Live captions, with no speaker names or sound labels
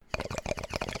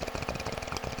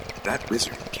That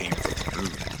wizard came from the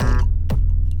moon.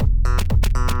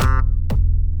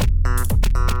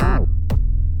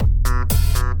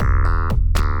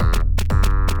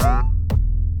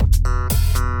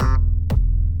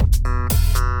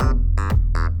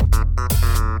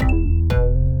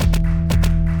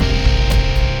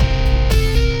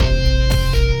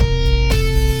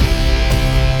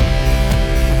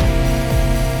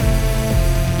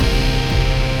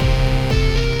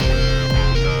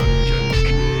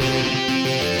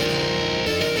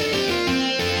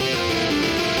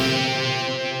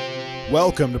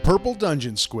 Welcome to Purple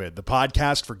Dungeon Squid, the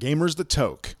podcast for gamers that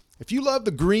toke. If you love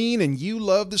the green and you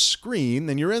love the screen,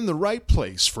 then you're in the right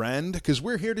place, friend, because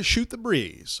we're here to shoot the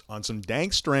breeze on some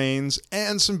dank strains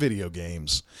and some video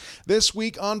games. This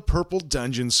week on Purple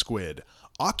Dungeon Squid,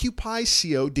 Occupy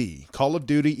COD, Call of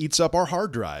Duty eats up our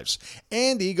hard drives.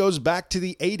 Andy goes back to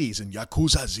the 80s in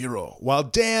Yakuza 0, while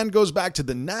Dan goes back to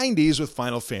the 90s with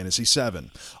Final Fantasy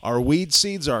 7. Our weed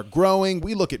seeds are growing,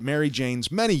 we look at Mary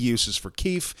Jane's many uses for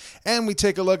Keef, and we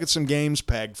take a look at some games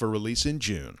pegged for release in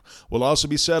June. We'll also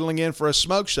be settling in for a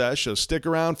smoke sesh, so stick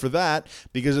around for that,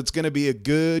 because it's going to be a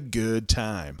good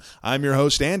time. I'm your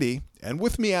host, Andy. And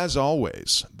with me, as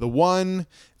always, the one,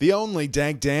 the only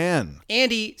Dank Dan.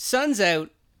 Andy, sun's out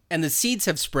and the seeds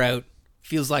have sprout.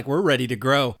 Feels like we're ready to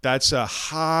grow. That's a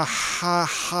hot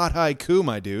haiku,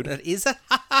 my dude. That is a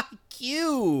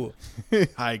haiku.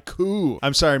 Haiku.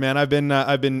 I'm sorry, man. I've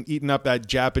been eating up that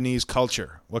Japanese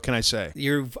culture. What can I say?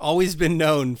 You've always been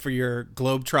known for your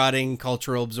globe-trotting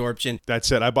cultural absorption.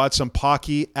 That's it. I bought some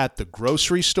Pocky at the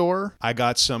grocery store. I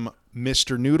got some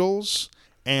Mr. Noodles.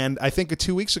 And I think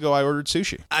 2 weeks ago, I ordered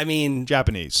sushi. I mean...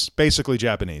 Japanese. Basically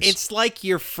Japanese. It's like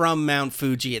you're from Mount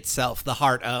Fuji itself, the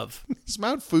heart of. Is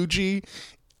Mount Fuji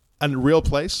a real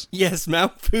place? Yes,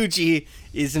 Mount Fuji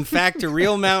is in fact a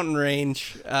real mountain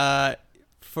range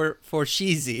for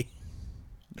Shizi.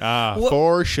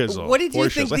 For shizzle. What did you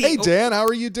think? Hey Dan, how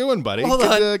are you doing, buddy? Hold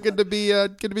on. Good to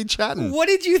be chatting. What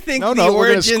did you think the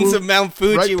origins of Mount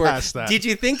Fuji were? That. Did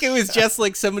you think it was just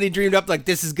like somebody dreamed up like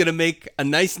this is gonna make a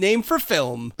nice name for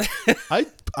film? I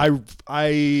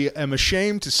am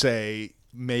ashamed to say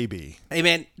maybe. Hey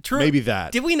man, true. Maybe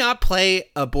that. Did we not play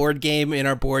a board game in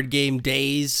our board game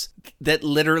days that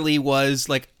literally was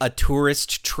like a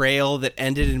tourist trail that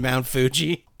ended in Mount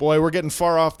Fuji? Boy, we're getting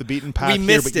far off the beaten path we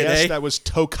missed here, but yes, eh? That was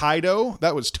Tokaido,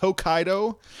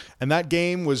 and that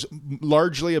game was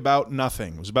largely about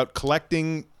nothing. It was about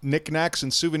collecting knickknacks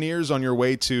and souvenirs on your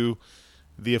way to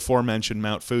the aforementioned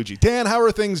Mount Fuji. Dan, how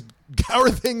are things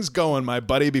going, my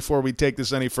buddy, before we take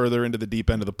this any further into the deep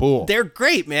end of the pool? They're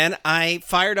great, man. I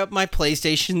fired up my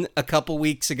PlayStation a couple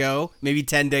weeks ago, maybe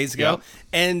 10 days ago,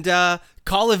 and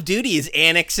Call of Duty is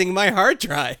annexing my hard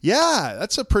drive. Yeah,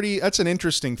 that's an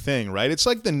interesting thing, right? It's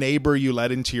like the neighbor you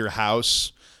let into your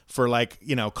house for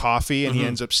coffee and he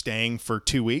ends up staying for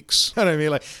 2 weeks. You know what I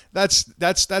mean? Like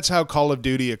that's how Call of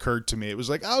Duty occurred to me. It was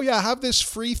like, oh yeah, have this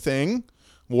free thing,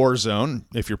 Warzone,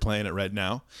 if you're playing it right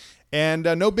now. And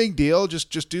no big deal,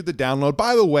 just do the download.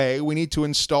 By the way, we need to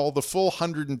install the full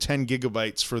 110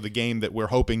 gigabytes for the game that we're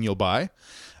hoping you'll buy.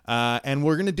 And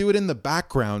we're going to do it in the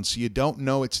background so you don't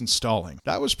know it's installing.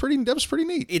 That was pretty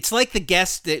neat. It's like the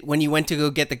guest that when you went to go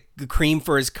get the cream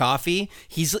for his coffee,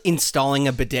 he's installing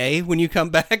a bidet when you come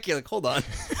back. You're like, hold on.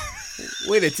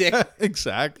 Wait a tick.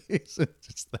 Exactly.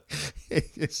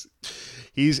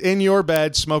 He's in your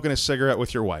bed smoking a cigarette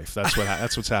with your wife. That's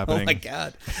what's happening. Oh my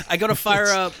God. I go to fire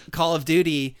up Call of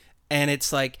Duty and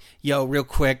it's like, yo, real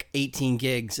quick, 18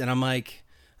 gigs. And I'm like,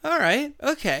 all right,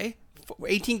 okay.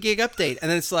 18 gig update.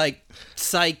 And then it's like,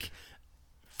 psych,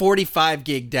 45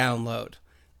 gig download.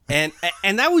 And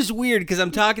that was weird because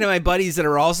I'm talking to my buddies that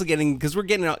are also because we're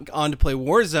getting on to play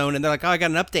Warzone and they're like, oh, I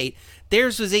got an update.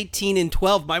 Theirs was 18 and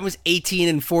 12. Mine was 18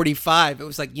 and 45. It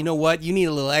was like, you know what? You need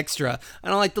a little extra. I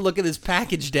don't like the look of this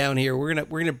package down here. We're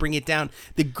gonna bring it down.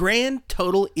 The grand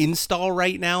total install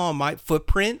right now on my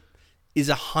footprint is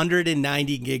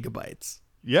 190 gigabytes.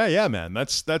 Yeah, man.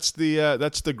 That's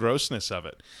the grossness of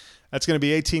it. That's going to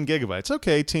be 18 gigabytes.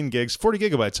 Okay, 18 gigs. 40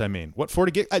 gigabytes, I mean. What,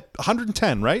 40 gig?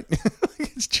 110, right?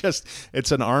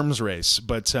 It's an arms race.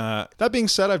 But that being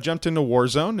said, I've jumped into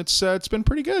Warzone. It's been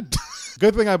pretty good.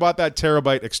 Good thing I bought that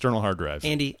terabyte external hard drive.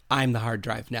 Andy, I'm the hard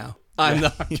drive now. I'm the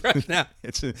hard drive now.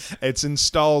 It's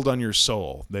installed on your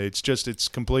soul. It's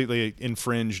completely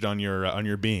infringed on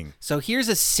your being. So here's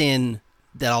a sin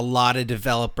that a lot of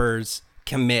developers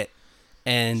commit.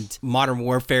 And Modern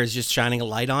Warfare is just shining a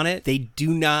light on it. They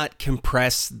do not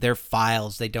compress their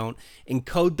files. They don't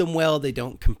encode them well. They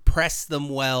don't compress them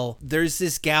well. There's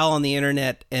this gal on the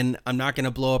internet, and I'm not going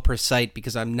to blow up her site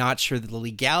because I'm not sure the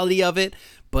legality of it,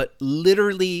 but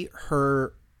literally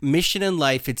her mission in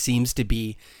life, it seems to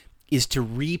be, is to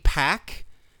repack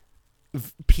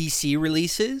PC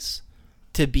releases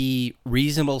to be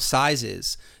reasonable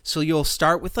sizes. So you'll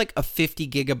start with like a 50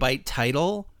 gigabyte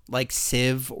title, like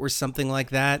Civ or something like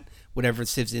that, whatever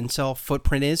Civ's install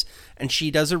footprint is, and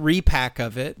she does a repack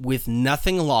of it with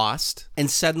nothing lost, and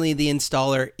suddenly the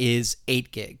installer is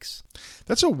 8 gigs.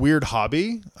 That's a weird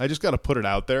hobby. I just got to put it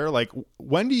out there. Like,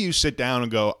 when do you sit down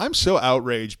and go, I'm so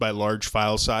outraged by large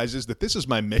file sizes that this is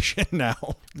my mission now?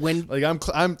 When like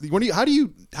how do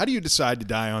you decide to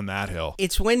die on that hill?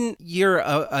 it's when you're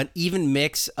an even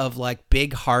mix of like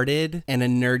big-hearted and a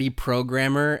nerdy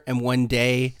programmer, and one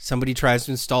day somebody tries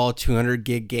to install a 200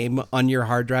 gig game on your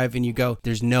hard drive and you go,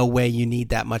 there's no way you need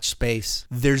that much space.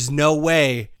 There's no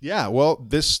way. Yeah, well,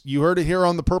 you heard it here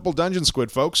on the Purple Dungeon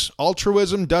Squid, folks.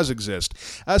 Altruism does exist.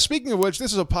 Speaking of which,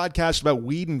 this is a podcast about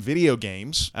weed and video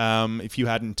games. If you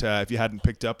hadn't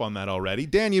picked up on that already,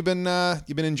 Dan, you've been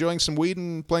enjoying some weed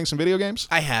and playing some video games?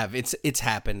 I have. It's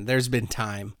happened. There's been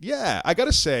time. Yeah, I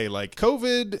gotta say, like,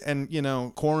 COVID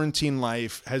and quarantine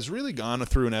life has really gone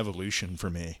through an evolution for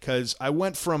me, because I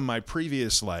went from my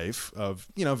previous life of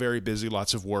very busy,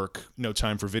 lots of work, no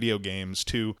time for video games,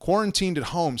 to quarantined at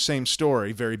home, same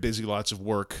story, very busy, lots of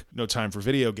work, no time for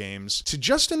video games, to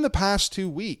just in the past 2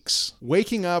 weeks,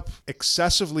 waking up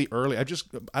excessively early.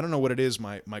 I don't know what it is.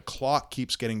 My clock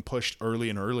keeps getting pushed early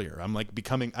and earlier. I'm like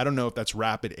becoming, I don't know if that's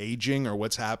rapid aging or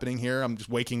what's happening here. I'm just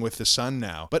waking with the sun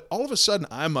now. But all of a sudden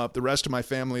I'm up. The rest of my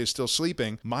family is still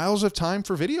sleeping. Miles of time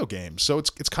for video games. So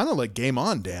it's kind of like game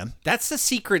on, Dan. That's the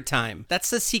secret time. That's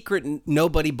the secret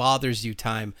nobody bothers you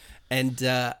time. And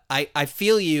I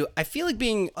feel you. I feel like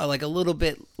being like a little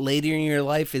bit later in your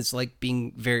life is like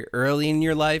being very early in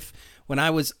your life. When I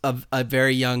was a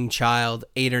very young child,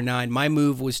 8 or 9, my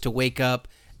move was to wake up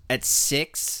at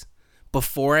 6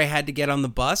 before I had to get on the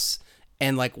bus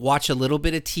and like watch a little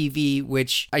bit of TV,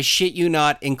 which I shit you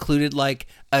not included like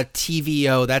a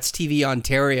TVO, that's TV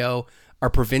Ontario, our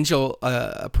provincial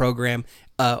program,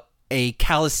 a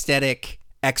calisthenic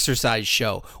exercise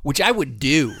show, which I would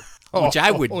do. Which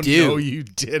I would do. No, you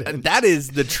didn't. That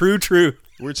is the true truth.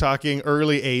 We're talking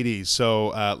early 80s. So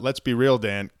let's be real,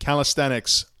 Dan.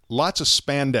 Calisthenics. Lots of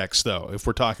spandex, though, if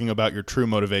we're talking about your true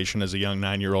motivation as a young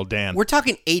 9-year-old Dan. We're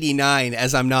talking 89,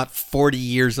 as I'm not 40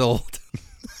 years old.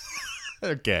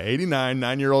 Okay, 89,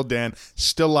 9-year-old Dan.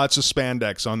 Still lots of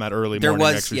spandex on that early morning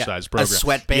exercise program. A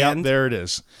sweatband. Yep, there it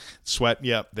is.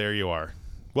 Yep, there you are.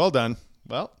 Well done.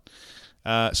 Well,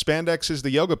 spandex is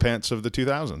the yoga pants of the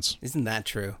 2000s. Isn't that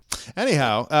true?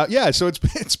 Anyhow, so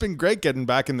it's been great getting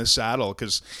back in the saddle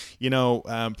because,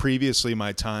 previously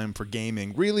my time for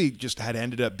gaming really just had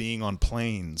ended up being on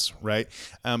planes, right?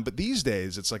 But these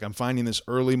days it's like I'm finding this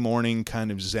early morning kind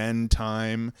of zen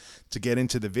time to get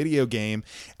into the video game.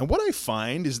 And what I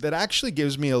find is that actually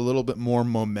gives me a little bit more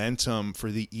momentum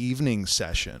for the evening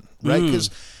session, right?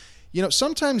 Because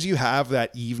sometimes you have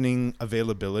that evening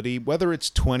availability, whether it's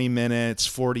 20 minutes,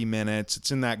 40 minutes,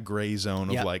 it's in that gray zone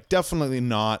of like definitely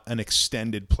not an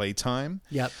extended playtime.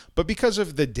 Yep. But because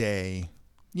of the day,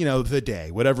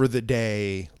 whatever the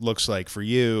day looks like for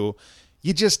you,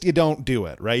 you don't do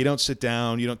it, right? You don't sit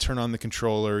down, you don't turn on the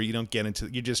controller, you don't get into,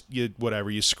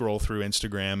 you scroll through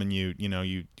Instagram and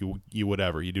you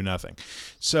whatever, you do nothing.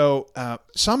 So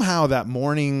somehow that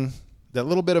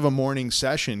little bit of a morning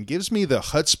session gives me the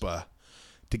chutzpah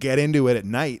to get into it at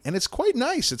night. And it's quite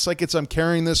nice. It's like I'm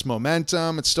carrying this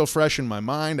momentum. It's still fresh in my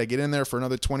mind. I get in there for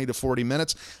another 20 to 40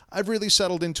 minutes. I've really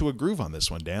settled into a groove on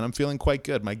this one, Dan. I'm feeling quite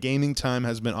good. My gaming time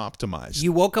has been optimized.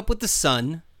 You woke up with the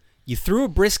sun. You threw a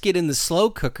brisket in the slow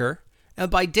cooker. And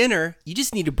by dinner, you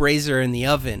just need a brazier in the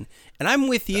oven. And I'm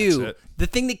with you. That's it. The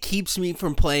thing that keeps me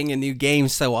from playing a new game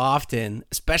so often,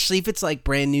 especially if it's like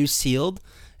brand new sealed,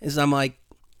 is I'm like,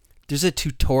 there's a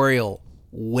tutorial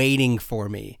waiting for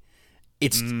me.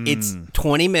 It's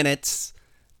 20 minutes,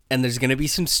 and there's going to be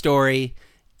some story.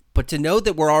 But to know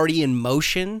that we're already in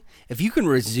motion, if you can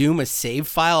resume a save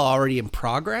file already in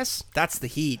progress, that's the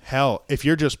heat. Hell, if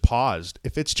you're just paused,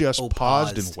 if it's just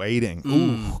paused and waiting,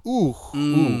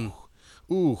 ooh.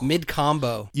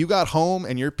 Mid-combo. You got home,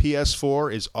 and your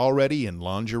PS4 is already in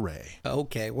lingerie.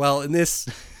 Okay, well, in this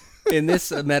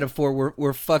metaphor,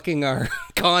 we're fucking our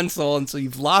console, and so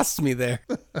you've lost me there.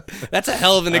 That's a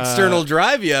hell of an external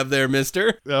drive you have there,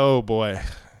 mister. Oh, boy.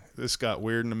 This got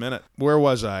weird in a minute. Where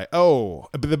was I? Oh,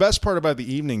 but the best part about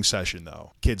the evening session,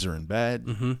 though, kids are in bed.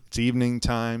 Mm-hmm. It's evening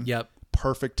time. Yep.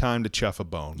 Perfect time to chuff a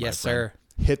bone. Yes, sir.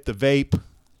 Hit the vape,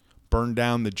 burn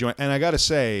down the joint. And I got to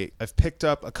say, I've picked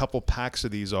up a couple packs of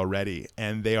these already,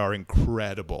 and they are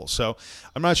incredible. So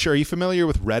I'm not sure. Are you familiar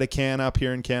with Redecan up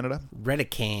here in Canada?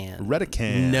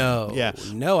 Redecan. No. Yeah.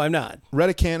 No, I'm not.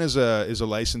 Redecan is a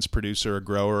licensed producer, a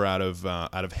grower out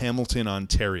of Hamilton,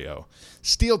 Ontario.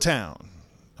 Steeltown,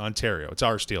 Ontario. It's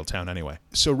our steel town anyway.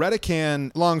 So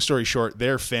Redecan, long story short,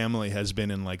 their family has been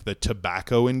in like the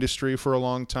tobacco industry for a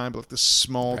long time, like the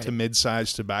small to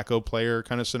mid-sized tobacco player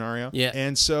kind of scenario. Yeah.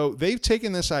 And so they've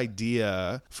taken this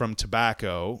idea from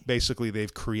tobacco. Basically,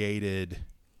 they've created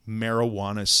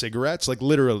marijuana cigarettes. Like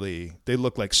literally, they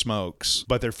look like smokes,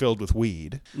 but they're filled with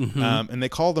weed. And they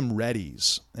call them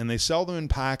Reddies. And they sell them in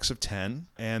packs of 10.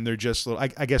 And they're just little,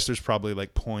 I guess there's probably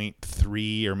like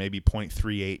 0.3 or maybe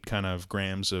 0.38 kind of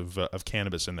grams of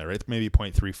cannabis in there, right? Maybe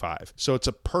 0.35. So it's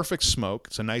a perfect smoke.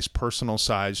 It's a nice personal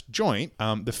sized joint.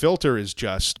 The filter is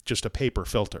just a paper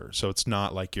filter. So it's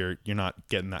not like you're not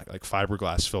getting that like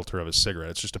fiberglass filter of a cigarette.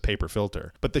 It's just a paper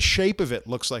filter. But the shape of it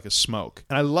looks like a smoke.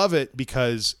 And I love it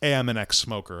because I'm an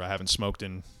ex-smoker. I haven't smoked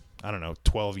in,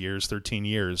 12 years, 13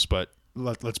 years, but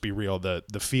let's be real, the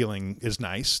feeling is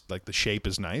nice, like the shape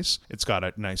is nice. It's got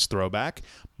a nice throwback,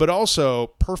 but also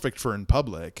perfect for in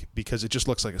public because it just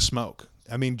looks like a smoke.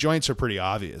 I mean, joints are pretty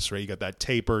obvious, right? You got that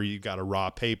taper, you've got a raw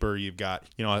paper, you've got,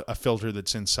 a filter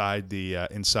that's inside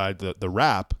the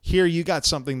wrap. Here you got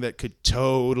something that could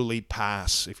totally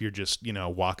pass if you're just,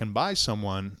 walking by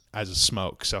someone as a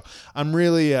smoke. So I'm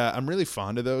really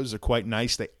fond of those. They're quite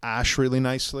nice. They ash really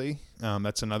nicely.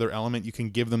 That's another element. You can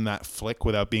give them that flick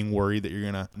without being worried that you're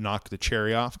going to knock the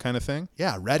cherry off kind of thing.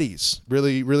 Yeah, Reddies.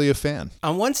 Really, really a fan.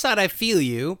 On one side, I feel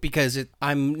you because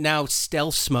I'm now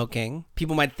stealth smoking.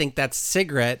 People might think that's a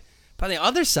cigarette. But on the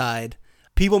other side,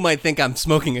 people might think I'm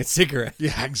smoking a cigarette.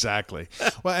 Yeah, exactly.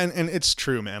 Well, and it's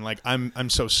true, man. Like I'm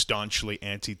so staunchly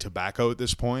anti-tobacco at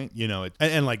this point,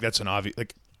 and like that's an obvious,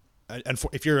 like, and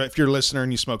if you're a listener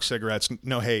and you smoke cigarettes,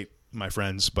 no hate, my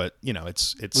friends, but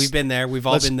it's we've been there. We've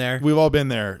all been there. We've all been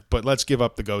there, but let's give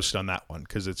up the ghost on that one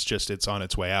because it's on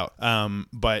its way out.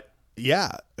 But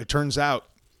yeah, it turns out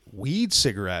weed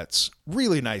cigarettes,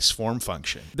 really nice form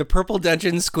function. The Purple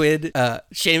Dungeon Squid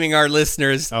shaming our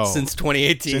listeners since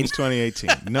 2018. Since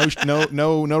 2018.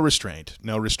 No restraint.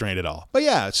 No restraint at all. But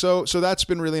yeah, so that's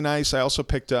been really nice. I also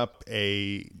picked up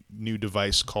a new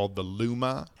device called the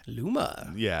Luma.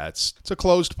 Yeah, it's a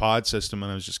closed pod system,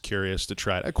 and I was just curious to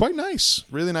try it. Quite nice.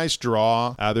 Really nice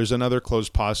draw. There's another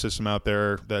closed pod system out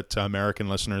there that American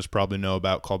listeners probably know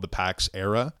about called the PAX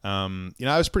Era. I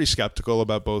was pretty skeptical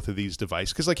about both of these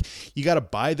devices because, like, you got to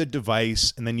buy the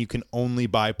device, and then you can only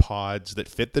buy pods that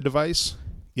fit the device.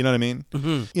 You know what I mean?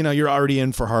 Mm-hmm. You're already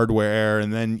in for hardware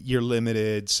and then you're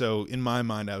limited. So in my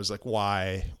mind, I was like,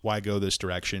 why go this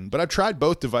direction? But I've tried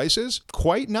both devices.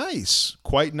 Quite nice.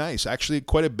 Actually,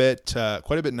 quite a bit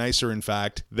nicer, in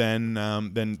fact, than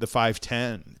the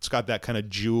 510. It's got that kind of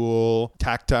jewel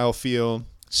tactile feel.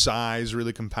 Size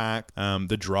really compact.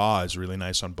 The draw is really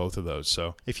nice on both of those.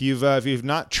 So if you've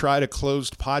not tried a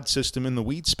closed pod system in the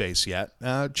weed space yet,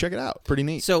 check it out. Pretty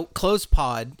neat. So closed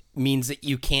pod means that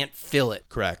you can't fill it.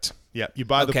 Correct. Yeah. You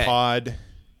buy the pod,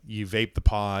 you vape the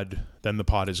pod, then the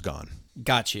pod is gone.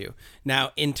 Got you.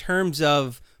 Now, in terms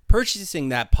of purchasing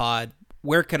that pod,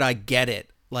 where could I get it?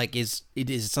 Like, is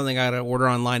it something I got to order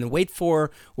online and wait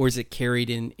for, or is it carried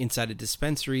inside of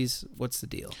dispensaries? What's the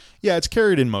deal? Yeah, it's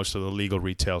carried in most of the legal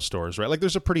retail stores, right? Like,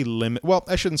 there's a pretty well,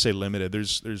 I shouldn't say limited.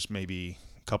 There's maybe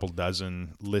a couple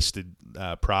dozen listed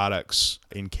products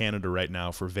in Canada right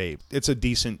now for vape. It's a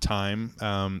decent time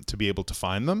to be able to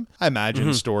find them. I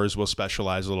imagine stores will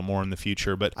specialize a little more in the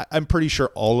future, but I'm pretty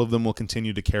sure all of them will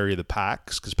continue to carry the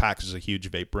PAX because PAX is a huge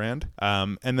vape brand.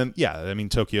 And then,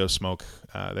 Tokyo Smoke,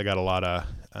 they got a lot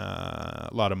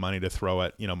of money to throw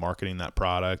at marketing that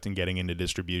product and getting into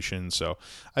distribution. So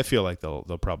I feel like they'll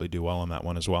probably do well on that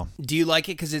one as well. Do you like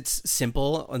it because it's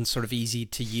simple and sort of easy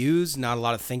to use? Not a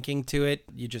lot of thinking to it.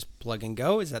 You just plug and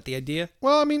go. Is that the idea?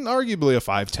 Well, I mean, arguably a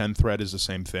 510 thread is the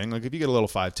same thing. Like if you get a little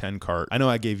 510 cart, I know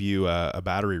I gave you a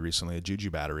battery recently, a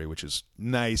Juju battery, which is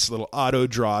nice little auto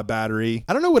draw battery.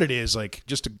 I don't know what it is. Like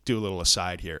just to do a little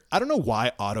aside here, I don't know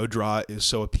why auto draw is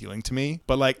so appealing to me,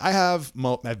 but like I have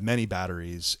many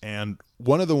batteries, and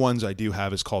one of the ones I do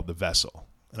have is called the Vessel.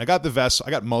 And I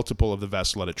got multiple of the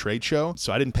Vessel at a trade show,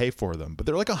 so I didn't pay for them, but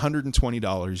they're like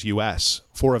 $120 US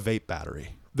for a vape battery.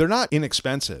 They're not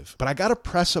inexpensive, but I got to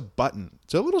press a button.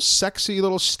 It's a little sexy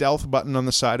little stealth button on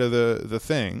the side of the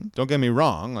thing. Don't get me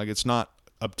wrong, like it's not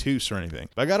obtuse or anything.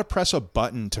 But I got to press a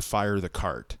button to fire the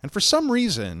cart. And for some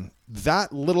reason,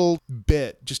 that little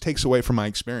bit just takes away from my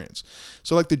experience.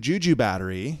 So like the Juju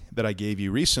battery that I gave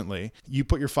you recently, you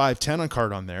put your 510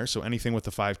 cart on there. So anything with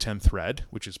the 510 thread,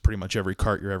 which is pretty much every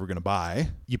cart you're ever going to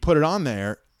buy, you put it on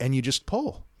there and you just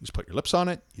pull. You just put your lips on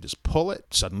it, you just pull it,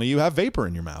 suddenly you have vapor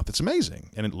in your mouth. It's amazing.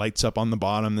 And it lights up on the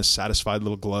bottom, this satisfied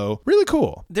little glow. Really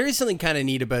cool. There is something kind of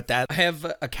neat about that. I have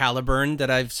a Caliburn that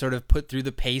I've sort of put through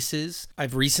the paces.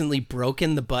 I've recently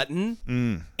broken the button,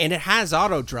 and it has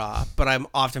auto draw, but I'm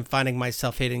often finding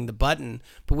myself hitting the button.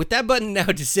 But with that button now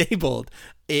disabled,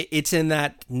 it's in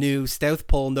that new South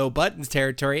Pole no buttons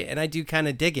territory, and I do kind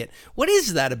of dig it. What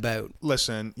is that about?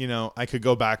 Listen, I could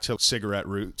go back to cigarette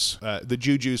roots. The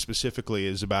Juju specifically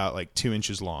is about like 2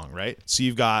 inches long, right? So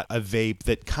you've got a vape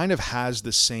that kind of has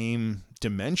the same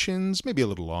dimensions, maybe a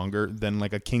little longer than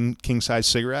like a king size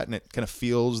cigarette, and it kind of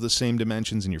feels the same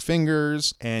dimensions in your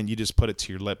fingers, and you just put it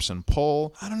to your lips and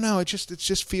pull. I don't know, it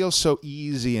just feels so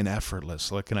easy and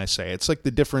effortless. What can I say? It's like the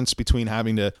difference between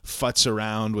having to futz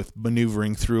around with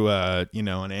maneuvering through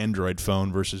an Android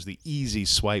phone versus the easy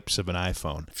swipes of an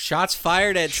iPhone. Shots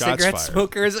fired at cigarette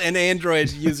smokers and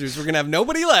Android users. We're gonna have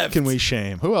nobody left. Can we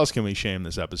shame? Who else can we shame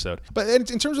this episode? But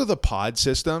in terms of the pod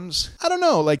systems, I don't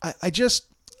know. Like I just,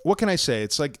 what can I say?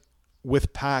 It's like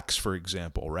with PAX, for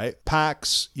example, right?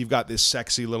 PAX, you've got this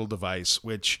sexy little device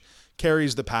which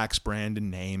carries the PAX brand and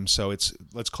name. So it's,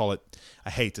 let's call it, I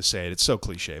hate to say it, it's so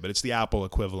cliche, but it's the Apple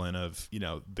equivalent of,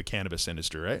 the cannabis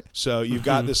industry, right? So you've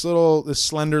got this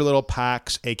slender little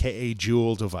PAX, aka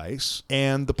Juul device,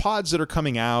 and the pods that are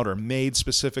coming out are made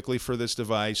specifically for this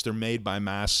device. They're made by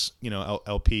mass,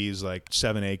 LPs, like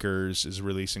 7 Acres is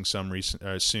releasing some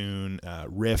soon.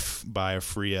 Riff by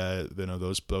Afria,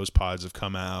 those pods have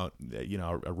come out.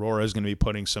 Aurora is going to be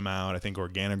putting some out. I think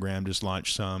Organogram just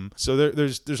launched some. So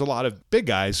there's a lot of big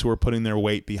guys who are putting their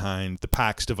weight behind the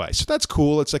PAX device. So that's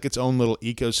cool. It's like its own little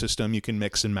ecosystem. You can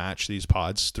mix and match these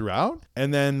pods throughout.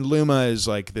 And then Luma is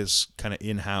like this kind of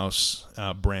in-house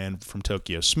brand from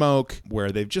Tokyo Smoke,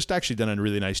 where they've just actually done a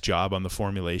really nice job on the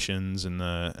formulations and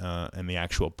the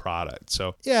actual product.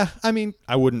 So yeah, I mean,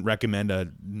 I wouldn't recommend a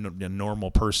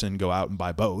normal person go out and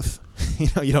buy both.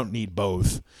 You don't need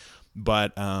both.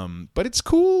 But it's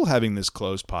cool having this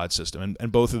closed pod system, and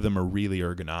both of them are really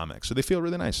ergonomic, so they feel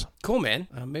really nice. Cool, man.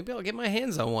 Maybe I'll get my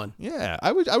hands on one. Yeah,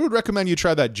 I would recommend you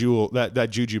try that that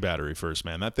Juju battery first,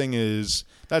 man.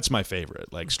 That's my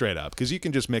favorite, like straight up, because you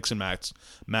can just mix and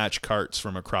match carts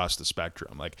from across the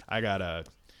spectrum. Like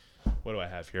what do I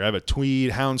have here? I have a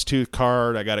Tweed Houndstooth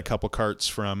cart. I got a couple carts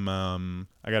from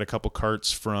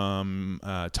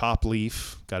Top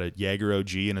Leaf. Got a Jaeger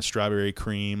OG and a Strawberry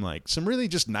Cream. Like some really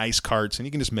just nice carts, and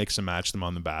you can just mix and match them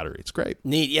on the battery. It's great.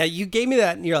 Neat. Yeah, you gave me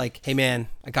that, and you're like, "Hey, man,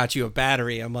 I got you a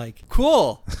battery." I'm like,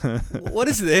 "Cool. What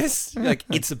is this?" You're like,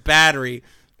 "It's a battery."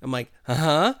 I'm like,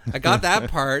 "Uh-huh. I got that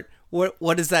part.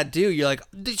 What does that do?" You're like,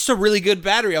 "It's a really good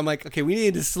battery." I'm like, "Okay, we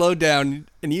need to slow down,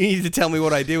 and you need to tell me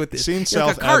what I do with this." Seems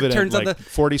self-evident, like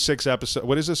 46 episodes.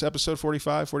 What is this, episode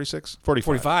 45, 46?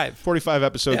 45. 45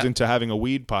 episodes into having a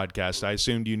weed podcast. I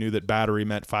assumed you knew that battery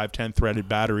meant 510 threaded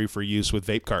battery for use with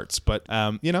vape carts. But,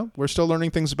 we're still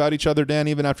learning things about each other, Dan,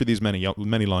 even after these many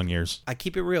long years. I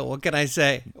keep it real. What can I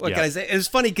say? Can I say? It was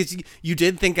funny because you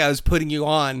did think I was putting you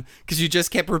on because you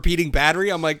just kept repeating battery.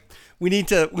 I'm like, we need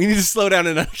to slow down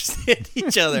and understand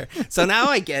each other. So now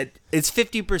I get it's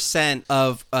 50%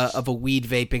 of a weed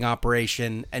vaping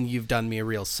operation, and you've done me a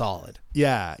real solid.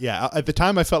 Yeah. At the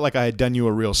time, I felt like I had done you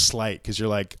a real slight because you're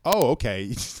like, oh,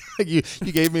 okay. you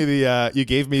gave me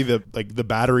the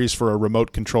batteries for a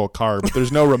remote control car, but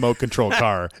there's no remote control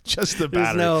car, just the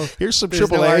battery. Here's some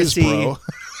AAA's, bro.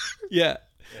 Yeah.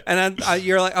 And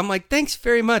I'm like, thanks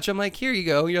very much. I'm like, here you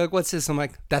go. You're like, what's this? I'm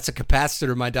like, that's a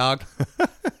capacitor, my dog.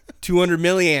 200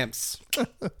 milliamps.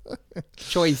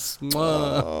 Choice.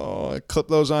 Oh, clip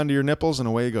those onto your nipples and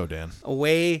away you go, Dan.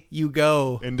 Away you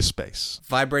go. Into space.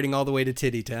 Vibrating all the way to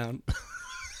Titty Town.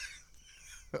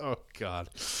 Oh, God.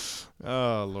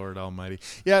 Oh, Lord almighty.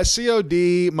 Yeah,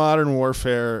 COD, Modern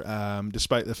Warfare,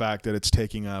 despite the fact that it's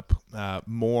taking up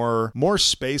more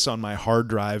space on my hard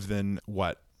drive than,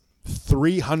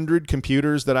 300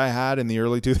 computers that I had in the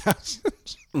early 2000s?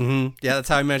 Mm-hmm. Yeah, that's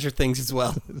how I measure things as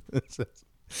well.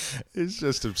 It's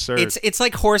just absurd. It's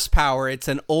like horsepower. It's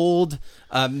an old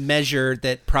measure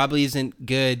that probably isn't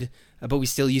good, but we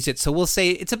still use it. So we'll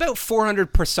say it's about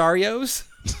 400 Presarios.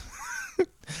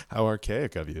 How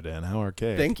archaic of you, Dan. How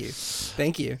archaic.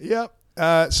 Thank you. Yep.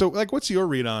 So, what's your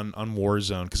read on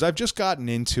Warzone? Because I've just gotten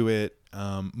into it.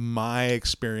 My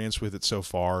experience with it so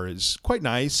far is quite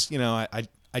nice.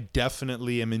 I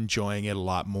definitely am enjoying it a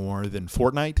lot more than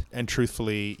Fortnite. And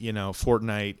truthfully,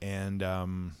 Fortnite and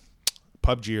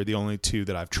PUBG are the only two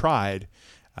that I've tried.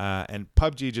 And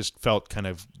PUBG just felt kind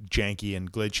of janky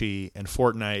and glitchy, and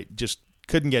Fortnite just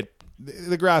couldn't get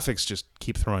the graphics. Just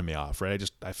keep throwing me off, right?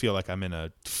 I feel like I'm in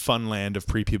a fun land of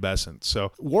prepubescent.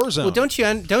 So Warzone. Well,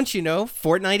 don't you know?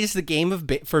 Fortnite is the game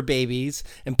for babies,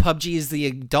 and PUBG is the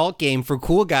adult game for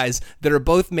cool guys that are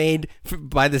both made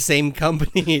by the same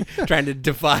company, trying to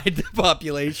divide the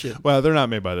population. Well, they're not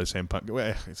made by the same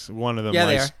company. It's one of them. Yeah,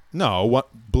 they are. No,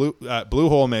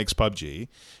 Bluehole makes PUBG.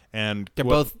 And they're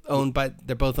both owned by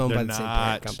the same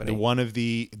parent company. One of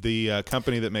the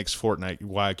company that makes Fortnite.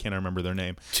 Why can't I remember their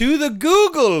name? To the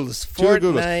Googles,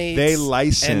 Fortnite. They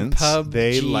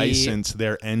license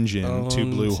their engine to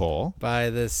Bluehole by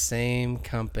the same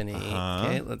company.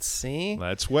 Okay, let's see.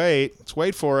 Let's wait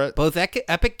for it. Both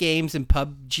Epic Games and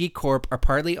PUBG Corp are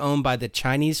partly owned by the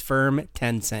Chinese firm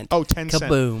Tencent. Oh, Tencent.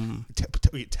 Kaboom.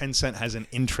 Tencent has an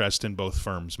interest in both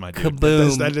firms, my dude.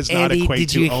 Kaboom. That does not Andy, equate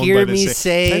did you to owned hear by the me same.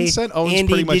 say? Tencent owns Andy,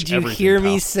 pretty much did you everything. hear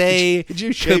me pal. say? Did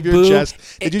you shave your chest?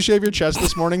 Did you shave your chest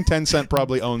this morning? Tencent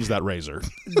probably owns that razor.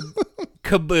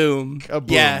 Kaboom.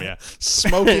 Kaboom. Yeah.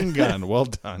 Smoking gun. Well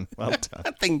done.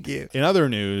 Thank you. In other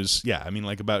news,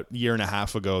 like about a year and a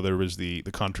half ago, there was the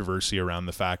controversy around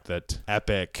the fact that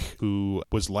Epic, who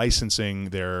was licensing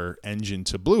their engine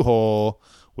to Bluehole,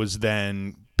 was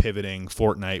then pivoting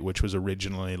Fortnite, which was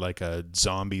originally like a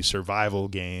zombie survival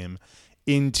game,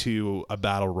 into a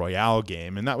battle royale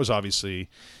game. And that was obviously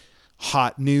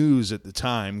hot news at the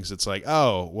time, because it's like,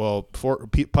 oh, well,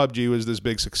 PUBG was this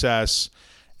big success,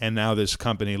 and now this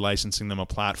company licensing them a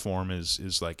platform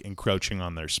is like encroaching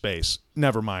on their space.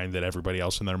 Never mind that everybody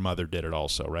else and their mother did it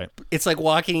also, right? It's like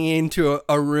walking into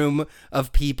a room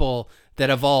of people that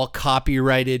have all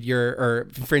copyrighted or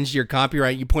infringed your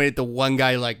copyright. You point at the one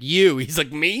guy like, you. He's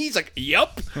like, me? He's like,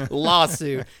 yup.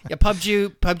 Lawsuit. Yeah,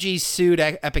 PUBG sued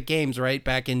Epic Games, right,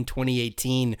 back in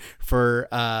 2018 for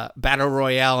Battle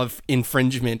Royale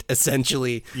infringement,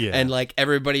 essentially. Yeah. And like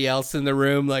everybody else in the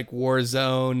room, like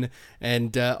Warzone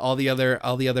and all the other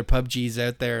PUBGs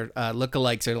out there,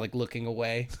 lookalikes are like looking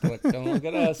away. Like, don't look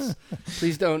at us.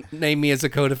 Please don't name me as a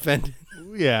co-defendant.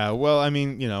 Yeah, well, I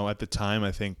mean, at the time,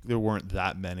 I think there weren't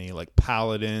that many, like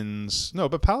Paladins. No,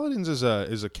 but Paladins is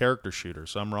a character shooter,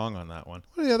 so I'm wrong on that one.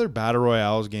 What are the other Battle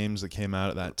Royales games that came out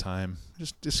at that time?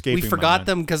 Just escaping. We forgot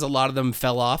them because a lot of them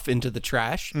fell off into the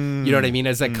trash. You know what I mean?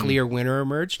 As that clear winner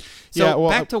emerged. So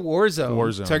back to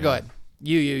Warzone. Sorry, go ahead.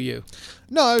 You.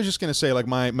 No, I was just going to say, like,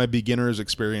 my beginner's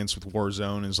experience with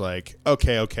Warzone is like,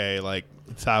 okay, like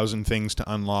 1,000 things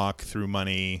to unlock through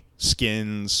money,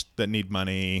 skins that need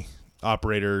money,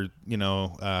 operator,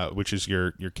 which is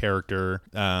your character,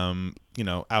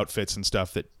 outfits and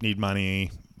stuff that need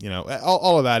money.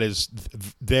 All of that is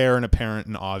there and apparent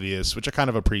and obvious, which I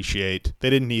kind of appreciate.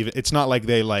 It's not like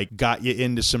they like got you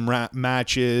into some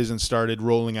matches and started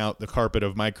rolling out the carpet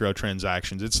of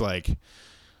microtransactions. It's like,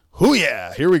 oh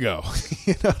yeah, here we go.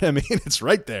 You know what I mean? It's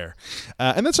right there.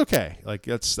 And that's okay. Like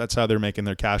that's how they're making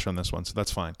their cash on this one. So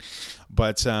that's fine.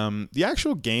 But the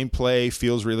actual gameplay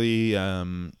feels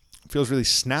really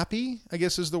snappy, I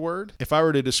guess is the word. If I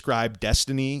were to describe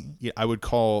Destiny, I would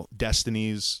call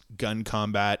Destiny's gun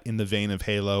combat in the vein of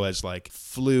Halo as like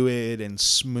fluid and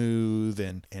smooth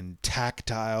and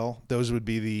tactile. Those would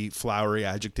be the flowery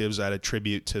adjectives I'd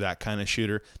attribute to that kind of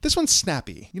shooter. This one's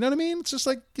snappy. You know what I mean? It's just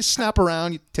like you snap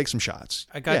around, you take some shots.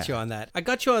 I got you on that. I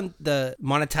got you on the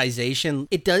monetization.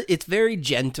 It's very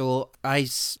gentle. I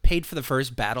paid for the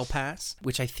first battle pass,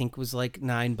 which I think was like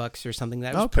 $9 or something.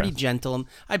 That was pretty gentle.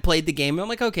 I played the game and I'm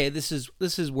like, okay, this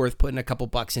is worth putting a couple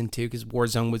bucks into because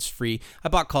Warzone was free. I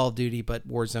bought Call of Duty, but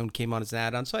Warzone came on as an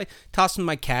add-on, so I tossed in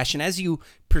my cash. And as you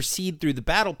proceed through the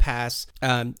battle pass,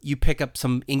 you pick up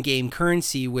some in-game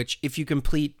currency, which if you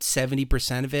complete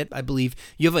 70% of it, I believe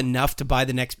you have enough to buy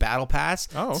the next battle pass.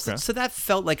 Oh, okay. So that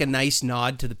felt like a nice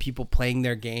nod to the people playing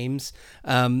their games.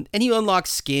 And you unlock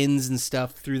skins and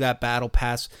stuff through that battle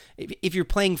pass. If you're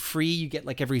playing free, you get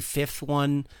like every fifth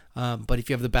one. But if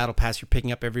you have the battle pass, you're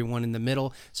picking up every one in the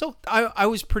middle. So I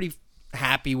was pretty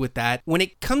happy with that. When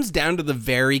it comes down to the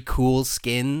very cool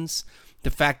skins, the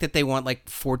fact that they want like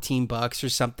 $14 or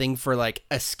something for like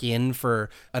a skin for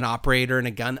an operator and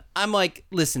a gun, I'm like,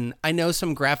 listen, I know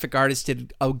some graphic artists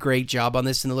did a great job on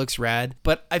this and it looks rad,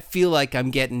 but I feel like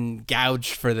I'm getting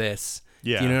gouged for this.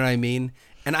 Yeah. You know what I mean?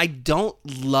 And I don't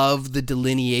love the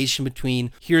delineation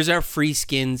between here's our free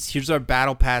skins, here's our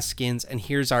battle pass skins, and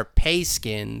here's our pay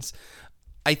skins.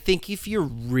 I think if you're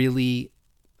really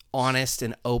honest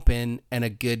and open and a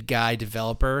good guy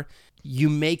developer, you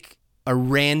make a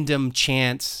random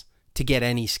chance to get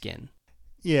any skin.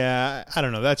 Yeah, I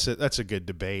don't know. That's a good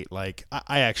debate. Like,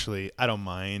 I don't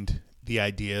mind the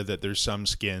idea that there's some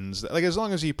skins that, like, as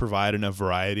long as you provide enough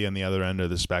variety on the other end of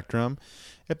the spectrum.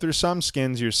 If there's some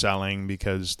skins you're selling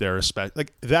because they're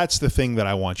like, that's the thing that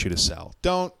I want you to sell.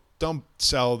 Don't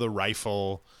sell the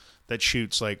rifle that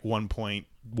shoots like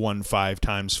 1.15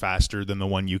 times faster than the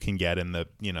one you can get in the,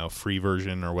 free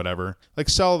version or whatever. Like,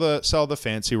 sell the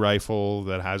fancy rifle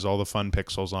that has all the fun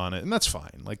pixels on it, and that's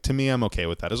fine. Like, to me, I'm okay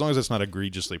with that. As long as it's not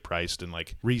egregiously priced and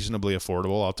like reasonably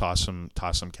affordable, I'll toss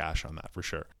some cash on that for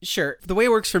sure. Sure. The way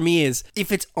it works for me is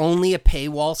if it's only a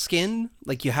paywall skin,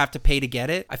 like you have to pay to get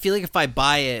it, I feel like if I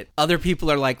buy it, other people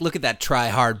are like, look at that try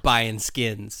hard buying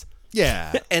skins.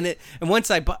 Yeah. and once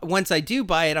I do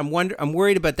buy it, I'm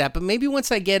worried about that. But maybe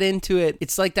once I get into it,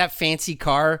 it's like that fancy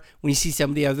car. When you see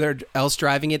somebody else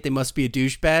driving it, they must be a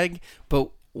douchebag. But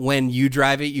when you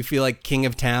drive it, you feel like king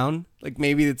of town. Like,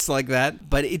 maybe it's like that.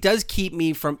 But it does keep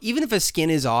me from, even if a skin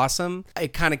is awesome,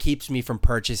 it kind of keeps me from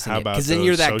purchasing it. Because then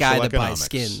you're that guy that buys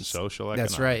skins. Social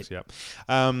economics. That's right. Yep.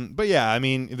 But yeah, I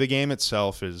mean, the game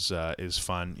itself is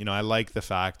fun. I like the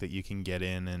fact that you can get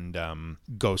in and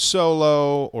go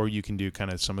solo, or you can do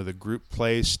kind of some of the group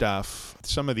play stuff,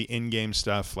 some of the in-game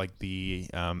stuff, like the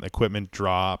equipment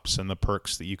drops and the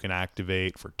perks that you can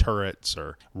activate for turrets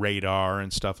or radar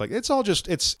and stuff. Like,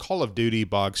 it's Call of Duty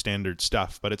bog standard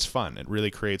stuff, but it's fun. It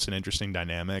really creates an interesting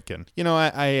dynamic, and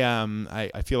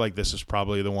I feel like this is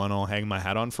probably the one I'll hang my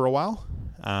hat on for a while.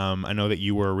 I know that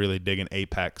you were really digging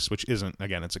Apex, which isn't,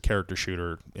 again, it's a character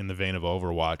shooter in the vein of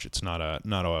Overwatch. It's not a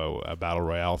battle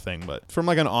royale thing, but from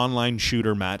like an online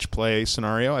shooter match play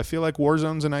scenario, I feel like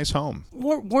Warzone's a nice home.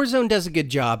 Warzone does a good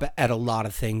job at a lot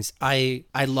of things. I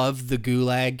love the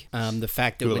Gulag. The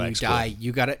fact that when you die,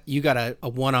 cool. you got a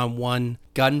one-on-one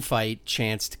gunfight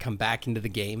chance to come back into the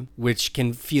game, which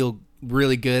can feel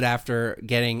really good after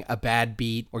getting a bad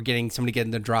beat or getting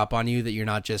the drop on you that you're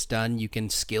not just done. You can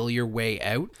skill your way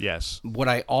out. Yes. What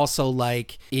I also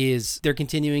like is they're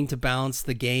continuing to balance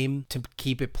the game to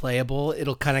keep it playable.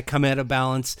 It'll kind of come out of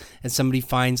balance and somebody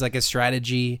finds like a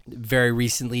strategy. Very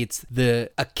recently, it's the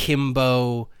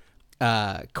Akimbo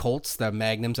Colts, the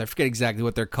Magnums. I forget exactly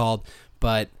what they're called,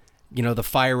 but the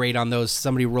fire rate on those,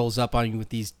 somebody rolls up on you with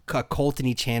these Colt in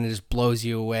each hand and just blows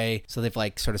you away. So they've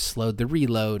like sort of slowed the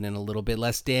reload and a little bit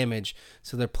less damage.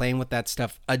 So they're playing with that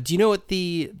stuff. Do you know what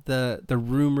the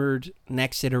rumored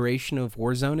next iteration of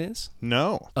Warzone is?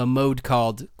 No. A mode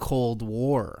called Cold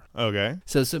War. Okay.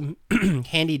 So some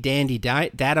handy dandy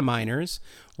data miners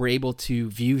were able to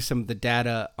view some of the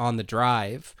data on the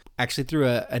drive, actually through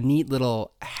a neat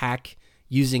little hack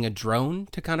using a drone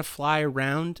to kind of fly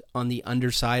around on the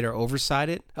underside or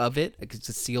overside of it, because it's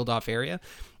a sealed off area.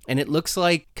 And it looks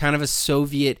like kind of a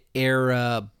Soviet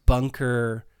era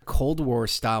bunker Cold War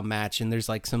style match. And there's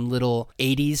like some little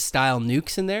 80s style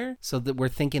nukes in there. So that we're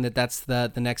thinking that that's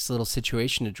the next little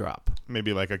situation to drop.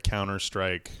 Maybe like a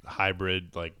Counter-Strike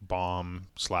hybrid, like bomb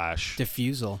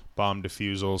defusal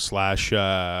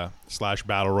slash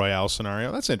battle royale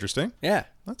scenario. That's interesting. Yeah.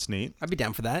 That's neat. I'd be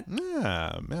down for that.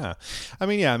 Yeah. I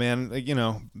mean, yeah, man,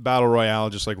 battle royale,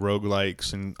 just like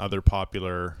roguelikes and other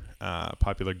popular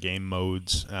game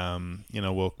modes,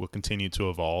 will continue to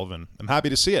evolve, and I'm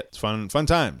happy to see it. It's fun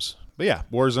times. But yeah,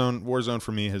 Warzone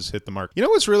for me has hit the mark. You know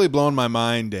what's really blowing my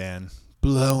mind, Dan?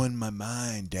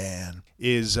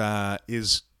 Is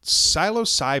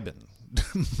psilocybin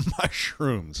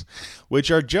mushrooms, which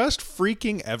are just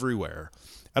freaking everywhere.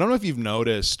 I don't know if you've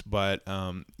noticed, but,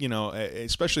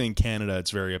 especially in Canada,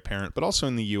 it's very apparent, but also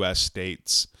in the U.S.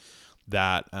 states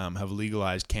that have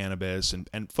legalized cannabis,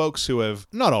 and folks who have,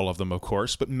 not all of them, of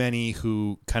course, but many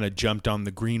who kind of jumped on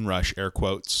the green rush, air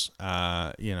quotes,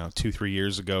 2-3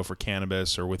 years ago for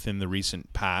cannabis, or within the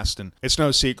recent past. And it's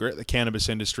no secret the cannabis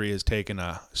industry has taken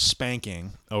a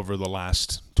spanking over the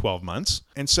last 12 months.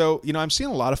 And so, I'm seeing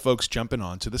a lot of folks jumping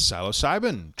onto the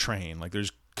psilocybin train. Like,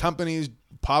 there's companies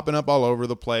popping up all over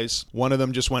the place. One of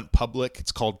them just went public.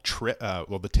 It's called Trip.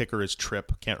 The ticker is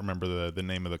Trip. Can't remember the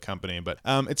name of the company, but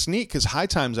it's neat because High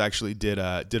Times actually did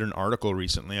an article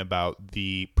recently about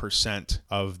the percent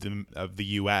of the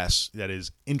U.S. that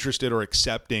is interested or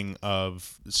accepting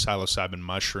of psilocybin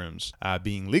mushrooms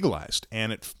being legalized,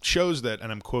 and it shows that,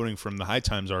 and I'm quoting from the High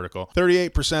Times article,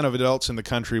 38% of adults in the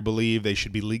country believe they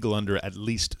should be legal under at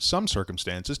least some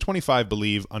circumstances. 25%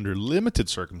 believe under limited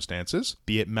circumstances,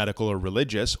 be it medical or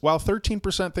religious, while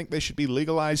 13% think they should be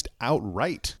legalized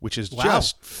outright, which is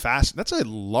just fast. That's a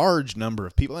large number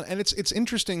of people. And it's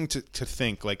interesting to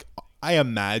think, like, I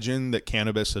imagine that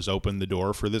cannabis has opened the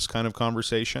door for this kind of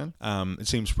conversation. It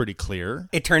seems pretty clear.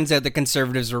 It turns out the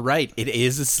conservatives were right. It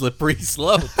is a slippery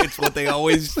slope. It's what they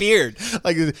always feared.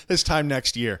 Like this time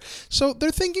next year. So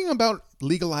they're thinking about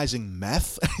legalizing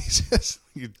meth. It's just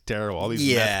terrible. All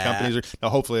these meth companies are. Now,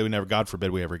 hopefully, we never. God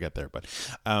forbid, we ever get there.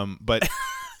 But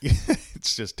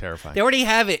it's just terrifying. They already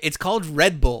have it. It's called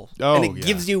Red Bull. Oh, and it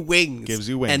gives you wings. Gives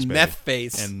you wings, and baby. meth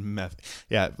face. And meth.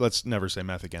 Yeah, let's never say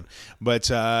meth again. But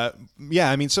yeah,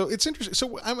 I mean, so it's interesting.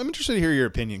 So I'm interested to hear your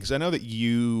opinion, because I know that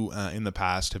you in the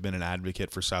past have been an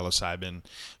advocate for psilocybin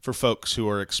for folks who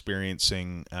are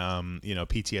experiencing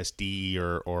PTSD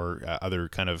or other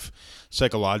kind of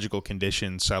psychological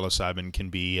conditions. Psilocybin can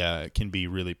be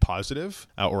really positive,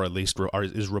 or at least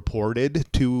is reported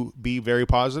to be very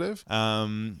positive.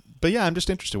 But yeah, I'm just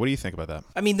interested. What do you think about that?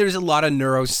 I mean, there's a lot of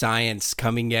neuroscience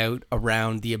coming out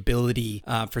around the ability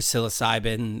for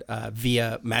psilocybin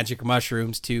via magic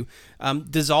mushrooms to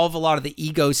dissolve a lot of the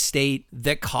ego state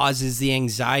that causes the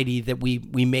anxiety that we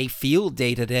may feel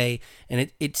day to day.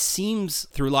 And it seems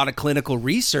through a lot of clinical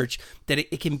research that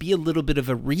it can be a little bit of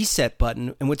a reset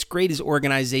button. And what's great is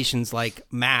organizations like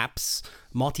MAPS,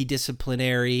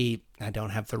 Multidisciplinary, I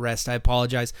don't have the rest, I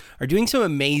apologize, are doing some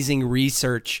amazing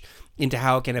research into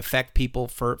how it can affect people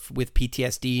with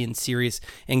PTSD and serious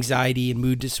anxiety and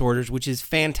mood disorders, which is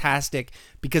fantastic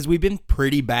because we've been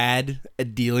pretty bad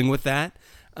at dealing with that.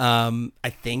 I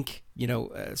think,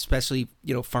 especially,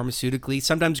 pharmaceutically,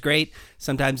 sometimes great,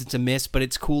 sometimes it's a miss, but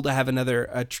it's cool to have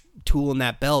another tool in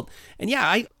that belt. And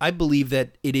yeah, I believe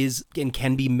that it is and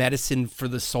can be medicine for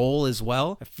the soul as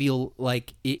well. I feel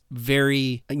like it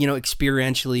very,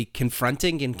 experientially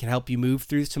confronting and can help you move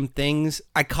through some things.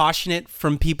 I caution it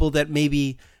from people that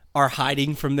maybe are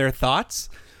hiding from their thoughts,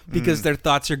 because their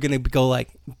thoughts are going to go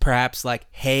perhaps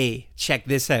hey, check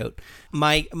this out.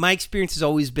 My experience has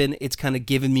always been it's kind of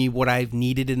given me what I've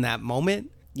needed in that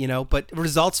moment, but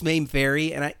results may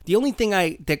vary. And the only thing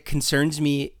that concerns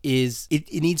me is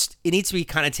it needs to be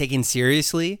kind of taken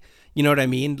seriously. You know what I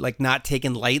mean? Not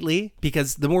taken lightly,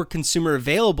 because the more consumer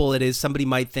available it is, somebody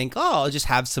might think, oh, I'll just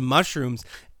have some mushrooms.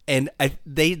 And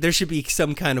there should be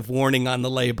some kind of warning on the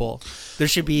label. There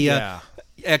should be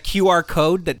a QR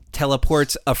code that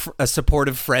teleports a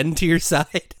supportive friend to your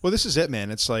side. Well, this is it, man.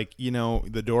 It's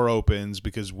the door opens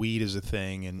because weed is a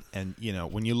thing. And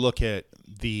when you look at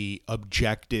the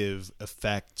objective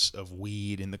effects of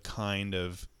weed and the kind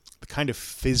of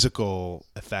physical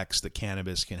effects that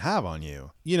cannabis can have on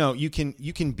you, you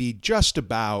can be just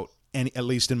about at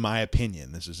least in my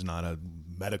opinion, this is not a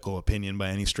medical opinion by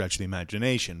any stretch of the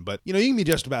imagination, but you can be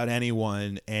just about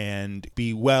anyone and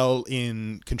be well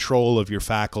in control of your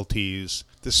faculties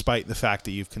despite the fact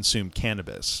that you've consumed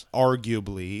cannabis,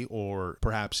 arguably, or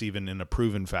perhaps even in a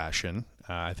proven fashion.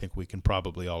 I think we can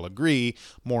probably all agree,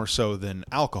 more so than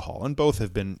alcohol. And both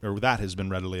have been, or that has been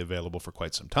readily available for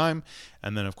quite some time.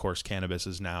 And then, of course, cannabis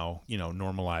is now,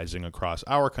 normalizing across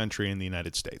our country in the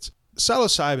United States.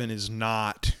 Psilocybin is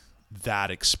not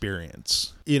that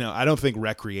experience. I don't think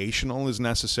recreational is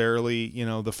necessarily,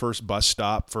 the first bus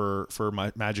stop for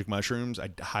magic mushrooms. I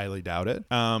highly doubt it.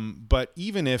 But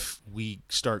even if we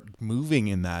start moving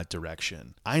in that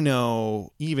direction, I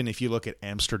know even if you look at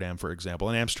Amsterdam, for example,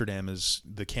 and Amsterdam is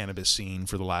the cannabis scene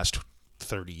for the last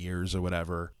 30 years or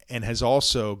whatever, and has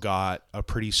also got a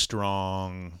pretty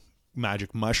strong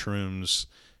magic mushrooms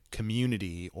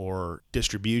community or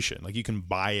distribution. You can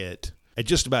buy it at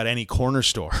just about any corner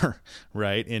store,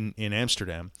 right, in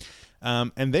Amsterdam.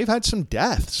 And they've had some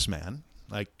deaths, man.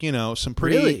 Some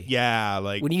pretty... Really? Yeah,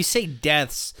 When you say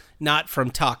deaths, not from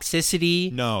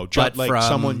toxicity... No, but from...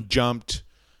 someone jumped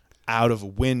out of a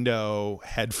window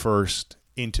headfirst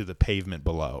into the pavement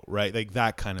below, right?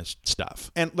 That kind of stuff.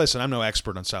 And listen, I'm no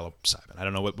expert on psilocybin. I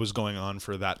don't know what was going on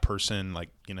for that person.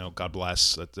 God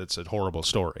bless. That's a horrible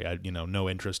story. I, no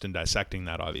interest in dissecting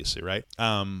that, obviously, right?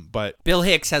 But Bill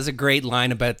Hicks has a great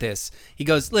line about this. He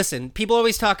goes, listen, people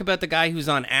always talk about the guy who's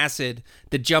on acid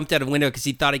that jumped out a window because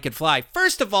he thought he could fly.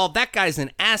 First of all, that guy's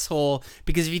an asshole,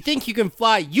 because if you think you can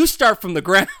fly, you start from the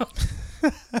ground.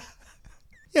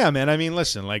 Yeah, man. I mean,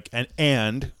 listen,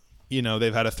 and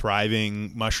they've had a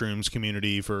thriving mushrooms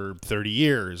community for 30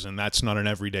 years, and that's not an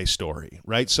everyday story,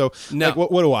 right? So, no.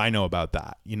 What do I know about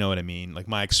that? You know what I mean?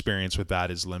 My experience with that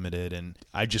is limited, and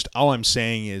all I'm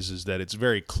saying is that it's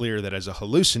very clear that as a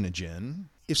hallucinogen,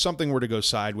 if something were to go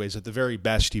sideways, at the very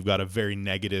best, you've got a very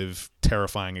negative,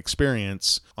 terrifying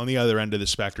experience. On the other end of the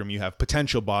spectrum, you have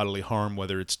potential bodily harm,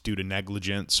 whether it's due to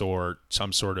negligence or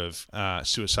some sort of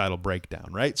suicidal breakdown,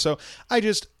 right? So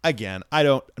I'm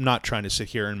not trying to sit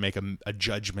here and make a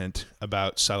judgment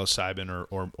about psilocybin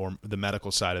or the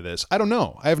medical side of this. I don't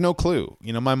know. I have no clue.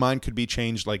 My mind could be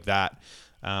changed like that.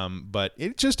 But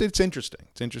it's interesting.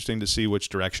 It's interesting to see which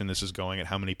direction this is going and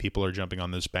how many people are jumping on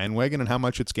this bandwagon and how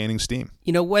much it's gaining steam.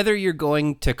 Whether you're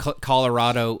going to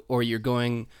Colorado or you're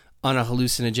going on a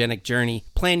hallucinogenic journey,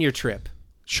 plan your trip.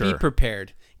 Sure. Be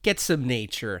prepared. Get some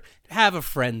nature. Have a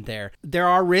friend there. There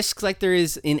are risks like there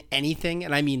is in anything,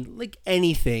 and I mean like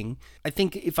anything. I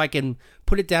think if I can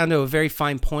put it down to a very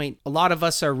fine point, a lot of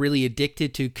us are really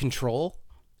addicted to control,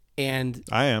 and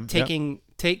I am taking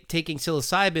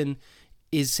psilocybin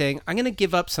is saying, I'm going to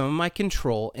give up some of my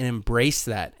control and embrace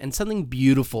that. And something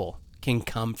beautiful can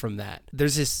come from that.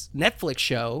 There's this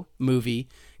Netflix movie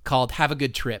called Have a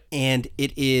Good Trip. And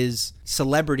it is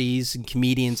celebrities and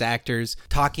comedians, actors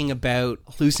talking about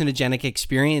hallucinogenic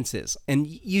experiences. And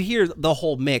you hear the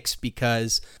whole mix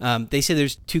because they say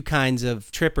there's two kinds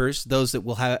of trippers, those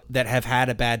that have had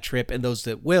a bad trip and those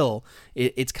that will.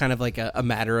 It's kind of like a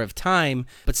matter of time,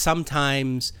 but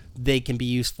sometimes they can be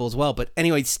useful as well. But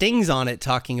anyway, Sting's on it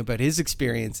talking about his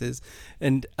experiences,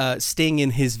 and Sting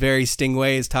in his very Sting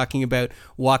way is talking about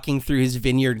walking through his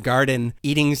vineyard garden,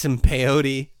 eating some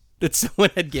peyote that someone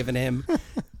had given him.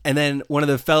 And then one of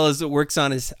the fellows that works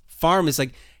on his farm is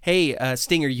like, hey,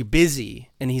 Sting, are you busy?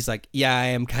 And he's like, yeah, I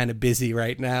am kind of busy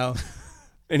right now.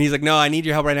 And he's like, no, I need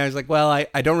your help right now. He's like, well,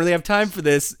 I don't really have time for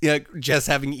this. Just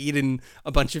having eaten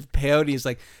a bunch of peyote. He's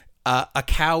like, a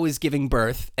cow is giving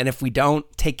birth, and if we don't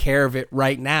take care of it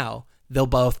right now, they'll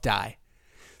both die.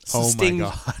 So Sting my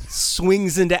God.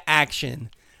 swings into action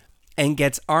and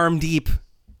gets arm deep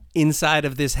inside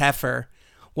of this heifer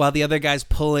while the other guy's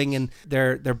pulling, and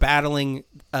they're battling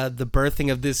the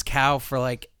birthing of this cow for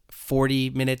like 40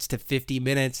 minutes to 50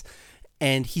 minutes.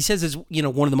 And he says it's,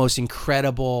 one of the most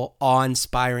incredible,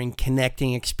 awe-inspiring,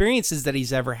 connecting experiences that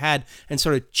he's ever had, and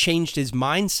sort of changed his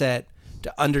mindset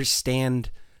to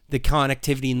understand the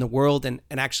connectivity in the world and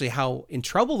actually how in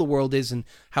trouble the world is and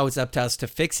how it's up to us to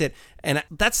fix it. And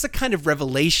that's the kind of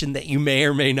revelation that you may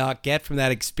or may not get from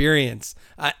that experience.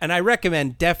 And I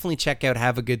recommend definitely check out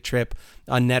Have a Good Trip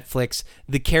on Netflix.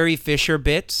 The Carrie Fisher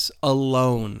bits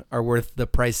alone are worth the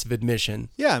price of admission.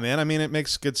 Yeah, man. I mean, it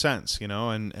makes good sense, but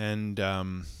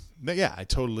yeah, I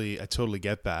totally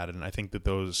get that. And I think that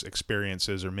those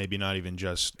experiences are maybe not even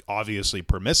just obviously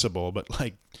permissible, but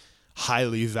like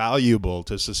highly valuable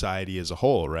to society as a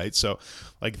whole, right? So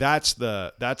like that's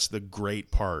the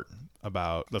great part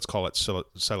about, let's call it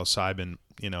psilocybin,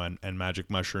 and magic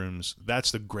mushrooms.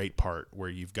 That's the great part, where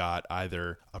you've got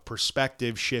either a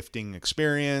perspective shifting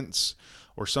experience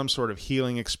or some sort of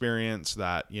healing experience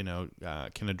that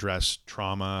can address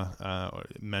trauma,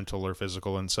 mental or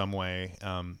physical in some way.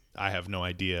 I have no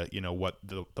idea what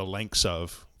the lengths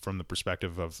of from the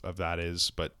perspective of that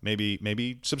is, but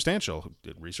maybe substantial,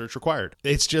 research required.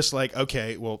 It's just like,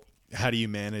 okay, well, how do you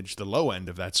manage the low end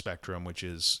of that spectrum, which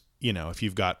is, if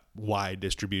you've got wide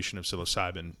distribution of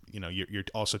psilocybin, you're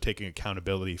also taking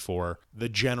accountability for the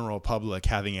general public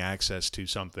having access to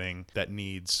something that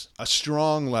needs a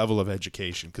strong level of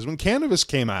education. Because when cannabis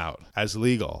came out as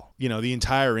legal, the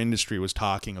entire industry was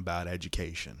talking about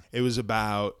education. It was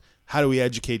about, how do we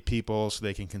educate people so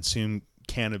they can consume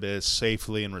cannabis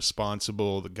safely and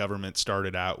responsible. The government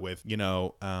started out with,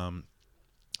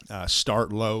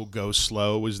 start low, go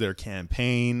slow was their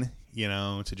campaign,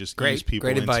 to just ease people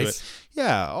into advice. It.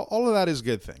 Yeah, all of that is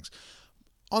good things.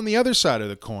 On the other side of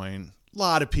the coin, a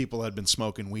lot of people had been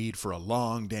smoking weed for a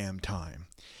long damn time.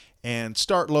 And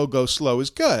start low, go slow is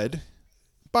good.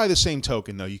 By the same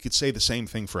token, though, you could say the same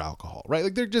thing for alcohol, right?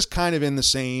 Like they're just kind of in the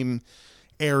same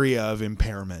area of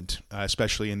impairment,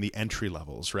 especially in the entry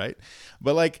levels, right?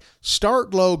 But like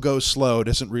start low, go slow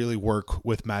doesn't really work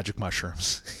with magic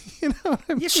mushrooms. You know what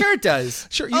I mean? Yeah, sure it does.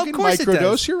 Sure, you can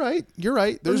microdose. You're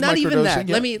right. There's not even that.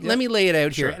 Yeah, let me lay it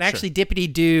out here. Sure, and actually,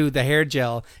 Dippity Doo, the hair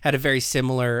gel, had a very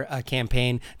similar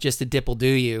campaign, just to dipple do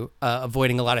you,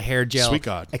 avoiding a lot of hair gel Sweet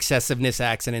God. excessiveness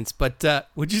accidents. But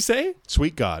what'd you say?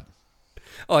 Sweet God.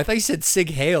 Oh, I thought you said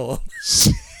Sig Hale.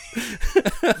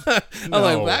 No.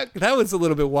 I'm like, that was a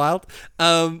little bit wild.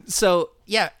 So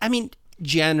yeah, I mean,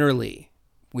 generally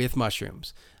with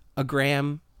mushrooms, a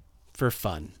gram for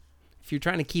fun. If you're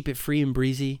trying to keep it free and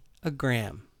breezy, a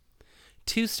gram.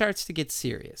 2 starts to get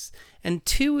serious. And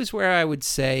 2 is where I would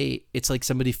say it's like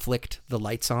somebody flicked the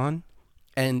lights on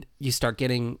and you start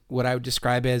getting what I would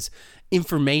describe as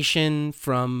information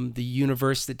from the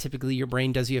universe that typically your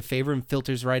brain does you a favor and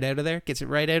filters right out of there, gets it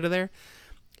right out of there.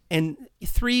 And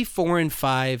 3, 4, and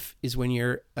 5 is when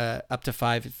you're up to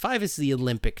 5. 5 is the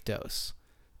Olympic dose.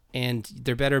 And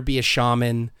there better be a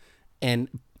shaman, and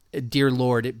dear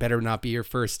Lord, it better not be your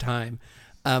first time.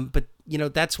 But,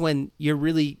 that's when you're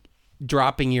really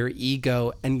dropping your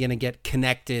ego and going to get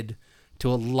connected to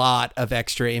a lot of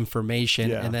extra information.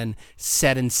 Yeah. And then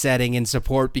setting and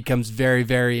support becomes very,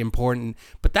 very important.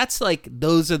 But that's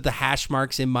those are the hash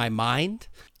marks in my mind.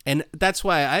 And that's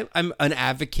why I'm an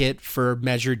advocate for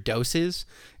measured doses.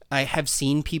 I have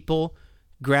seen people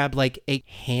grab a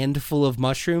handful of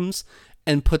mushrooms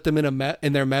and put them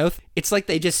in their mouth. It's like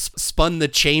they just spun the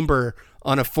chamber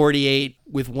on a 48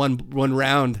 with one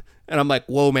round. And I'm like,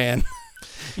 whoa, man.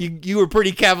 You were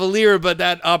pretty cavalier about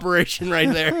that operation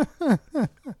right there.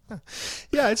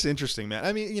 Yeah, it's interesting, man.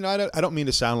 I mean, I don't mean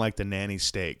to sound like the nanny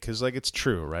state, because it's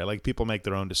true, right? People make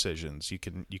their own decisions. You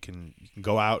can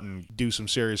go out and do some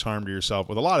serious harm to yourself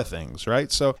with a lot of things,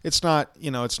 right? So it's not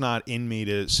in me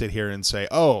to sit here and say,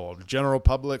 oh, general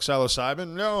public psilocybin,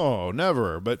 no,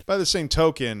 never. But by the same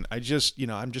token, I'm just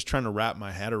trying to wrap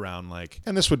my head around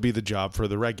and this would be the job for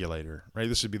the regulator, right?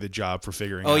 This would be the job for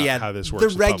figuring out how this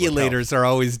works. The regulators are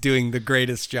always doing the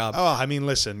greatest job. Oh, I mean,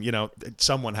 listen,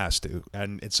 someone has to,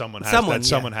 and someone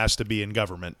has to be in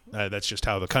government. That's just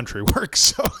how the country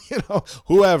works. So,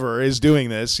 whoever is doing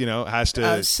this, has to.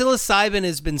 Psilocybin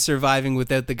has been surviving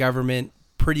without the government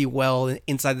pretty well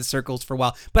inside the circles for a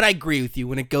while. But I agree with you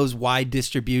when it goes wide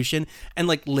distribution. And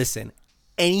listen,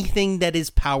 anything that is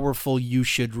powerful, you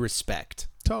should respect.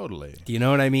 Totally. Do you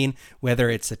know what I mean? Whether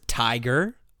it's a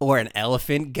tiger or an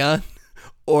elephant gun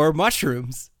or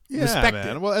mushrooms. Yeah, respect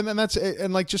man. it. Well, and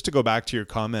then just to go back to your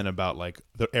comment about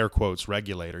the air quotes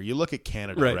regulator, you look at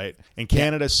Canada, right? And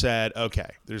Canada said, okay,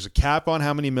 there's a cap on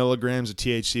how many milligrams of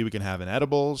THC we can have in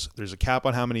edibles. There's a cap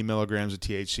on how many milligrams of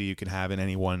THC you can have in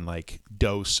any one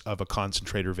dose of a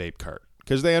concentrator vape cart.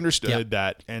 Because they understood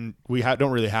that, and we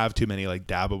don't really have too many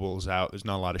dabbables out. There's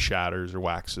not a lot of shatters or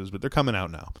waxes, but they're coming out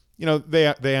now.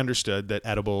 They understood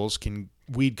that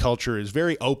weed culture is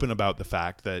very open about the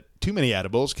fact that too many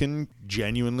edibles can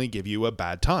genuinely give you a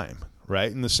bad time,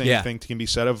 right? And the same thing can be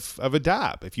said of a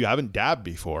dab. If you haven't dabbed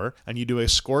before and you do a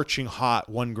scorching hot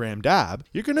 1 gram dab,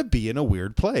 you're going to be in a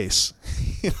weird place.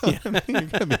 You're going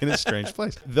to be in a strange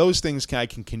place. Those things I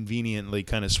can conveniently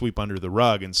kind of sweep under the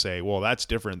rug and say, well, that's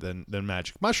different than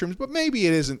magic mushrooms, but maybe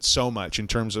it isn't so much in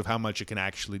terms of how much it can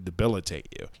actually debilitate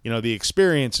you. The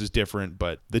experience is different,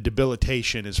 but the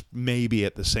debilitation is maybe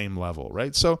at the same level,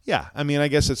 right? So, yeah, I mean, I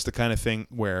guess it's the kind of thing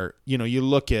where, you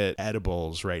look at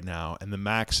edibles right now and the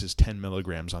max is 10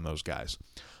 milligrams on those guys.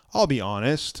 I'll be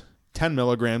honest, 10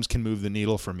 milligrams can move the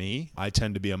needle for me. I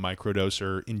tend to be a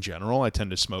microdoser in general. I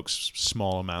tend to smoke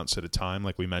small amounts at a time.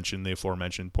 Like we mentioned, the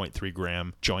aforementioned 0.3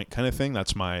 gram joint kind of thing.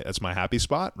 That's my happy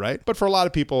spot, right? But for a lot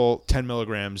of people, 10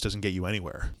 milligrams doesn't get you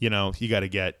anywhere. You got to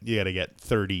get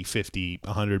 30, 50,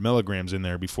 100 milligrams in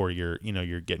there before you're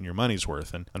getting your money's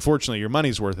worth. And unfortunately, your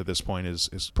money's worth at this point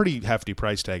is pretty hefty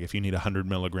price tag if you need 100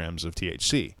 milligrams of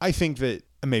THC. I think that,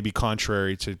 maybe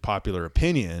contrary to popular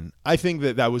opinion, I think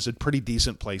that was a pretty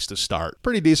decent place to start.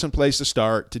 Pretty decent place to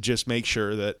start to just make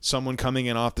sure that someone coming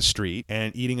in off the street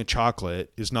and eating a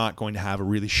chocolate is not going to have a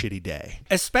really shitty day.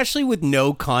 Especially with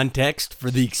no context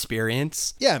for the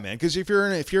experience. Yeah, man, because if you're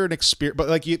an experience,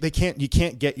 but you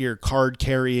can't get your card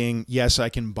carrying, yes, I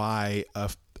can buy a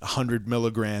 100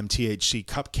 milligram THC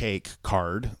cupcake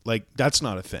card. That's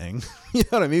not a thing. You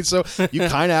know what I mean? So you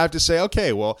kind of have to say,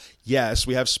 okay, well, yes,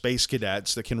 we have space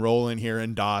cadets that can roll in here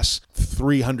and DOS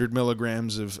 300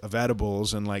 milligrams of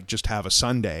edibles and just have a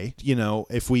Sunday.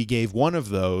 If we gave one of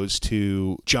those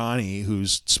to Johnny,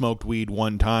 who's smoked weed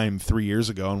one time 3 years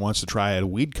ago and wants to try a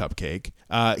weed cupcake,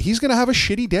 he's going to have a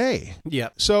shitty day. Yeah.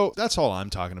 So that's all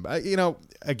I'm talking about.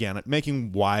 Again,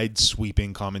 making wide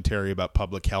sweeping commentary about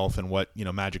public health and what,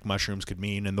 magic mushrooms could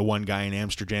mean, and the one guy in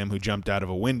Amsterdam who jumped out of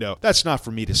a window, that's not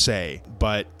for me to say.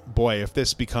 But boy, if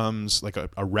this becomes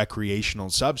a recreational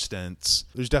substance,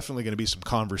 there's definitely going to be some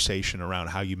conversation around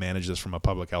how you manage this from a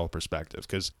public health perspective,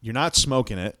 because you're not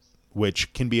smoking it,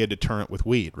 which can be a deterrent with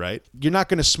weed, right? You're not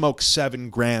going to smoke 7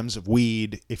 grams of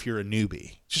weed if you're a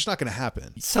newbie. It's just not going to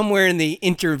happen. Somewhere in the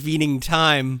intervening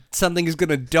time, something is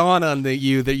going to dawn on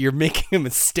you that you're making a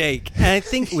mistake. And I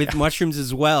think with mushrooms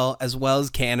as well as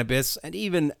cannabis and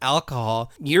even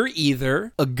alcohol, you're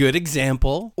either a good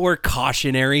example or a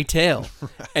cautionary tale.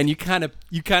 Right. And you kind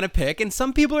of pick. And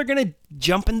some people are going to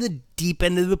jump in the deep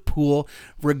end of the pool,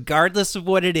 regardless of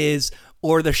what it is,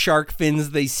 or the shark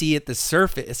fins they see at the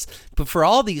surface. But for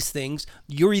all these things,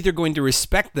 you're either going to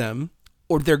respect them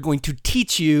or they're going to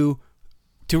teach you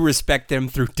to respect them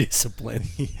through discipline.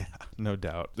 Yeah, no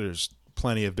doubt. There's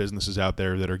plenty of businesses out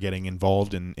there that are getting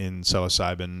involved in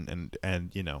psilocybin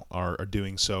and you know are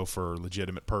doing so for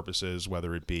legitimate purposes,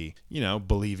 whether it be, you know,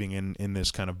 believing in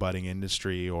this kind of budding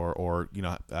industry or you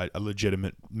know a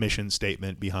legitimate mission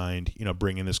statement behind, you know,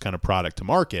 bringing this kind of product to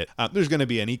market. There's going to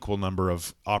be an equal number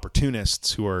of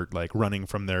opportunists who are like running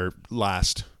from their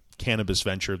last cannabis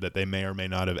venture that they may or may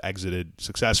not have exited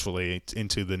successfully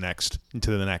into the next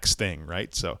thing,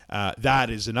 right? So that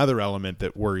is another element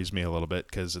that worries me a little bit,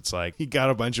 because it's like you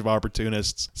got a bunch of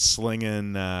opportunists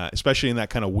slinging, especially in that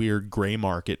kind of weird gray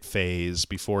market phase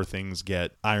before things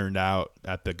get ironed out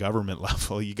at the government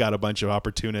level. You got a bunch of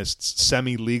opportunists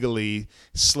semi-legally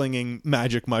slinging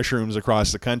magic mushrooms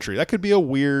across the country. That could be a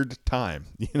weird time,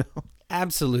 you know?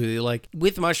 Absolutely. Like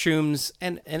with mushrooms,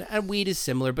 and weed is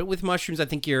similar, but with mushrooms, I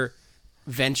think you're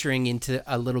venturing into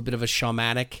a little bit of a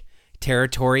shamanic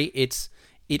territory. It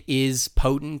is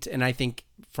potent, and I think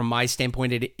from my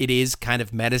standpoint, it is kind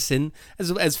of medicine,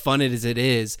 as fun as it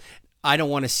is. I don't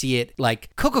want to see it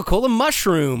like Coca-Cola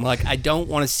mushroom. Like, I don't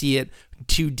want to see it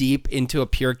too deep into a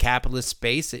pure capitalist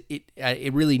space.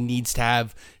 It really needs to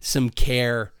have some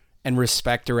care and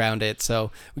respect around it.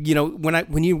 So, you know,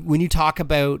 when you talk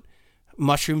about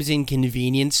mushrooms in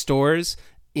convenience stores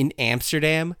in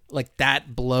Amsterdam, like,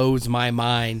 that blows my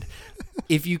mind.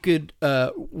 If you could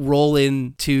roll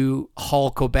into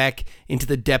Hall, Quebec, into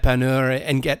the dépanneur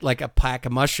and get like a pack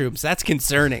of mushrooms, that's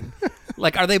concerning.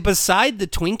 Like, are they beside the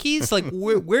Twinkies? Like,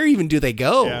 where even do they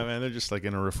go? Yeah, man, they're just like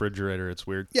in a refrigerator. It's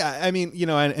weird. Yeah, I mean, you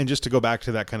know, and just to go back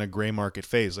to that kind of gray market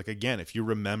phase, like, again, if you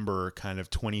remember kind of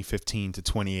 2015 to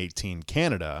 2018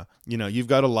 Canada, you know, you've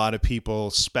got a lot of people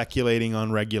speculating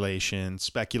on regulation,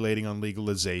 speculating on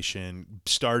legalization,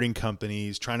 starting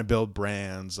companies, trying to build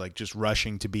brands, like just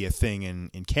rushing to be a thing in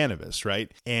cannabis,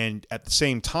 right? And at the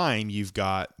same time, you've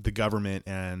got the government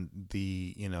and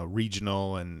the, you know,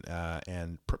 regional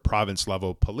and province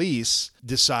level police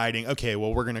deciding, okay,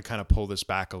 well, we're going to kind of pull this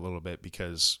back a little bit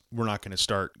because we're not going to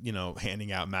start, you know,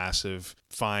 handing out massive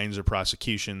fines or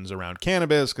prosecutions around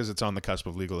cannabis because it's on the cusp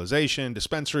of legalization.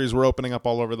 Dispensaries were opening up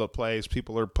all over the place.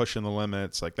 People are pushing the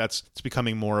limits. Like, it's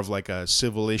becoming more of like a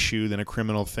civil issue than a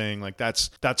criminal thing. Like,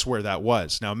 that's where that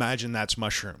was. Now imagine that's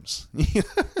mushrooms.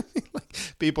 Like,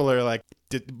 people are like,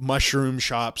 mushroom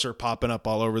shops are popping up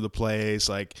all over the place.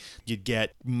 Like, you'd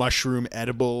get mushroom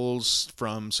edibles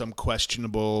from some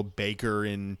questionable baker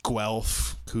in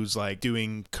Guelph who's like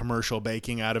doing commercial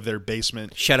baking out of their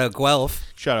basement. Shout out Guelph.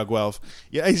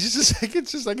 Yeah, it's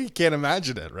just like you can't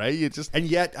imagine it, right? And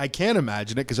yet I can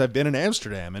imagine it because I've been in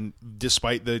Amsterdam, and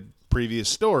despite the previous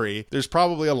story, there's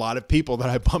probably a lot of people that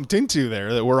I bumped into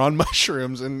there that were on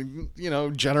mushrooms, and, you know,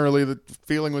 generally the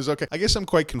feeling was okay. I guess I'm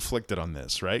quite conflicted on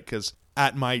this, right? Because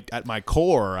at my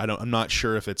core, I'm not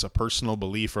sure if it's a personal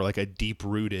belief or like a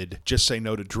deep-rooted just say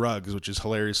no to drugs, which is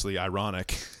hilariously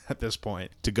ironic at this point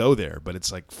to go there. But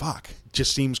it's like, fuck, it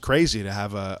just seems crazy to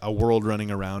have a world running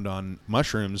around on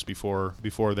mushrooms before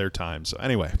their time. So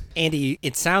anyway, Andy,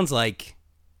 it sounds like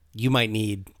you might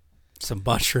need some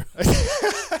mushrooms.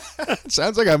 It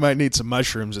sounds like I might need some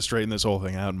mushrooms to straighten this whole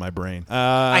thing out in my brain.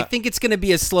 I think it's going to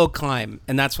be a slow climb,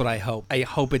 and that's what I hope. I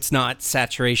hope it's not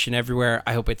saturation everywhere.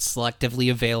 I hope it's selectively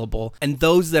available, and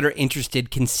those that are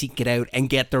interested can seek it out and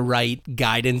get the right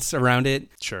guidance around it.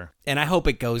 Sure. And I hope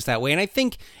it goes that way. And I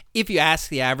think if you ask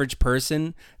the average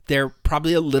person, they're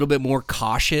probably a little bit more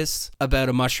cautious about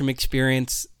a mushroom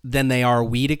experience than they are a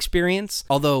weed experience.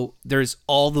 Although there's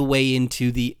all the way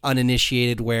into the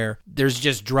uninitiated where there's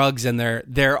just drugs and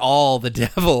they're all the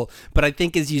devil. But I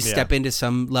think as you step into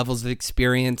some levels of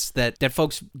experience that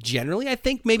folks generally, I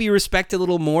think, maybe respect a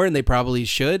little more, and they probably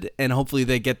should, and hopefully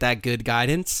they get that good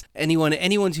guidance. Anyone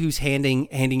who's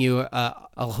handing you a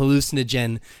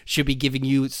hallucinogen should be giving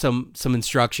you some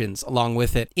instructions along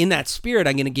with it. In that spirit,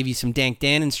 I'm going to give you some Dank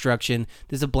Dan instruction.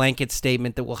 There's a blanket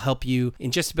statement that will help you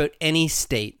in just about any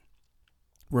state.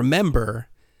 Remember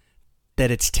that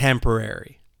it's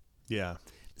temporary. Yeah.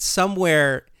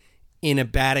 Somewhere in a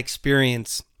bad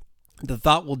experience, the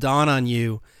thought will dawn on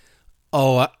you,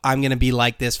 oh, I'm going to be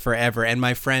like this forever. And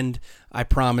my friend, I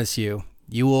promise you,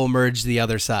 you will emerge the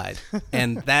other side.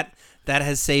 And that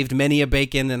has saved many a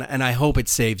bacon, and I hope it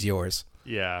saves yours.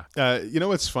 Yeah. You know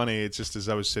what's funny? It's just as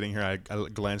I was sitting here, I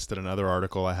glanced at another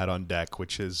article I had on deck,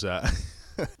 which is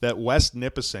that West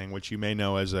Nipissing, which you may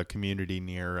know as a community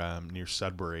near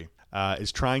Sudbury,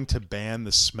 is trying to ban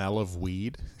the smell of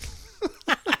weed.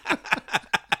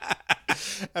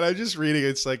 And I'm just reading.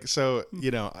 It's like, so,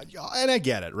 and I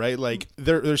get it, right? Like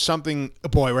there's something,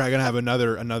 boy, we're going to have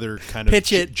another kind of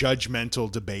Pitch it.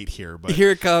 judgmental debate here. But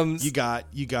here it comes. You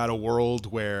got a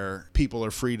world where people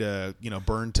are free to,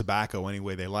 burn tobacco any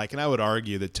way they like. And I would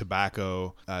argue that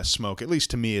tobacco smoke, at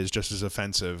least to me, is just as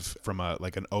offensive from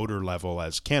an odor level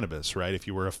as cannabis, right? If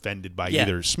you were offended by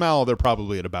either smell, they're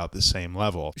probably at about the same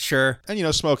level. Sure. And,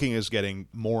 smoking is getting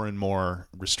more and more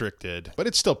restricted, but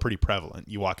it's still pretty prevalent.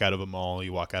 You walk out of a mall,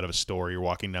 you walk out of a store, you're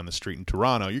walking down the street in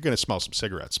Toronto, you're going to smell some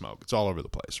cigarette smoke. It's all over the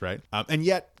place, right? And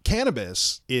yet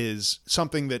cannabis is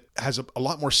something that has a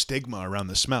lot more stigma around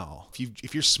the smell.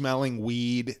 If you're smelling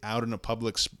weed out in a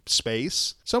public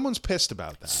space, someone's pissed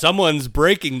about that. Someone's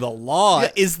breaking the law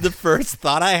is the first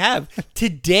thought I have.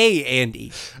 Today,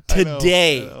 Andy.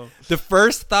 Today. I know. The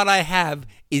first thought I have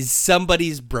is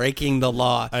somebody's breaking the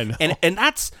law. I know. And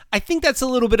I think that's a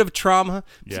little bit of trauma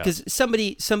because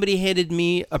somebody handed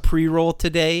me a pre-roll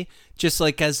today, just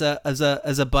like as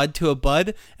a bud to a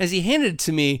bud. As he handed it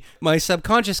to me, my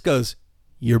subconscious goes,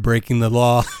 "You're breaking the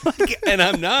law." And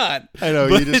I'm not. I know.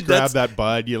 You just grab that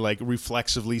bud, you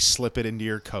reflexively slip it into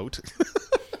your coat.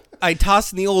 I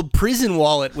tossed in the old prison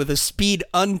wallet with a speed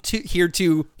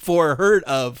heretofore heard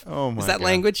of. Oh my Is that God.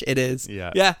 language? It is.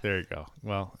 Yeah. There you go.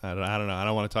 Well, I don't know. I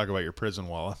don't want to talk about your prison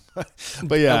wallet.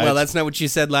 But yeah. Well, that's not what you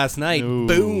said last night. Ooh,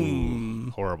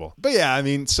 Boom. Horrible. But yeah, I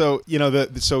mean, so,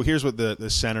 so here's what the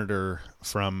senator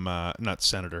from, not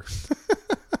senator.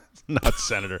 Not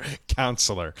senator,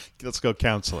 counselor. Let's go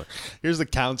counselor. Here's the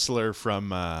counselor from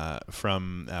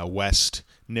West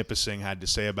Nipissing had to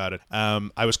say about it.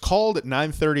 I was called at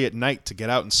 9:30 at night to get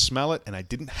out and smell it, and I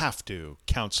didn't have to,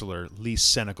 Counselor Lee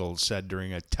Senegal said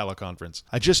during a teleconference.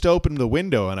 I just opened the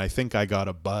window, and I think I got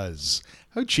a buzz.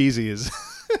 How cheesy is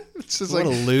it's just What a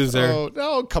loser. Oh,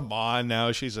 no, come on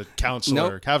now. She's a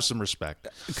counselor. Nope. Have some respect.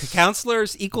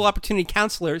 Counselors, equal opportunity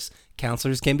counselors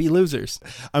can be losers.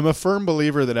 I'm a firm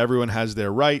believer that everyone has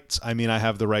their rights. I mean, I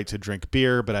have the right to drink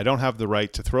beer, but I don't have the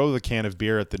right to throw the can of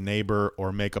beer at the neighbor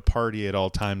or make a party at all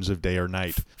times of day or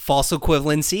night. False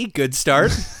equivalency, good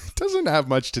start. Doesn't have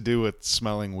much to do with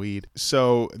smelling weed.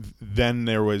 So then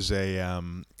there was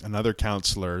another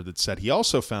counselor that said he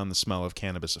also found the smell of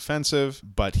cannabis offensive,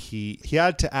 but he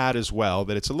had to add as well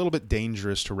that it's a little bit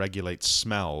dangerous to regulate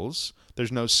smells.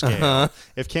 There's no scale. Uh-huh.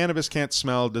 If cannabis can't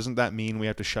smell, doesn't that mean we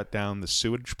have to shut down the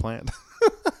sewage plant?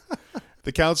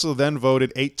 The council then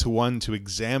voted 8-1 to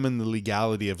examine the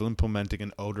legality of implementing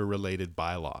an odor-related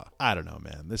bylaw. I don't know,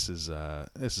 man. This is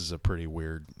a pretty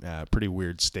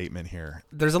weird statement here.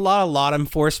 There's a lot of law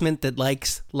enforcement that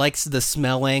likes the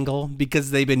smell angle because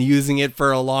they've been using it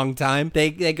for a long time. They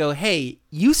go, "Hey,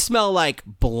 you smell like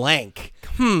blank.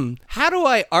 How do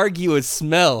I argue a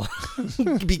smell?"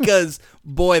 Because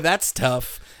boy, that's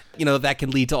tough. That can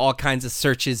lead to all kinds of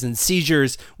searches and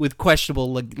seizures with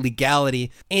questionable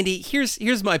legality. Andy,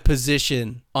 here's my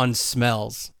position on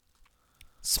smells.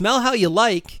 Smell how you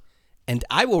like, and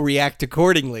I will react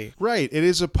accordingly. Right. It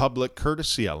is a public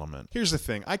courtesy element. Here's the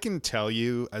thing. I can tell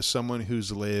you, as someone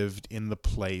who's lived in the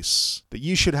place, that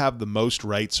you should have the most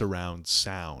rights around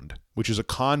sound, which is a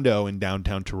condo in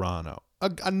downtown Toronto.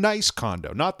 A nice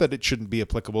condo. Not that it shouldn't be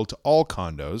applicable to all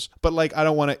condos, but I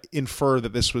don't want to infer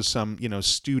that this was some,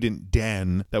 student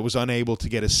den that was unable to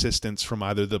get assistance from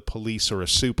either the police or a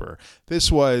super.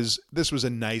 This was a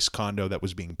nice condo that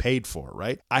was being paid for,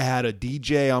 right? I had a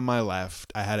DJ on my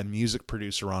left. I had a music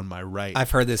producer on my right. I've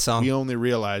heard this song. We only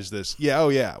realized this. We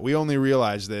only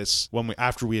realized this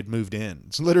after we had moved in.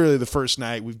 It's literally the first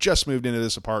night. We've just moved into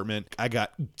this apartment. I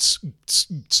got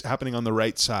happening on the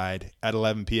right side at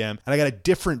 11 p.m. and I got a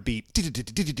different beat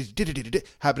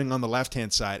happening on the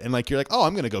left-hand side. And you're like, oh,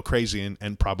 I'm going to go crazy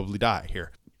and probably die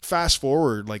here. Fast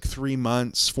forward 3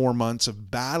 months, 4 months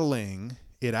of battling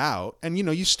it out. And,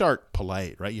 you start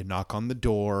polite, right? You knock on the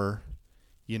door.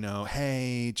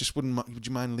 Hey, would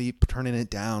you mind turning it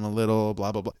down a little,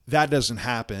 blah, blah, blah. That doesn't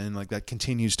happen. That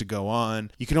continues to go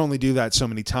on. You can only do that so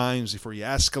many times before you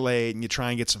escalate and you try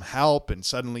and get some help and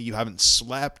suddenly you haven't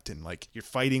slept and you're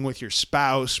fighting with your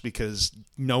spouse because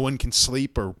no one can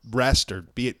sleep or rest or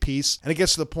be at peace. And it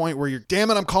gets to the point where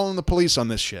damn it, I'm calling the police on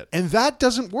this shit. And that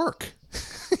doesn't work.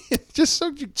 Just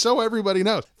so everybody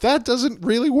knows, that doesn't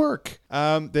really work.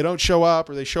 They don't show up,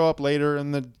 or they show up later,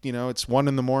 and it's 1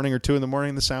 a.m. or 2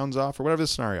 a.m, the sound's off, or whatever the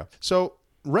scenario. So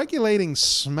regulating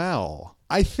smell,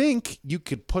 I think you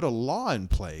could put a law in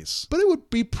place, but it would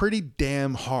be pretty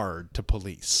damn hard to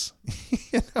police.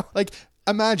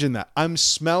 Imagine that. I'm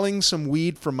smelling some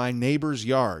weed from my neighbor's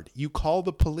yard. You call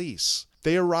the police.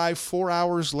 They arrive 4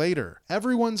 hours later.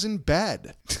 Everyone's in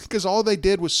bed because all they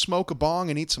did was smoke a bong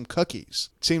and eat some cookies.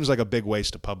 Seems like a big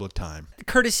waste of public time.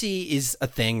 Courtesy is a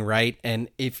thing, right? And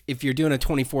if you're doing a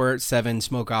 24/7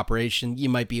 smoke operation, you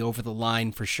might be over the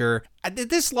line for sure.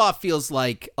 This law feels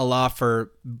like a law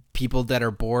for people that are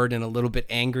bored and a little bit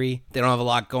angry. They don't have a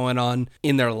lot going on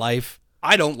in their life.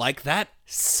 I don't like that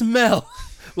smell.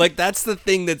 Like, that's the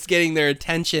thing that's getting their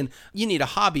attention. You need a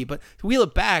hobby, but wheel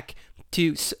it back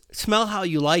to smell how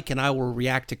you like, and I will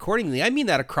react accordingly. I mean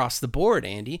that across the board,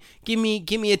 Andy. Give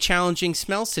me a challenging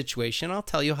smell situation. I'll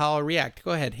tell you how I'll react.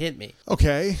 Go ahead, hit me.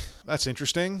 Okay, that's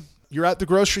interesting. You're at the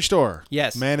grocery store.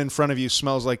 Yes. Man in front of you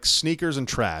smells like sneakers and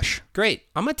trash. Great.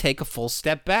 I'm going to take a full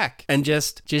step back and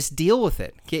just deal with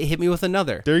it. Hit me with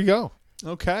another. There you go.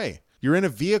 Okay. You're in a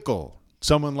vehicle.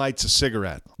 Someone lights a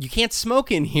cigarette. You can't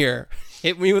smoke in here.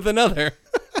 Hit me with another.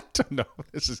 I don't know.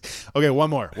 Okay, one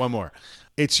more.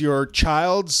 It's your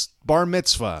child's bar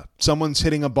mitzvah. Someone's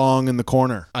hitting a bong in the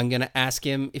corner. I'm going to ask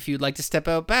him if you'd like to step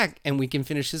out back, and we can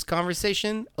finish this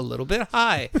conversation a little bit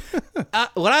high.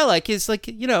 What I like is,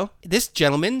 this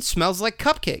gentleman smells like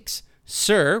cupcakes.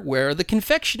 Sir, where are the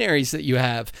confectionaries that you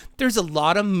have? There's a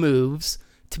lot of moves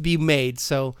to be made,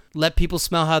 so let people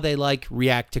smell how they like,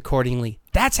 react accordingly.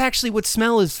 That's actually what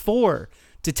smell is for.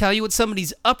 To tell you what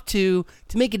somebody's up to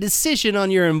make a decision on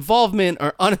your involvement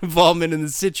or uninvolvement in the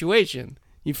situation.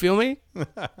 You feel me?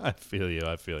 I feel you.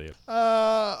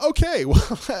 Okay.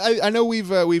 Well, I know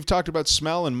we've talked about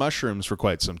smell and mushrooms for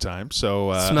quite some time.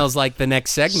 So smells like the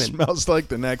next segment. Smells like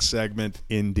the next segment,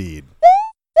 indeed.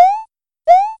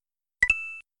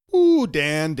 Ooh,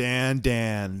 Dan.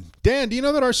 Dan, do you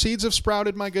know that our seeds have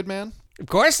sprouted, my good man? Of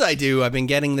course I do. I've been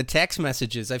getting the text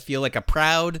messages. I feel like a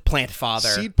proud plant father.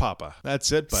 Seed Papa.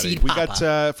 That's it, buddy. Seed we Papa.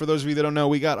 got, for those of you that don't know,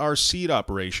 we got our seed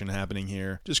operation happening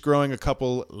here. Just growing a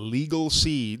couple legal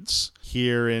seeds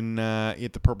here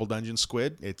at the Purple Dungeon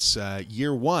Squid. It's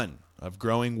year one of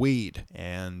growing weed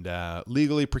and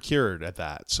legally procured at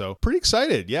that. So pretty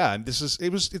excited. Yeah,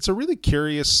 it's a really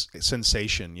curious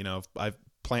sensation. You know, I've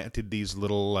planted these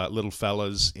little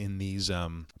fellas in these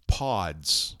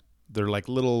pods. They're like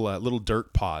little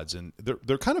dirt pods, and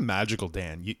they're kind of magical,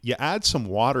 Dan. You add some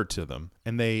water to them,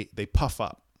 and they puff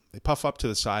up. They puff up to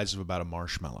the size of about a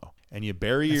marshmallow, and you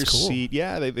bury your seed.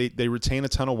 Yeah, they retain a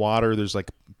ton of water. There's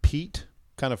like peat,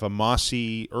 kind of a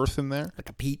mossy earth in there. Like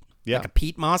a peat? Yeah. Like a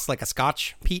peat moss? Like a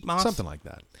Scotch peat moss? Something like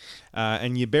that.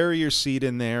 And you bury your seed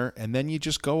in there, and then you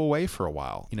just go away for a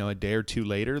while. You know, a day or two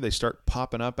later, they start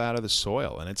popping up out of the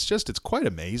soil, and it's quite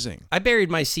amazing. I buried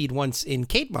my seed once in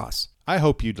Kate moss. I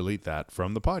hope you delete that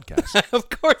from the podcast. Of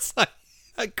course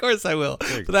I will.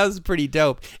 But that was pretty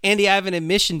dope. Andy, I have an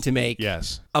admission to make.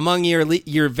 Yes. Among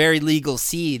your very legal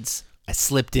seeds, I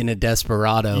slipped in a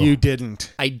Desperado. You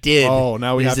didn't. I did. Oh,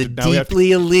 now we have to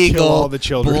deeply illegal kill all the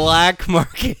children. Black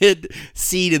market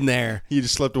seed in there. You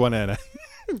just slipped one in.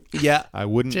 Yeah. I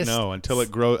wouldn't know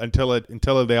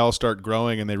until they all start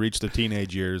growing and they reach the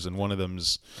teenage years and one of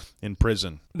them's in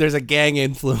prison. There's a gang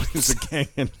influence. There's a gang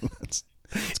influence.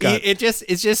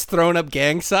 It's just throwing up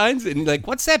gang signs and like,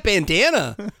 what's that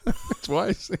bandana?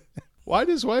 Why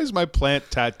is my plant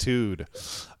tattooed?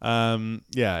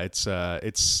 Yeah, it's a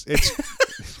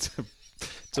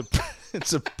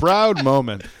proud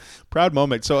moment. Proud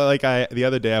moment. So the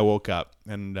other day I woke up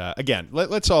and again,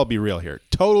 let's all be real here.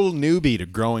 Total newbie to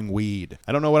growing weed.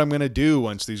 I don't know what I'm going to do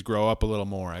once these grow up a little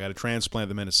more. I got to transplant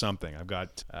them into something. I've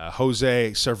got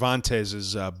Jose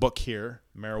Cervantes' book here,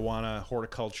 Marijuana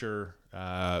Horticulture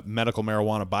Medical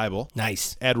Marijuana Bible.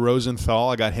 Nice. Ed Rosenthal,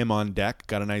 I got him on deck.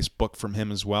 Got a nice book from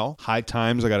him as well. High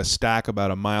Times, I got a stack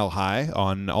about a mile high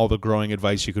on all the growing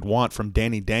advice you could want from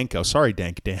Danny Danko. Sorry,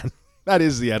 Dank Dan. That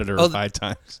is the editor of High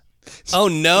Times. Oh,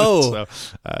 no.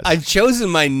 I've chosen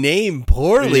my name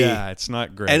poorly. Yeah, it's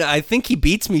not great. And I think he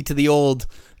beats me to the old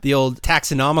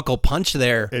taxonomical punch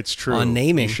there. It's true. On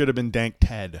naming. You should have been Dank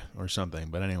Ted or something,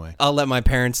 but anyway. I'll let my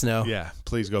parents know. Yeah,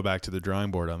 please go back to the drawing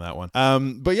board on that one.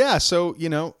 But yeah, so,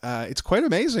 it's quite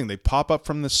amazing. They pop up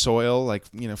from the soil,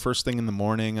 first thing in the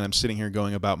morning, and I'm sitting here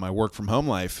going about my work from home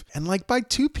life. And by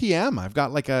 2 p.m., I've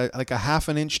got like a half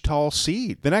an inch tall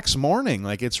seed. The next morning,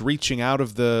 it's reaching out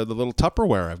of the little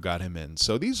Tupperware I've got him in.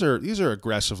 So these are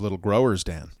aggressive little growers,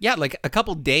 Dan. Yeah, like a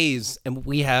couple days, and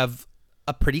we have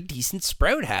a pretty decent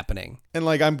sprout happening. And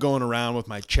I'm going around with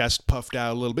my chest puffed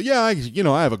out a little bit. Yeah, I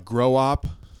have a grow op.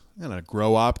 And a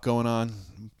grow op going on,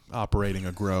 operating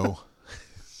a grow.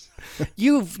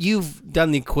 You've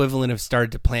done the equivalent of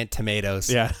started to plant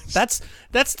tomatoes. Yeah. That's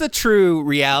the true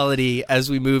reality as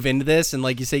we move into this. And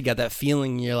like you say, you got that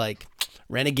feeling, you're like,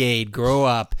 renegade, grow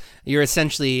up. You're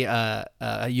essentially,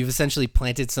 you've essentially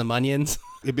planted some onions.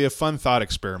 It'd be a fun thought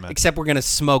experiment. Except we're going to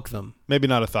smoke them. Maybe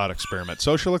not a thought experiment.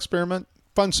 Social experiment?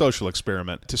 Fun social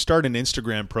experiment. To start an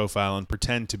Instagram profile and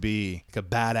pretend to be like a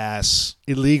badass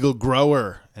illegal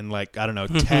grower and like, I don't know,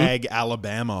 tag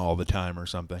Alabama all the time or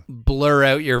something. Blur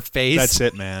out your face. That's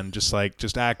it, man. Just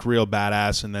act real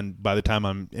badass, and then by the time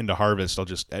I'm into harvest, I'll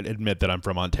just admit that I'm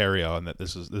from Ontario and that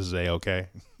this is A-okay.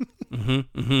 This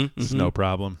is no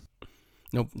problem.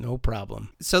 No problem.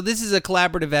 So this is a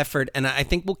collaborative effort, and I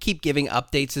think we'll keep giving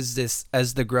updates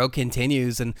as the grow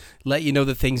continues and let you know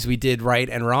the things we did right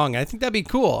and wrong. I think that'd be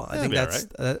cool. I think that's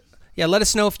yeah. Let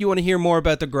us know if you want to hear more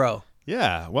about the grow.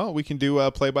 Yeah, well, we can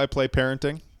do play-by-play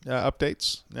parenting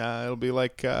updates. It'll be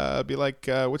like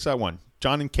what's that one?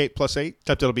 John and Kate +8.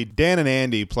 Except it'll be Dan and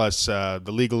Andy plus the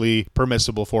legally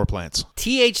permissible 4 plants.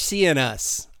 THC and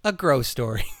us, a grow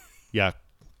story.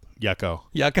 Yucko.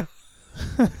 Yucko.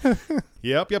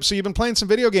 Yep. So you've been playing some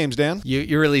video games, Dan.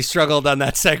 You really struggled on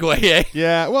that segue, eh?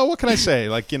 Yeah. Well, what can I say?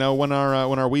 Like, when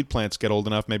our weed plants get old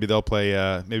enough, maybe they'll play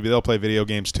video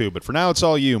games too. But for now, it's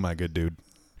all you, my good dude.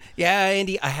 Yeah,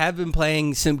 Andy, I have been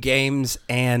playing some games,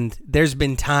 and there's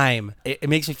been time. It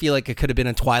makes me feel like it could have been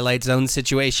a Twilight Zone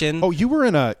situation. Oh, you were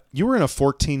in a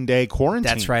 14-day quarantine.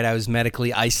 That's right. I was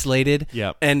medically isolated.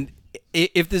 Yep. And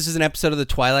if this is an episode of the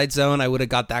Twilight Zone, I would have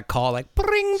got that call like,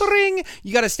 bring, bring.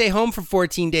 You got to stay home for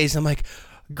 14 days. I'm like,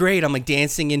 great. I'm like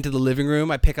dancing into the living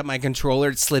room. I pick up my controller.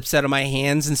 It slips out of my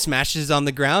hands and smashes on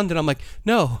the ground. And I'm like,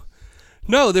 no,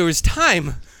 there was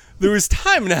time. There was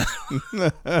time now.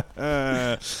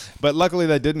 But luckily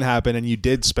that didn't happen, and you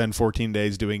did spend 14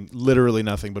 days doing literally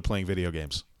nothing but playing video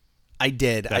games. I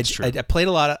did. That's true. I played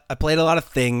a lot of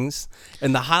things,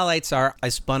 and the highlights are I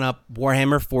spun up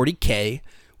Warhammer 40K.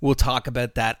 We'll talk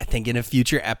about that, I think, in a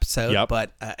future episode. Yep.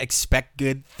 But expect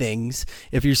good things.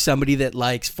 If you're somebody that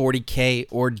likes 40K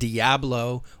or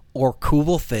Diablo or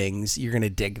cool things, you're gonna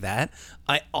dig that.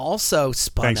 I also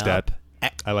spun Thanks, up.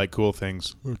 Dad. I like cool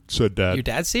things. Said Dad. Your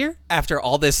dad's here after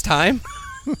all this time?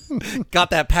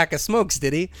 Got that pack of smokes,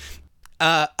 did he?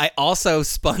 I also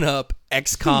spun up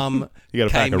XCOM. You got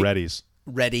a pack of Reddies.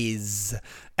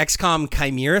 XCOM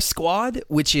Chimera Squad,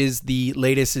 which is the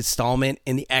latest installment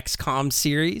in the XCOM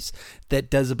series that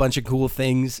does a bunch of cool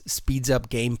things, speeds up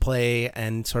gameplay,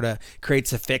 and sort of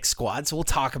creates a fixed squad. So we'll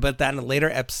talk about that in a later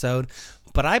episode.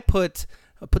 But I put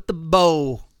the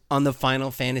bow on the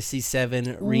Final Fantasy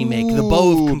VII remake. The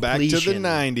bow of completion. Back to the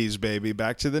 90s, baby.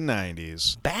 Back to the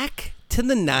 90s. Back to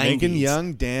the 90s. Making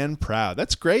young Dan proud.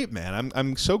 That's great, man.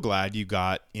 I'm so glad you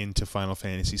got into Final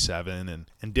Fantasy VII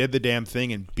and did the damn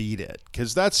thing and beat it,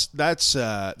 because that's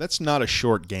not a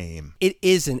short game. It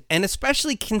isn't, and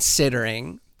especially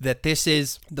considering that this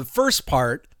is the first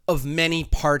part of many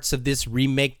parts of this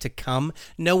remake to come.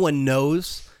 No one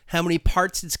knows how many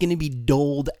parts it's going to be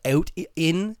doled out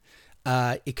in.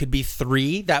 It could be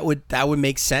 3. That would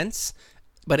make sense,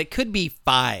 but it could be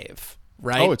 5.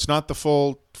 Right? Oh, it's not the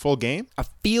full game? I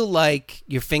feel like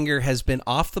your finger has been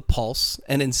off the pulse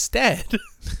and instead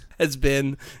has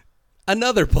been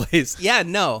another place. Yeah,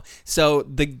 no. So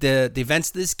the events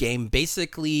of this game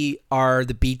basically are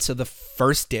the beats of the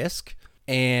first disc,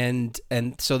 and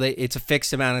so it's a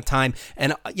fixed amount of time.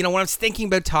 And when I was thinking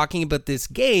about talking about this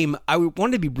game, I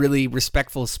wanted to be really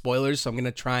respectful of spoilers, so I'm going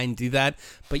to try and do that.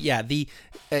 But yeah,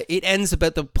 it ends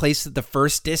about the place that the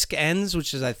first disc ends,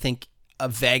 which is, I think,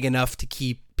 vague enough to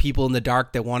keep people in the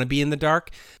dark that want to be in the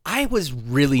dark. I was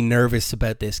really nervous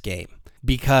about this game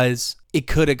because it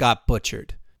could have got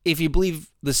butchered. If you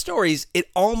believe the stories, it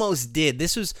almost did.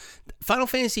 Final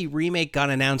Fantasy Remake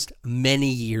got announced many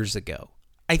years ago.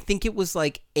 I think it was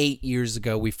like 8 years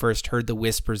ago we first heard the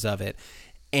whispers of it.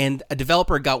 And a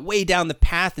developer got way down the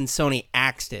path and Sony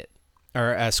axed it.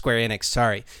 Or Square Enix,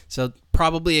 sorry. So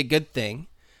probably a good thing.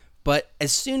 But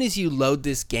as soon as you load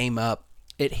this game up,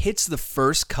 it hits the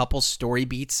first couple story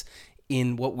beats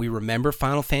in what we remember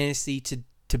Final Fantasy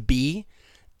to be,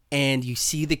 and you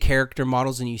see the character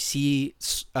models, and you see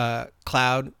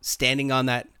Cloud standing on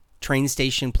that train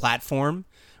station platform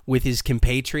with his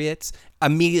compatriots.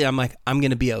 Immediately, I'm like, I'm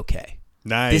going to be okay.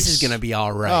 Nice. This is going to be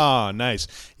all right. Oh, nice.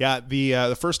 Yeah,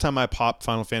 the first time I popped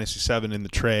Final Fantasy VII in the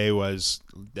tray was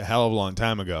a hell of a long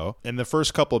time ago. And the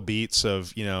first couple of beats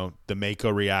of, the Mako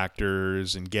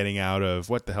reactors and getting out of,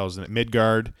 what the hell is it,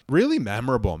 Midgard, really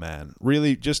memorable, man.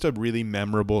 Really, just a really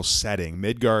memorable setting.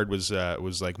 Midgard was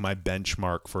like my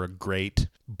benchmark for a great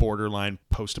borderline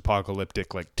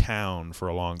post-apocalyptic like town for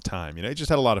a long time. It just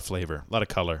had a lot of flavor, a lot of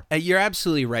color. You're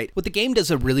absolutely right. What the game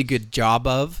does a really good job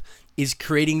of is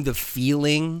creating the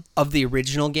feeling of the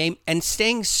original game and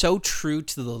staying so true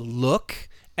to the look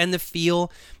and the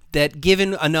feel that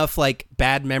given enough like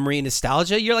bad memory and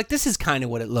nostalgia, you're like, this is kind of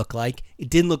what it looked like. It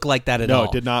didn't look like that at all. No,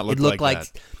 it did not look It looked like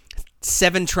like that.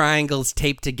 7 triangles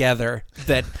taped together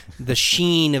that the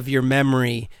sheen of your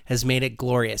memory has made it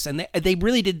glorious. And they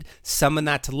really did summon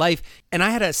that to life. And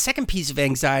I had a second piece of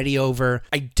anxiety over,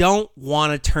 I don't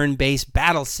want a turn-based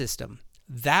battle system.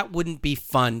 That wouldn't be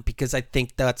fun because I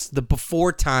think that's the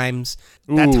before times.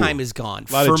 That Ooh, time is gone.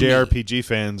 A lot for of me. JRPG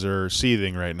fans are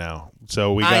seething right now.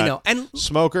 So we got I know. And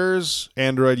smokers,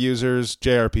 Android users,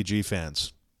 JRPG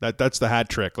fans. That's the hat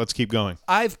trick. Let's keep going.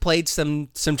 I've played some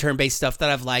turn-based stuff that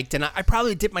I've liked, and I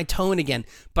probably dip my toe in again,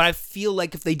 but I feel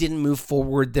like if they didn't move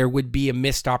forward, there would be a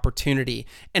missed opportunity.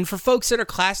 And for folks that are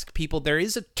classic people, there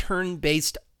is a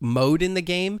turn-based mode in the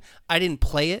game. I didn't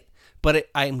play it, but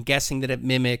I'm guessing that it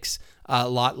mimics a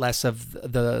lot less of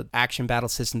the action battle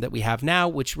system that we have now,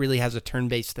 which really has a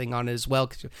turn-based thing on it as well,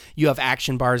 because you have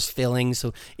action bars filling,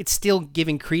 so it's still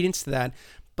giving credence to that.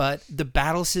 But the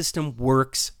battle system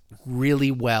works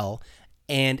really well,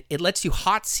 and it lets you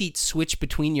hot seat switch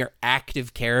between your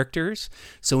active characters.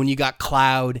 So when you got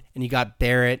Cloud, and you got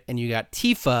Barret, and you got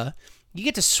Tifa, you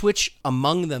get to switch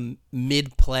among them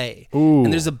mid-play. Ooh.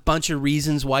 And there's a bunch of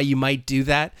reasons why you might do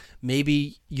that.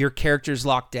 Maybe your character's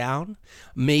locked down.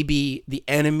 Maybe the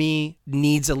enemy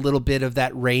needs a little bit of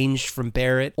that range from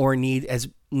Barret, or needs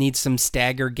some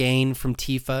stagger gain from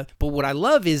Tifa. But what I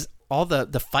love is all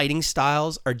the fighting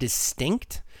styles are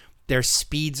distinct. Their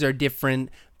speeds are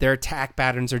different. Their attack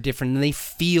patterns are different, and they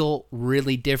feel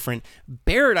really different.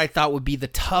 Barret, I thought, would be the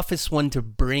toughest one to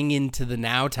bring into the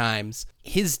now times.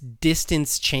 His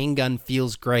distance chain gun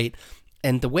feels great,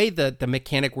 and the way the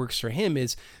mechanic works for him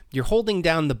is you're holding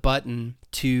down the button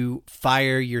to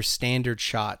fire your standard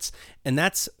shots, and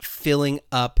that's filling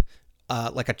up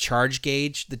like a charge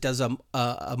gauge that does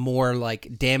a more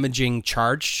like damaging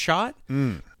charged shot.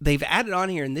 They've added on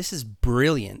here, and this is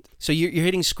brilliant. So you're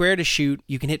hitting square to shoot.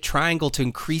 You can hit triangle to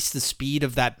increase the speed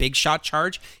of that big shot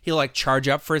charge. He'll like charge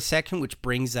up for a second, which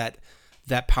brings that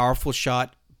powerful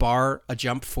shot bar a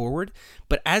jump forward.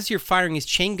 But as you're firing his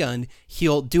chain gun,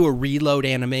 he'll do a reload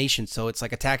animation. So it's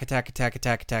like attack, attack, attack,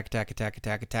 attack, attack, attack, attack,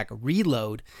 attack, attack,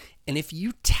 reload. And if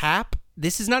you tap,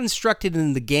 this is not instructed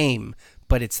in the game,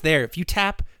 but it's there. If you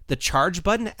tap the charge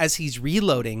button as he's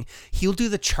reloading, he'll do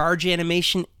the charge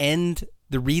animation and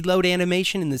the reload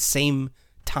animation in the same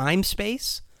time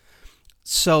space.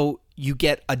 So you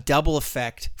get a double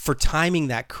effect for timing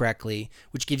that correctly,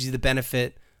 which gives you the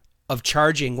benefit of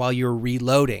charging while you're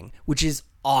reloading, which is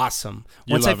awesome.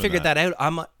 Once I figured that out,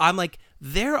 I'm like,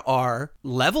 there are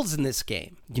levels in this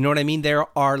game. You know what I mean? There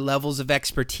are levels of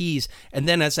expertise. And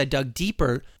then as I dug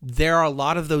deeper, there are a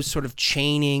lot of those sort of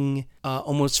chaining,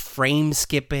 almost frame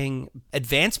skipping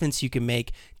advancements you can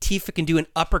make. Tifa can do an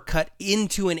uppercut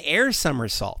into an air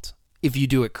somersault if you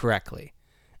do it correctly.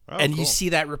 Oh, and cool. you see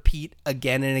that repeat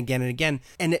again and again and again.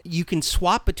 And you can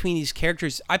swap between these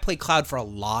characters. I played Cloud for a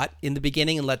lot in the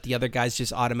beginning and let the other guys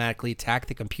just automatically attack.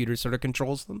 The computer sort of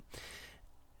controls them.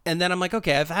 And then I'm like,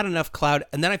 okay, I've had enough Cloud.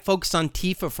 And then I focused on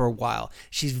Tifa for a while.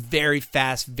 She's very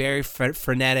fast, very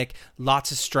frenetic,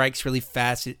 lots of strikes really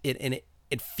fast.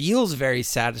 It feels very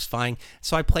satisfying.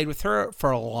 So I played with her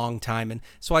for a long time, and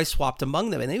so I swapped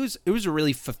among them, and it was a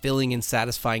really fulfilling and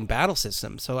satisfying battle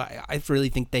system. So I really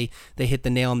think they hit the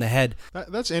nail on the head.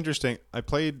 That's interesting. I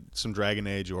played some Dragon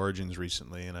Age Origins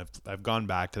recently, and I've gone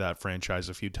back to that franchise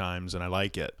a few times, and I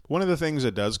like it. One of the things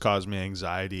that does cause me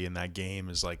anxiety in that game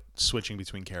is like switching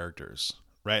between characters,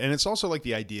 right? And it's also like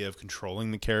the idea of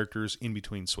controlling the characters in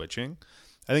between switching.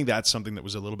 I think that's something that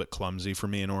was a little bit clumsy for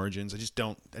me in Origins. I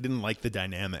didn't like the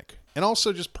dynamic. And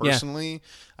also just personally,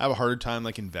 I have a harder time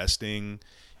like investing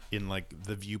in like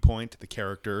the viewpoint, the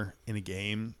character in a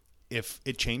game if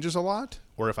it changes a lot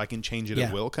or if I can change it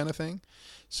at will kind of thing.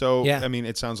 So, I mean,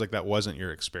 it sounds like that wasn't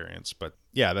your experience, but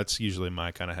yeah, that's usually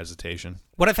my kind of hesitation.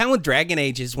 What I found with Dragon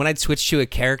Age is when I'd switch to a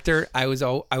character, I would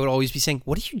always be saying,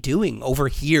 "What are you doing over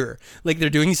here?" Like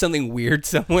they're doing something weird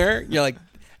somewhere. You're like,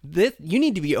 you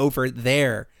need to be over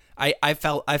there. I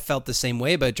felt the same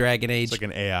way about Dragon Age. It's like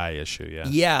an AI issue, yeah.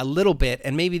 Yeah, a little bit,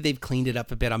 and maybe they've cleaned it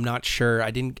up a bit. I'm not sure.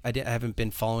 I haven't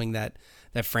been following that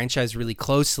franchise really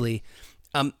closely.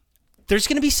 There's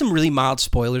going to be some really mild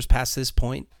spoilers past this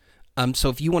point. So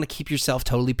if you want to keep yourself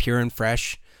totally pure and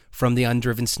fresh from the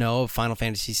undriven snow of Final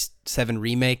Fantasy VII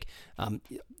Remake,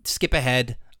 skip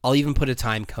ahead. I'll even put a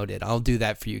time code in. I'll do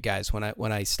that for you guys when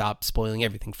I stop spoiling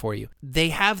everything for you. They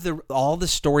have all the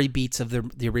story beats of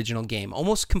the original game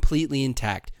almost completely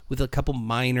intact with a couple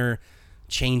minor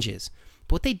changes.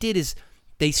 But what they did is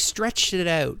they stretched it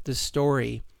out, the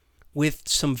story, with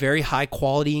some very high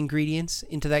quality ingredients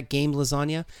into that game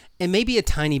lasagna, and maybe a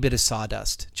tiny bit of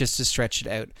sawdust just to stretch it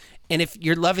out. And if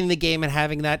you're loving the game and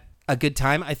having that a good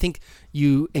time, I think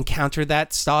you encounter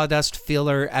that sawdust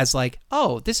filler as like,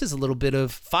 oh, this is a little bit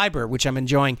of fiber, which I'm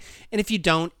enjoying. And if you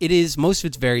don't, most of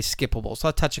it's very skippable. So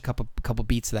I'll touch a couple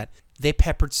beats of that. They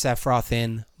peppered Sephiroth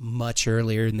in much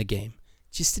earlier in the game.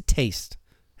 Just a taste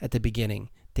at the beginning.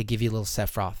 They give you a little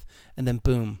Sephiroth, and then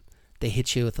boom, they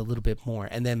hit you with a little bit more,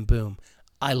 and then boom.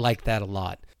 I like that a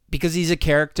lot because he's a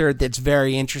character that's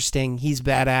very interesting. He's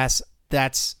badass.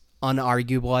 That's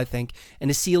unarguable, I think. And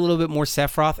to see a little bit more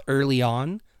Sephiroth early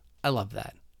on, I love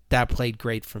that. That played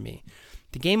great for me.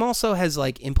 The game also has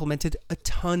implemented a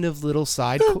ton of little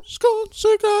side. You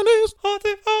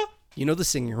know the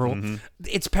singing role. Mm-hmm.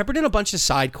 It's peppered in a bunch of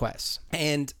side quests,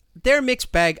 and they're a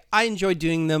mixed bag. I enjoy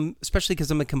doing them, especially because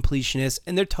I'm a completionist,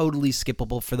 and they're totally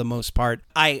skippable for the most part.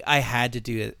 I had to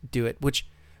do it, which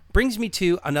brings me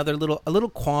to a little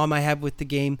qualm I have with the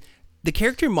game. The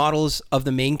character models of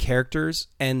the main characters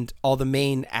and all the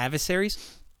main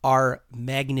adversaries are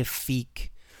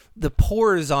magnifique. The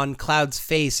pores on Cloud's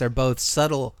face are both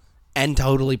subtle and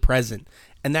totally present,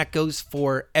 and that goes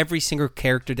for every single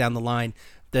character down the line.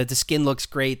 The skin looks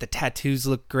great. The tattoos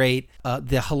look great.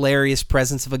 The hilarious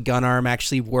presence of a gun arm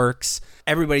actually works.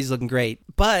 Everybody's looking great.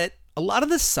 But a lot of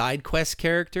the side quest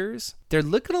characters, they're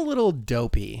looking a little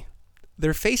dopey.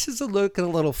 Their faces are looking a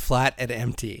little flat and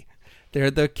empty.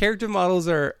 The character models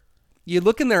are, you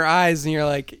look in their eyes and you're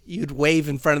like, you'd wave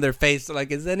in front of their face. They're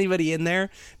like, is anybody in there?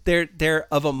 They're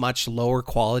of a much lower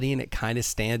quality, and it kind of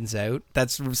stands out.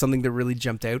 That's something that really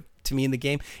jumped out to me in the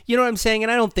game. You know what I'm saying?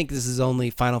 And I don't think this is only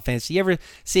Final Fantasy. You ever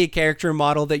see a character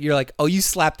model that you're like, oh, you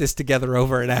slapped this together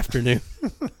over an afternoon?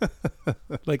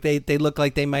 Like they look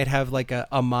like they might have like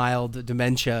a mild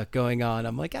dementia going on.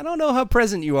 I'm like, I don't know how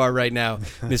present you are right now,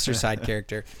 Mr. Side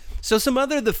Character. So some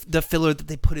other the filler that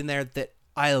they put in there that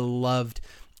I loved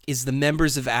is the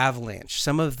members of Avalanche.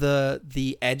 Some of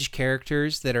the edge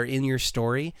characters that are in your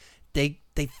story, they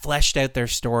fleshed out their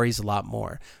stories a lot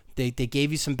more. They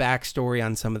gave you some backstory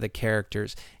on some of the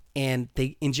characters, and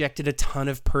they injected a ton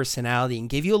of personality and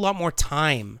gave you a lot more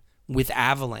time with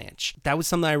Avalanche. That was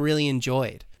something I really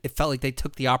enjoyed. It felt like they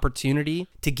took the opportunity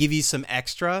to give you some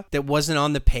extra that wasn't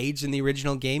on the page in the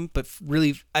original game, but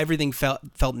really everything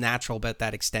felt natural about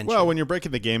that extension. Well, when you're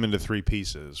breaking the game into 3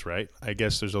 pieces, right? I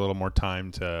guess there's a little more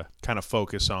time to kind of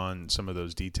focus on some of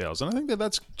those details. And I think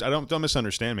don't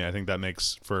misunderstand me. I think that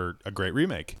makes for a great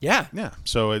remake. Yeah. Yeah.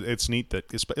 So it's neat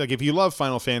that, like, if you love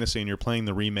Final Fantasy and you're playing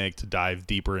the remake to dive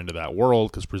deeper into that world,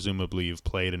 because presumably you've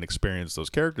played and experienced those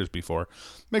characters before,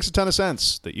 it makes a ton of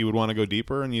sense that you would want to go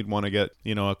deeper and you'd want to get,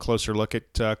 a closer look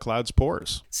at Cloud's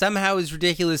pores. Somehow his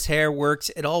ridiculous hair works.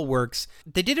 It all works.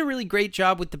 They did a really great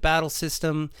job with the battle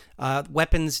system.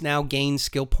 Weapons now gain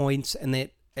skill points, and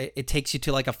it takes you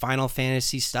to like a Final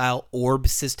Fantasy style orb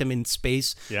system in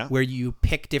space, where you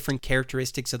pick different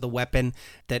characteristics of the weapon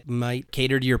that might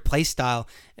cater to your playstyle.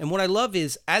 And what I love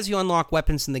is, as you unlock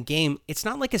weapons in the game, it's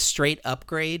not like a straight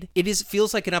upgrade. It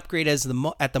feels like an upgrade at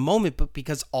the moment, but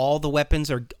because all the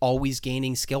weapons are always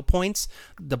gaining skill points,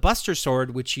 the Buster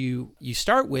Sword, which you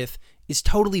start with, is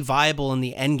totally viable in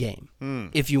the end game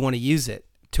if you want to use it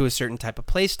to a certain type of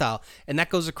playstyle, and that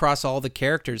goes across all the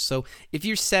characters. So if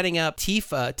you're setting up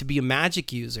Tifa to be a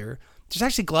magic user, there's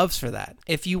actually gloves for that.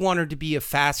 If you want her to be a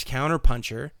fast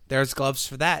counterpuncher, there's gloves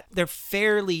for that. They're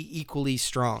fairly equally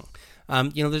strong.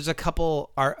 There's a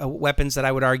couple weapons that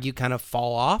I would argue kind of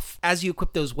fall off. As you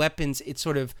equip those weapons, it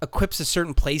sort of equips a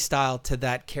certain play style to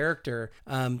that character.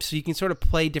 So you can sort of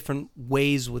play different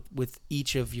ways with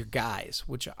each of your guys,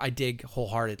 which I dig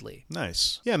wholeheartedly.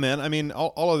 Nice. Yeah, man. I mean,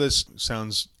 all of this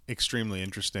sounds extremely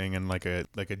interesting and like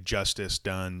a justice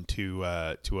done to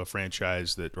a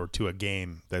franchise or to a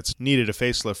game that's needed a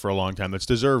facelift for a long time, that's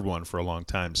deserved one for a long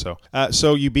time.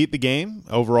 So you beat the game.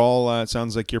 Overall, it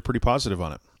sounds like you're pretty positive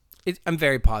on it. I'm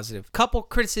very positive. Couple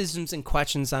criticisms and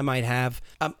questions I might have.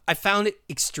 I found it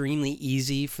extremely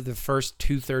easy for the first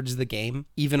 2/3 of the game,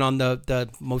 even on the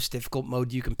most difficult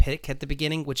mode you can pick at the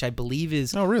beginning, which I believe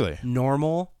is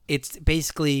normal. It's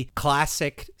basically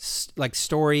classic, like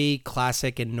story,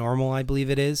 classic, and normal, I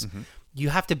believe it is. Mm-hmm. You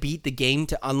have to beat the game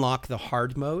to unlock the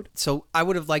hard mode. So I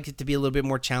would have liked it to be a little bit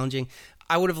more challenging.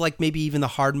 I would have liked maybe even the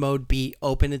hard mode be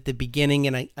open at the beginning,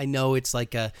 and I know it's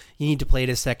like you need to play it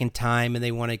a second time, and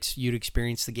they want you to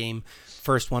experience the game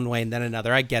first one way and then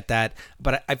another. I get that,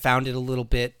 but I found it a little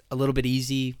bit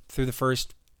easy through the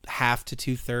first half to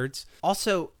 2/3.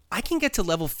 Also, I can get to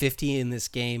level 50 in this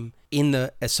game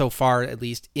so far at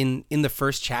least in the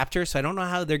first chapter, so I don't know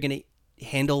how they're going to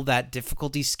handle that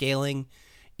difficulty scaling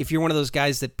if you're one of those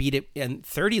guys that beat it in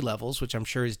 30 levels, which I'm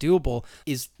sure is doable,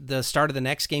 is the start of the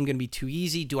next game going to be too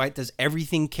easy? Does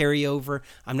everything carry over?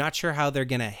 I'm not sure how they're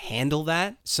going to handle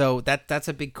that. So that's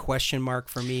a big question mark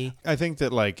for me. I think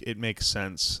that like it makes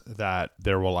sense that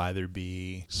there will either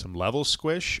be some level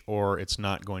squish or it's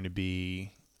not going to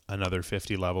be another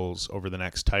 50 levels over the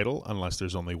next title unless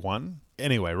there's only one.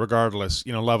 Anyway, regardless,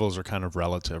 levels are kind of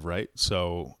relative, right?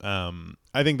 So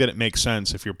I think that it makes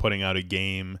sense if you're putting out a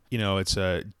game, it's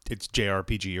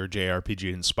JRPG or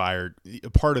JRPG inspired. A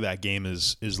part of that game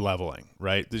is leveling,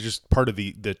 right? There's just part of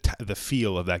the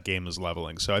feel of that game is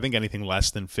leveling. So I think anything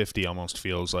less than 50 almost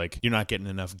feels like you're not getting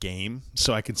enough game.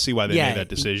 So I can see why they made that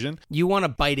decision. You want to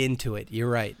bite into it. You're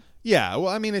right. Yeah. Well,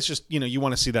 I mean, it's just, you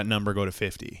want to see that number go to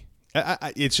 50.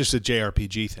 It's just a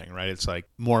JRPG thing, right? It's like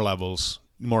more levels,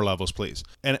 please.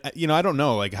 And I don't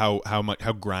know like how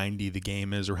grindy the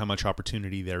game is or how much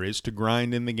opportunity there is to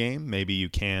grind in the game. Maybe you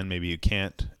can, maybe you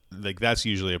can't. Like that's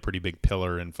usually a pretty big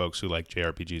pillar in folks who like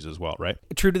JRPGs as well, right?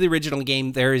 True to the original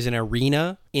game, there is an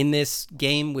arena in this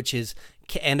game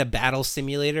and a battle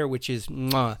simulator, which is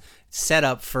set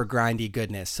up for grindy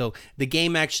goodness. So the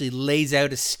game actually lays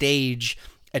out a stage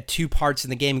at two parts in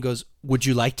the game and goes, would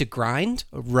you like to grind?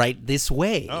 Right this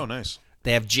way. Oh, nice.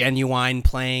 They have Genuine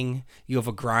playing. You have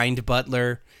a grind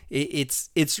butler. It's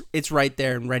right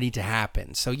there and ready to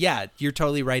happen. So yeah, you're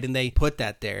totally right, and they put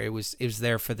that there. It was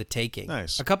there for the taking.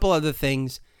 Nice. A couple other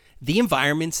things. The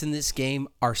environments in this game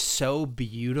are so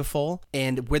beautiful,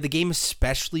 and where the game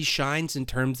especially shines in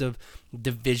terms of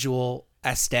the visual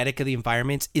aesthetic of the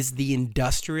environments is the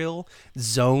industrial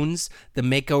zones, the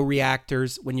Mako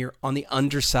reactors, when you're on the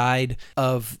underside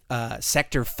of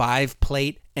Sector 5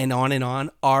 plate and on,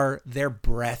 they're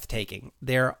breathtaking.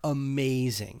 They're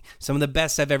amazing. Some of the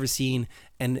best I've ever seen,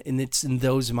 and it's in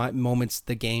those moments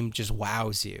the game just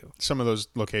wows you. Some of those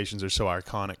locations are so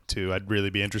iconic, too. I'd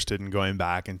really be interested in going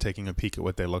back and taking a peek at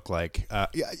what they look like.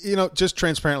 Just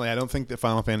transparently, I don't think that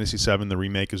Final Fantasy VII, the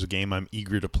remake, is a game I'm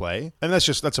eager to play. And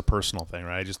that's a personal thing,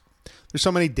 right? There's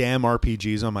so many damn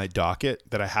RPGs on my docket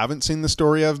that I haven't seen the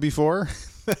story of before.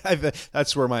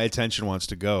 That's where my attention wants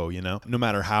to go, no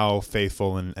matter how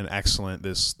faithful and excellent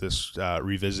this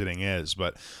revisiting is.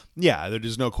 But yeah,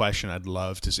 there's no question I'd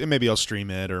love to see. Maybe I'll stream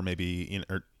it, or maybe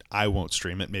or I won't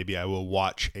stream it. Maybe I will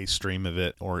watch a stream of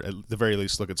it, or at the very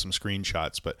least look at some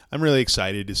screenshots. But I'm really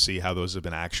excited to see how those have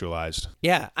been actualized.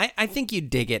 Yeah, I think you'd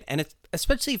dig it. And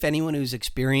especially if anyone who's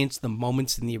experienced the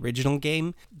moments in the original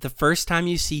game, the first time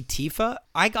you see Tifa,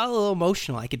 I got a little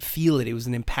emotional. I could feel it. It was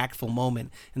an impactful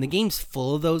moment. And the game's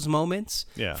full of those moments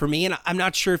for me. And I'm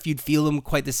not sure if you'd feel them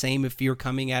quite the same if you're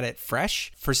coming at it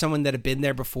fresh. For someone that had been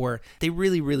there before, they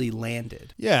really, really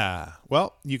landed. Yeah.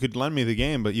 Well, you could lend me the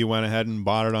game, but you went ahead and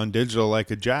bought it on digital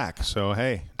like a jack. So,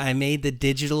 hey. I made the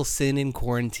digital sin in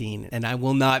quarantine, and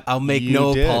I'll make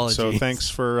no apologies. So thanks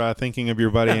for thinking of your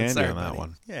buddy Andy on that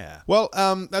one. Yeah. Well,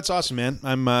 that's awesome, man.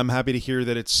 I'm happy to hear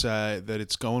that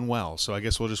it's going well. So I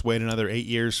guess we'll just wait another 8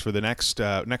 years for the next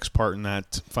part in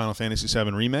that Final Fantasy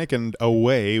VII remake, and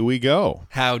away we go.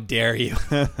 How dare you?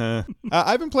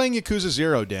 I've been playing Yakuza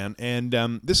 0, Dan, and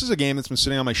this is a game that's been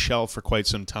sitting on my shelf for quite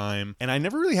some time, and I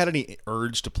never really had any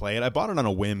urge to play it. I bought it on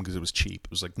a whim because it was cheap.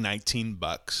 It was like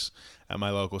 $19 at my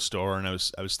local store, and I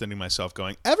was thinking to myself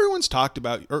going, everyone's talked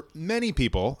about, or many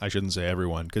people, I shouldn't say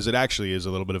everyone, because it actually is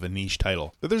a little bit of a niche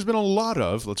title, but there's been a lot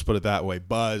of, let's put it that way,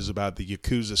 buzz about the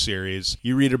Yakuza series.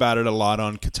 You read about it a lot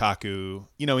on Kotaku.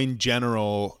 In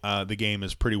general, the game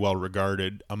is pretty well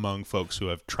regarded among folks who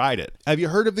have tried it. Have you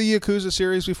heard of the Yakuza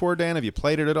series before, Dan? Have you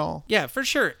played it at all? Yeah, for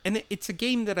sure. And it's a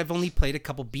game that I've only played a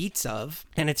couple beats of,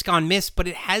 and it's gone missed, but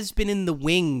it has been in the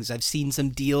wings. I've seen some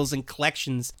deals and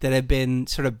collections that have been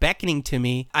sort of beckoning to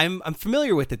me. I'm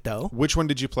familiar with it, though. Which one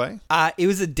did you play? It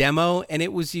was a demo, and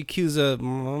it was Yakuza.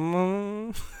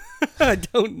 I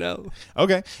don't know.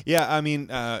 Okay. Yeah, I mean,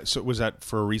 so was that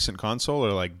for a recent console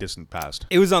or like distant past?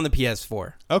 It was on the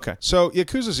PS4. Okay. So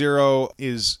Yakuza 0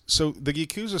 so the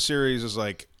Yakuza series is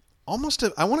like almost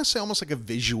like a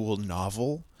visual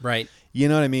novel. Right. You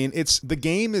know what I mean? The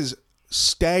game is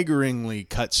staggeringly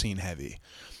cutscene heavy.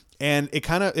 And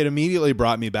it immediately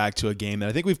brought me back to a game that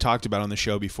I think we've talked about on the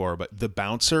show before, but The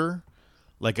Bouncer,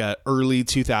 like a early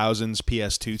 2000s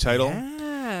PS2 title.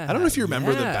 Yeah, I don't know if you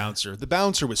remember The Bouncer. The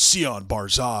Bouncer was Sion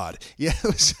Barzad. Yeah,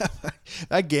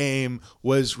 that game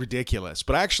was ridiculous.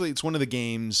 But actually, it's one of the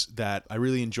games that I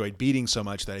really enjoyed beating so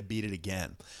much that I beat it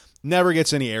again. Never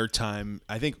gets any airtime.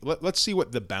 I think, let's see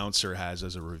what The Bouncer has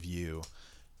as a review.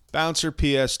 Bouncer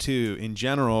PS2, in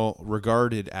general,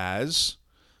 regarded as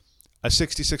a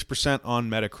 66% on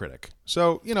Metacritic.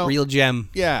 So, real gem.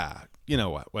 Yeah, you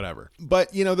know what, whatever.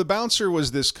 But, The Bouncer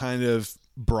was this kind of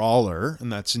brawler,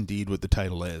 and that's indeed what the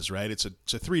title is, right? It's a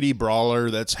 3D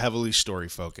brawler that's heavily story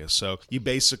focused. So you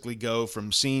basically go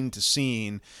from scene to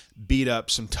scene, beat up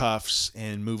some toughs,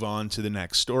 and move on to the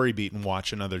next story beat and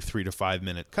watch another 3 to 5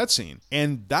 minute cutscene.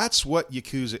 And that's what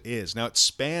Yakuza is. Now it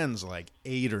spans like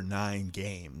 8 or 9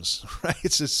 games, right?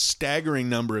 It's a staggering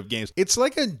number of games. It's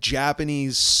like a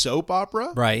Japanese soap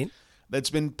opera. Right. That's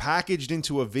been packaged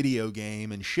into a video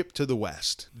game and shipped to the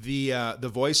West. The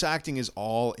voice acting is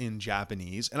all in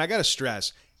Japanese, and I gotta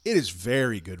stress, it is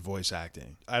very good voice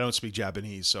acting. I don't speak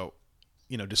Japanese, so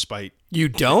despite you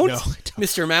don't, no, I don't.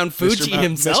 Mr. Mount Fuji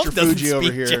himself Mr. doesn't Fuji over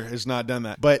speak here has not done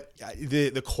that. But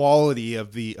the quality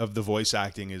of the voice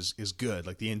acting is good.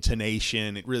 Like the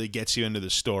intonation, it really gets you into the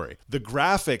story. The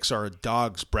graphics are a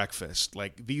dog's breakfast.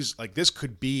 This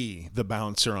could be the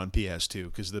Bouncer on PS2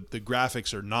 because the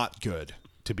graphics are not good,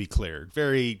 to be clear.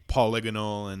 Very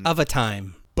polygonal and of a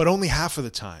time, but only half of the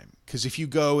time. Because if you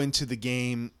go into the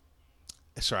game,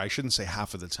 sorry, I shouldn't say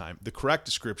half of the time. The correct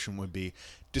description would be,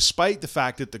 despite the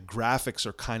fact that the graphics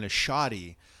are kind of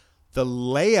shoddy, the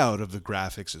layout of the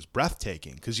graphics is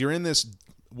breathtaking because you're in this,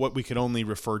 what we could only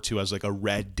refer to as like a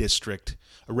red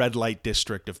light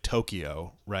district of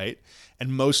Tokyo, right?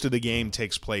 And most of the game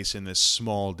takes place in this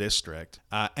small district.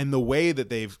 And the way that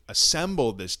they've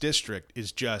assembled this district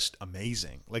is just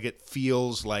amazing. Like it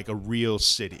feels like a real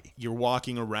city. You're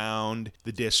walking around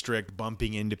the district,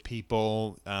 bumping into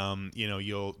people.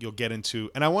 You'll get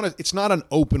into, and it's not an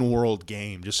open world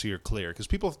game, just so you're clear, because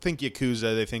people think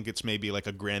Yakuza, they think it's maybe like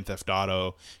a Grand Theft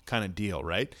Auto kind of deal,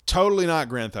 right? Totally not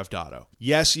Grand Theft Auto.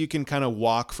 Yes, you can kind of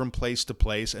walk from place to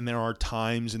place, and there are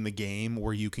times in the game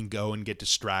where you can go and get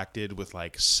distracted with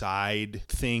like side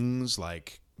things,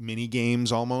 like mini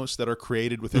games almost that are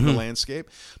created within the landscape.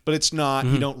 But it's not,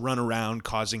 you don't run around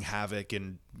causing havoc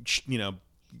and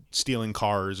stealing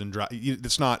cars and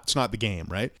it's not the game,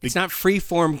 right? It's not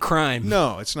free-form crime.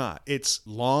 No, it's not. It's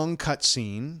long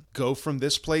cutscene, go from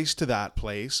this place to that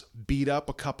place, beat up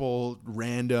a couple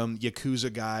random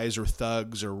Yakuza guys or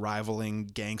thugs or rivaling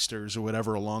gangsters or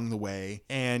whatever along the way,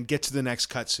 and get to the next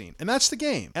cutscene. And that's the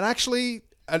game. And actually,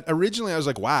 originally I was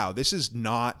like, wow, this is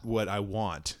not what I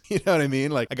want. You know what I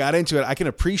mean? Like I got into it. I can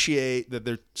appreciate that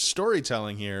there's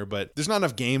storytelling here, but there's not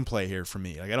enough gameplay here for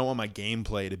me. Like I don't want my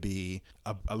gameplay to be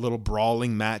a little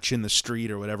brawling match in the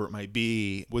street or whatever it might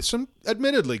be with some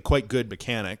admittedly quite good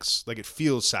mechanics. Like it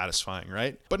feels satisfying,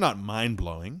 right? But not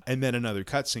mind-blowing. And then another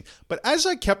cutscene. But as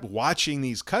I kept watching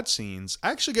these cutscenes,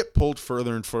 I actually get pulled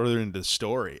further and further into the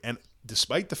story. And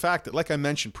despite the fact that, like I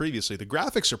mentioned previously, the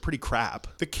graphics are pretty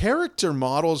crap, the character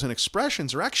models and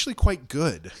expressions are actually quite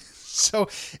good. So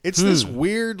it's this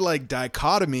weird like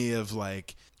dichotomy of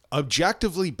like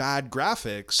objectively bad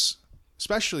graphics,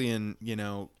 especially in,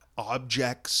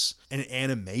 objects and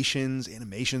animations.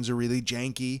 Animations are really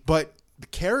janky, but the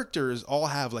characters all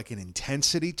have like an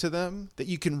intensity to them that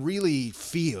you can really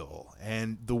feel.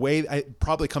 And the way it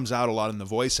probably comes out a lot in the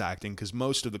voice acting because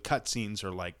most of the cutscenes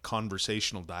are like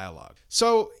conversational dialogue.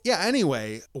 So yeah,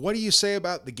 anyway, what do you say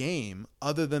about the game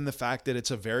other than the fact that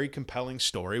it's a very compelling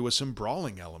story with some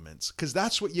brawling elements? Because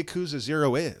that's what Yakuza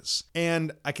 0 is.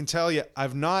 And I can tell you,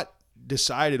 I've not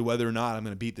decided whether or not I'm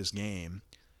going to beat this game,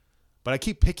 but I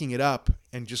keep picking it up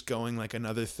and just going like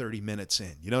another 30 minutes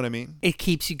in. You know what I mean? It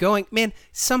keeps you going. Man,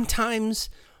 sometimes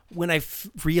when I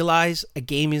realize a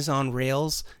game is on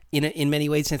rails in many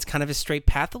ways and it's kind of a straight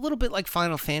path, a little bit like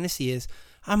Final Fantasy is,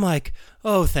 I'm like,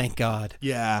 oh, thank God.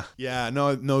 Yeah.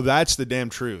 No, that's the damn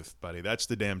truth, buddy. That's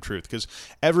the damn truth. Because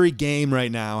every game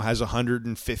right now has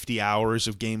 150 hours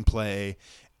of gameplay.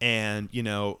 And,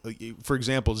 for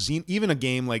example, even a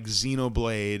game like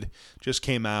Xenoblade just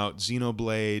came out,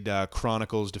 Xenoblade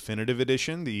Chronicles Definitive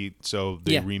Edition, the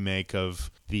remake of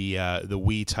the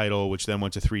Wii title, which then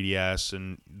went to 3DS,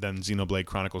 and then Xenoblade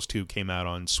Chronicles 2 came out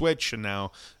on Switch, and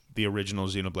now the original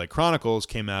Xenoblade Chronicles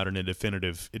came out in a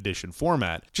definitive edition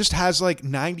format. Just has like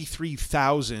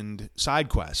 93,000 side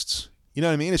quests. You know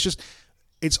what I mean?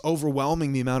 It's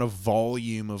overwhelming the amount of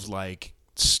volume of like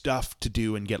stuff to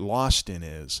do and get lost in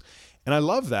is. And I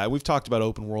love that. We've talked about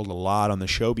open world a lot on the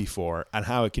show before and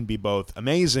how it can be both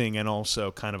amazing and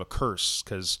also kind of a curse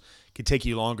because it can take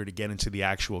you longer to get into the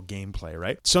actual gameplay,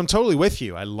 right? So I'm totally with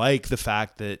you. I like the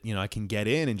fact that, I can get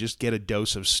in and just get a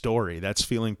dose of story. That's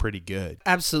feeling pretty good.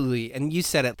 Absolutely. And you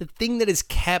said it. The thing that has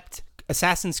kept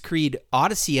Assassin's Creed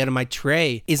Odyssey out of my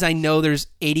tray is I know there's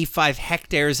 85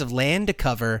 hectares of land to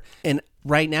cover, and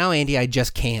right now, Andy, I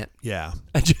just can't. Yeah.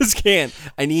 I just can't.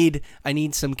 I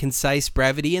need some concise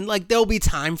brevity, and like there'll be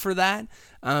time for that.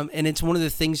 And it's one of the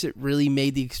things that really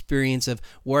made the experience of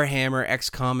Warhammer,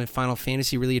 XCOM, and Final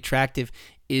Fantasy really attractive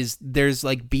is there's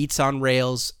like beats on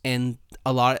rails, and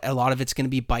a lot of it's going to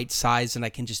be bite sized, and I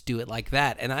can just do it like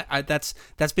that. And I that's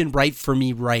been right for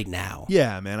me right now.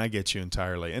 Yeah, man, I get you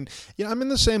entirely. And I'm in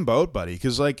the same boat, buddy,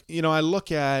 because I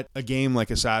look at a game like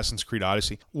Assassin's Creed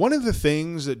Odyssey. One of the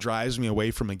things that drives me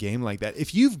away from a game like that,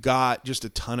 if you've got just a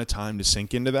ton of time to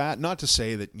sink into that, not to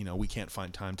say that, we can't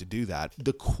find time to do that,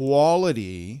 the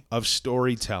quality of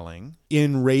storytelling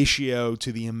in ratio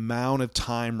to the amount of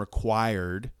time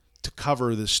required to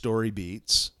cover the story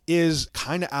beats is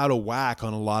kind of out of whack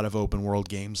on a lot of open world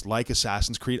games like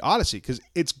Assassin's Creed Odyssey, because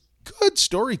it's good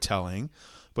storytelling,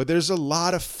 but there's a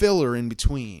lot of filler in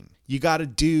between. You got to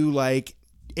do like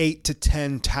 8 to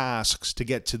 10 tasks to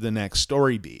get to the next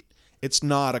story beat. It's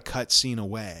not a cutscene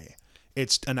away.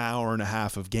 It's an hour and a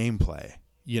half of gameplay.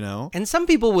 And some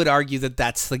people would argue that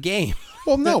that's the game.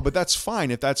 Well, no, but that's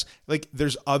fine. If that's like,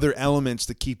 there's other elements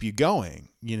that keep you going.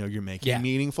 You're making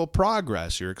meaningful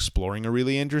progress. You're exploring a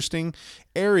really interesting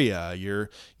area. You're,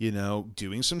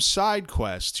 doing some side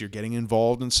quests. You're getting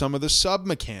involved in some of the sub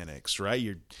mechanics, right?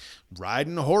 You're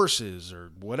riding horses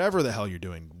or whatever the hell you're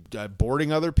doing,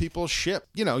 boarding other people's ship.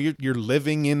 You're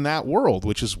living in that world,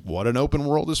 which is what an open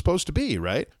world is supposed to be,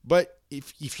 right? But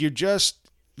if you're just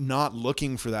not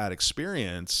looking for that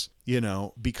experience,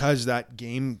 because that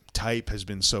game type has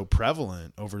been so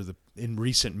prevalent in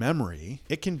recent memory,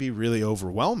 it can be really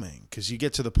overwhelming, because you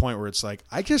get to the point where it's like,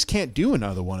 I just can't do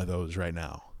another one of those right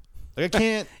now. Like I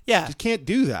can't, just can't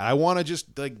do that. I want to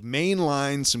just like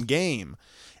mainline some game.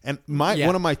 And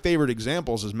one of my favorite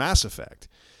examples is Mass Effect,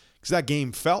 because that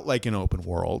game felt like an open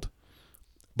world,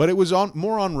 but it was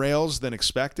more on rails than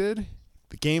expected.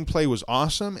 The gameplay was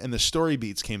awesome, and the story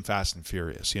beats came fast and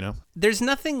furious, There's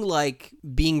nothing like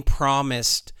being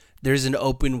promised there's an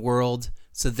open world,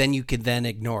 so then you could then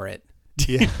ignore it.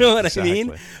 Do you know what I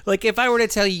mean? Like, if I were to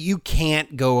tell you you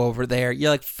can't go over there, you're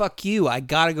like, fuck you, I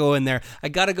gotta go in there. I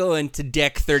gotta go into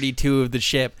deck 32 of the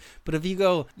ship. But if you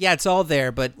go, yeah, it's all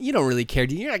there, but you don't really care,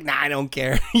 do you? You're like, nah, I don't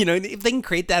care. If they can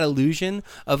create that illusion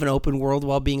of an open world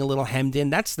while being a little hemmed in,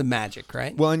 that's the magic,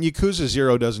 right? Well, and Yakuza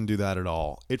 0 doesn't do that at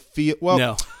all.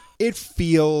 No. It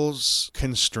feels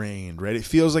constrained, right? It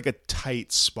feels like a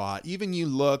tight spot. Even you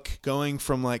look going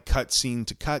from like cutscene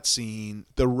to cutscene,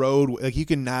 the road, like you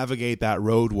can navigate that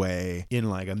roadway in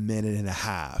like a minute and a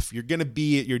half. You're going to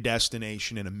be at your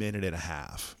destination in a minute and a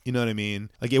half. You know what I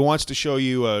mean? Like it wants to show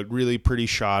you a really pretty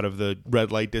shot of the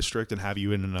red light district and have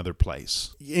you in another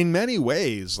place. In many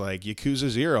ways, like Yakuza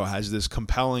 0 has this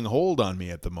compelling hold on me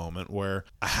at the moment where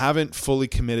I haven't fully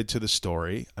committed to the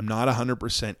story. I'm not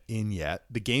 100% in yet.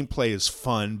 The gameplay is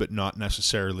fun, but not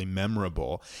necessarily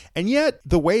memorable. And yet,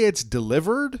 the way it's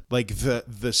delivered, like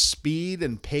the speed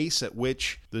and pace at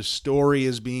which the story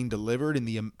is being delivered and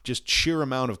the just sheer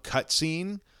amount of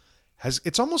cutscene,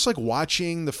 it's almost like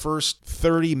watching the first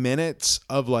 30 minutes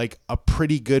of like a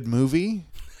pretty good movie.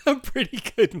 A pretty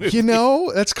good movie.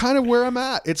 That's kind of where I'm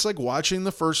at. It's like watching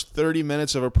the first 30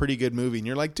 minutes of a pretty good movie, and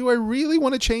you're like, do I really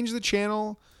want to change the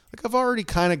channel? Like, I've already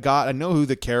kind of I know who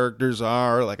the characters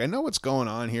are. Like, I know what's going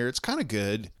on here. It's kind of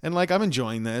good. And, like, I'm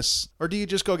enjoying this. Or do you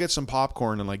just go get some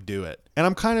popcorn and, like, do it? And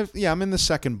I'm in the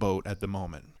second boat at the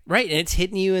moment. Right, and it's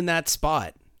hitting you in that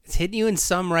spot. It's hitting you in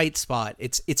some right spot.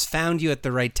 It's found you at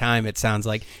the right time, it sounds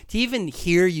like. To even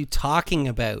hear you talking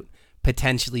about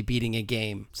potentially beating a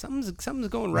game, something's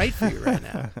going right for you right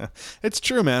now. It's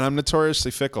true, man. I'm notoriously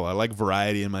fickle. I like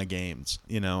variety in my games.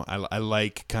 I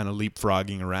like kind of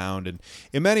leapfrogging around, and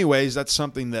in many ways that's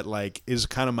something that like is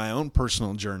kind of my own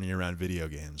personal journey around video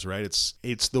games, right?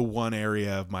 It's the one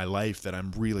area of my life that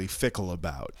I'm really fickle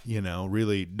about,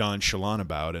 really nonchalant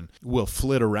about, and will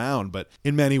flit around. But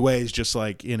in many ways, just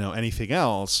like anything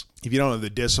else, if you don't have the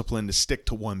discipline to stick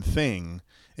to one thing,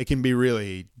 it can be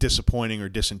really disappointing or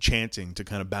disenchanting to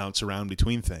kind of bounce around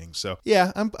between things. So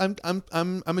yeah,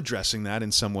 I'm addressing that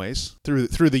in some ways through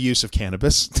the use of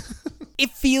cannabis. It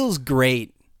feels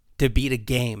great to beat a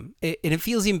game, and it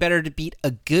feels even better to beat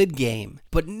a good game.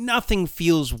 But nothing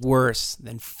feels worse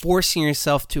than forcing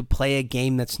yourself to play a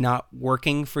game that's not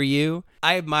working for you.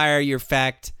 I admire the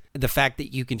fact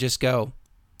that you can just go,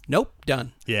 nope,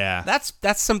 done. Yeah, that's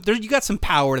you got some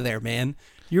power there, man.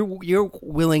 You're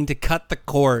willing to cut the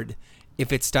cord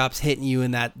if it stops hitting you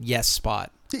in that yes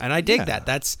spot. And I dig that.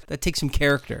 That takes some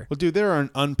character. Well, dude, there are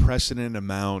an unprecedented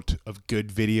amount of good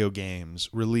video games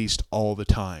released all the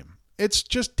time. It's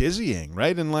just dizzying,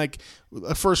 right? And like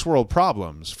first world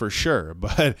problems for sure,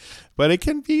 but it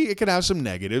can have some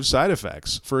negative side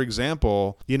effects. For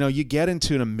example, you get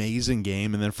into an amazing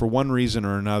game and then for one reason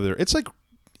or another, it's like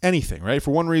anything, right?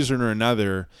 For one reason or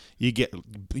another, you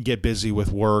get busy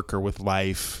with work or with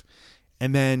life,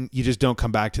 and then you just don't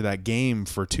come back to that game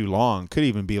for too long. Could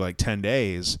even be like 10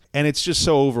 days. And it's just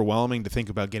so overwhelming to think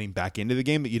about getting back into the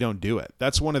game that you don't do it.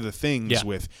 That's one of the things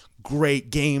with great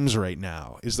games right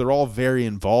now is they're all very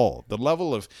involved. The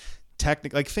level of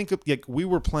technical, like think of, like we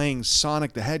were playing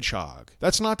Sonic the Hedgehog.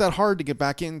 That's not that hard to get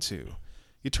back into.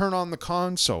 You turn on the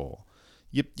console.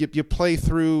 You play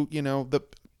through, the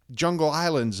Jungle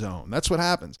Island zone. That's what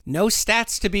happens. No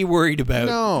stats to be worried about.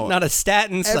 No. Not a stat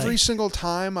in sight. Every single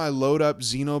time I load up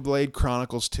Xenoblade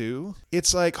Chronicles 2,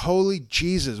 it's like, holy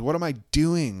Jesus, what am I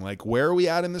doing? Like, where are we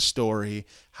at in the story?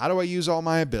 How do I use all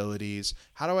my abilities?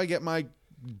 How do I get my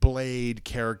Blade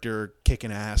character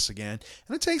kicking ass again?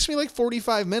 And it takes me like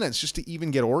 45 minutes just to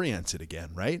even get oriented again,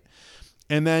 right?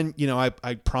 And then,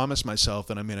 I promise myself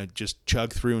that I'm going to just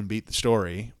chug through and beat the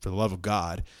story for the love of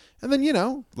God. And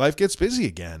then, life gets busy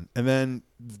again. And then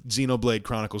Xenoblade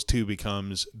Chronicles 2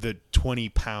 becomes the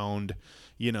 20-pound,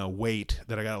 weight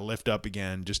that I got to lift up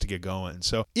again just to get going.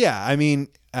 So, yeah, I mean,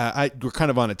 we're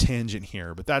kind of on a tangent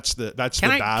here, but that's the battle.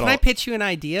 Can I pitch you an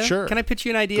idea? Sure. Can I pitch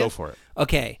you an idea? Go for it.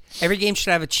 Okay. Every game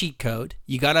should have a cheat code.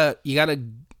 You gotta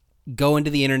go into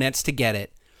the internets to get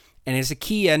it. And it's a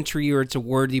key entry or it's a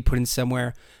word you put in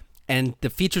somewhere. And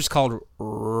the feature's called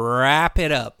Wrap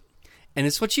It Up. And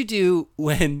it's what you do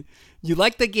when you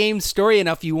like the game's story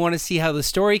enough, you want to see how the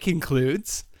story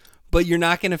concludes, but you're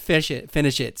not going to finish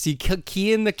it. So you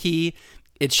key in the key,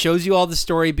 it shows you all the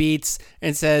story beats,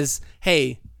 and says,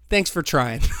 hey, thanks for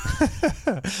trying.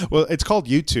 Well, it's called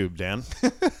YouTube, Dan.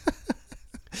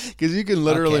 Because you can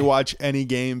literally watch any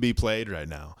game be played right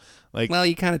now. Well,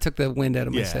 you kind of took the wind out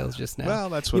of my sails just now. Well,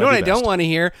 that's what you know I what I don't want to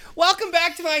hear. Welcome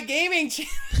back to my gaming channel.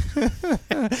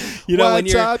 When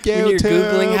you're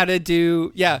Googling how to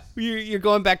do, you're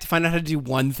going back to find out how to do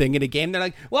one thing in a game. They're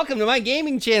like, welcome to my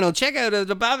gaming channel. Check out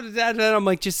I'm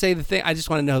like, just say the thing. I just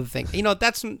want to know the thing.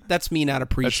 That's me not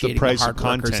appreciating the price hard of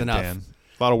content, enough. Dan.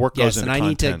 A lot of work goes into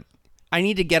content. I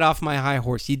need to get off my high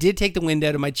horse. You did take the wind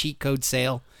out of my cheat code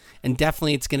sale. And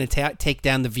definitely it's going to take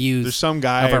down the views. There's some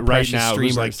guy of our right now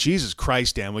streamers. who's like, Jesus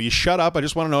Christ, Dan, will you shut up? I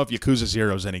just want to know if Yakuza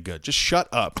 0 is any good. Just shut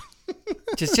up.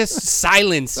 just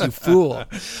silence, you fool.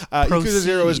 Yakuza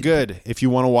 0 is good if you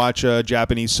want to watch a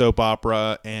Japanese soap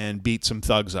opera and beat some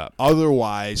thugs up.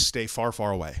 Otherwise, stay far,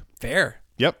 far away. Fair.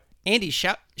 Yep. Andy,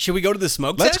 should we go to the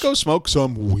smoke Let's sesh? go smoke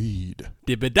some weed.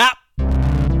 Dib-a-dop.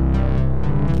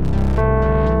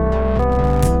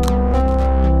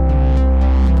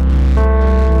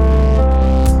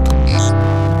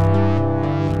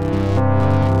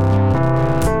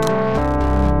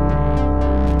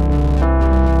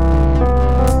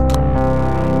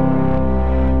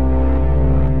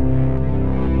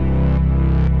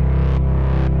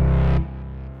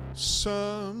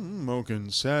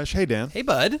 Smoking sesh. Hey, Dan. Hey,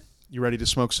 bud. You ready to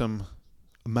smoke some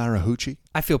Marahuchi?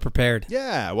 I feel prepared.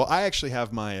 Yeah. Well, I actually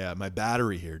have my my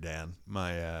battery here, Dan.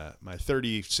 My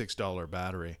 $36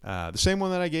 battery. The same one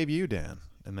that I gave you, Dan,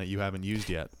 and that you haven't used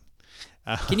yet.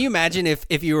 Can you imagine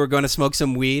if you were going to smoke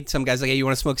some weed? Some guy's like, hey, you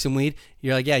want to smoke some weed?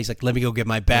 You're like, yeah. He's like, let me go get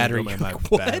my battery. My like,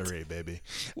 battery, baby.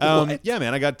 What? Yeah,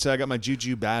 man. I got my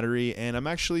Juju battery, and I'm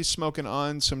actually smoking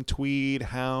on some Tweed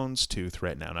Houndstooth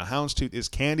right now. Now, Houndstooth is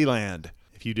Candyland,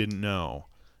 if you didn't know.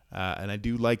 And I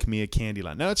do like me a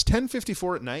Candyland. Now, it's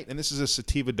 10:54 at night, and this is a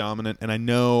sativa dominant, and I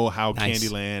know how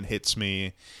Candyland hits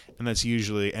me, and that's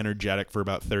usually energetic for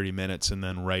about 30 minutes and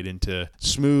then right into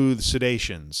smooth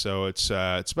sedation. So it's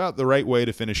about the right way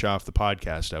to finish off the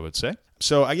podcast, I would say.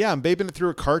 So, I'm vaping it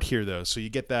through a cart here, though, so you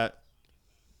get that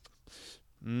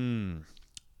little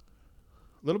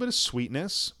bit of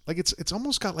sweetness. Like it's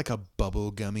almost got like a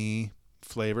bubble gummy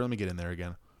flavor. Let me get in there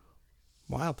again.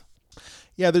 Wild.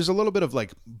 Yeah, there's a little bit of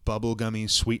like bubblegummy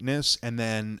sweetness, and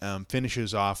then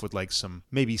finishes off with like some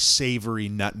maybe savory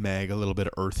nutmeg, a little bit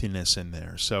of earthiness in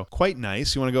there. So quite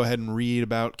nice. You want to go ahead and read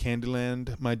about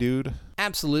Candyland, my dude?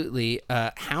 Absolutely.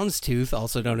 Houndstooth,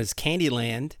 also known as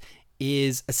Candyland,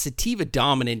 is a sativa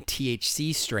dominant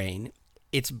THC strain.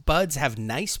 Its buds have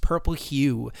nice purple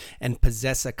hue and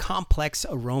possess a complex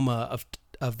aroma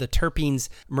of the terpenes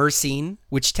myrcene,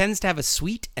 which tends to have a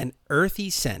sweet and earthy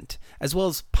scent, as well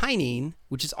as pinene,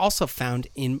 which is also found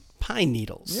in pine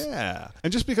needles. Yeah.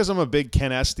 And just because I'm a big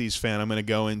Ken Estes fan, I'm going to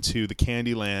go into the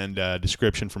Candyland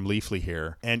description from Leafly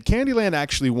here. And Candyland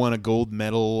actually won a gold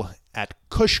medal at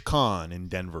KushCon in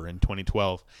Denver in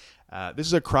 2012. This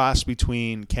is a cross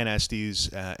between Ken Estes'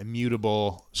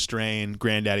 immutable strain,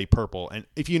 Granddaddy Purple. And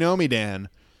if you know me, Dan,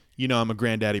 you know I'm a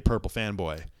Granddaddy Purple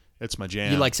fanboy. It's my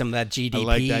jam. You like some of that GDP. I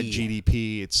like that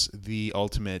GDP. It's the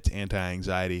ultimate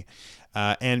anti-anxiety.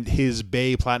 And his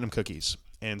Bay Platinum cookies.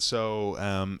 And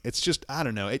so it's just, I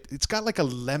don't know, it's got like a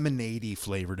lemonade-y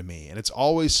flavor to me, and it's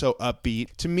always so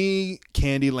upbeat. To me,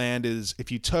 Candyland is,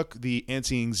 if you took the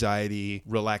anti-anxiety,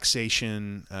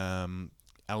 relaxation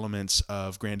elements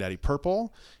of Granddaddy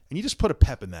Purple, and you just put a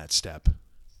pep in that step.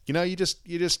 You know,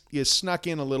 you snuck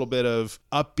in a little bit of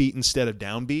upbeat instead of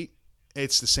downbeat.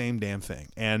 It's the same damn thing,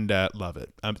 and love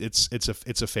it.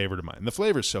 It's a favorite of mine. The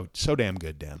flavor's so damn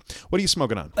good, Dan. What are you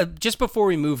smoking on? Just before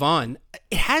we move on,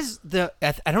 it has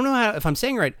I don't know if I'm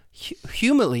saying it right,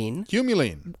 humulene.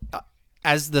 Humulene.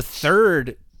 As the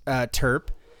third terp,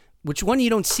 which one you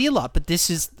don't see a lot, but this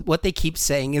is what they keep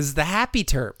saying is the happy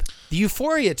terp, the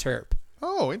euphoria terp.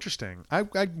 Oh, interesting. I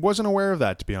wasn't aware of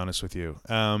that, to be honest with you.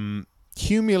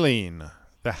 Humulene,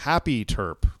 the happy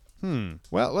terp.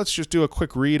 Well, let's just do a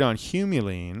quick read on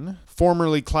humulene,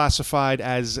 formerly classified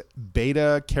as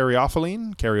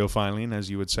beta-caryophyllene,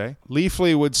 as you would say.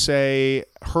 Leafly would say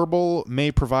herbal,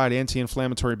 may provide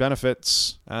anti-inflammatory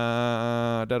benefits.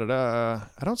 I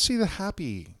don't see the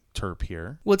happy terp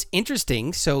here. Well, it's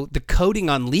interesting. So the coding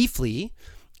on Leafly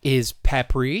is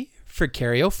peppery for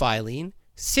caryophyllene,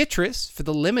 citrus for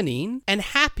the limonene, and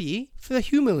happy for the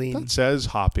humulene. That says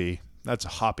hoppy. That's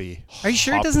hoppy. Are you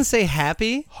sure it doesn't say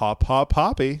happy? Hop,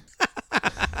 hoppy.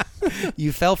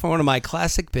 You fell for one of my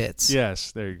classic bits.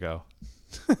 Yes, there you go.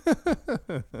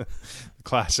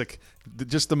 Classic.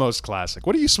 Just the most classic.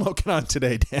 What are you smoking on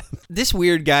today, Dan? This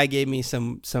weird guy gave me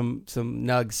some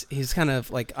nugs. He's kind of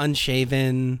like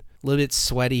unshaven, a little bit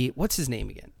sweaty. What's his name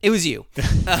again? It was you.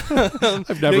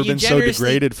 I've never been so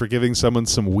degraded for giving someone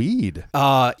some weed.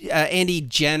 Andy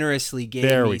generously gave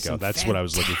there me we go. some That's what I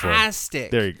was looking for.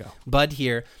 Fantastic. There you go. Bud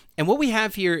here. And what we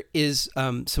have here is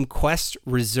some Quest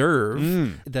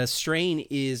Reserve. The strain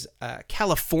is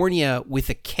California with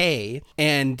a K.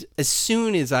 And as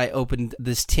soon as I opened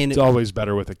this tin... It's always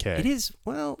better with a K. It is,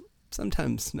 well...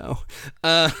 Sometimes no.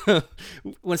 As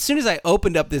soon as I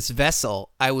opened up this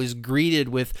vessel, I was greeted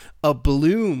with a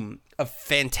bloom of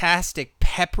fantastic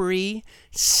peppery,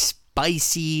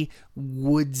 spicy,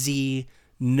 woodsy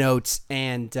notes,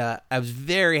 and I was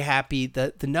very happy.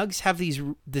 The nugs have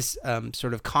this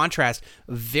sort of contrast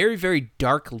of very, very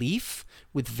dark leaf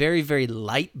with very, very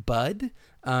light bud.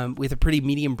 With a pretty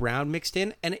medium brown mixed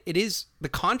in, and the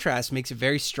contrast makes it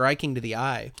very striking to the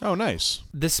eye. Oh, nice.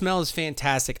 The smell is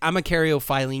fantastic. I'm a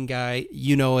caryophyllene guy.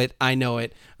 You know it. I know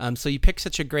it. So you picked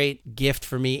such a great gift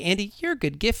for me. Andy, you're a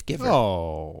good gift giver.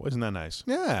 Oh, isn't that nice?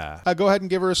 Yeah. Go ahead and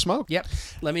give her a smoke. Yep.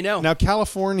 Let me know. Now,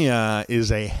 California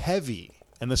is a heavy...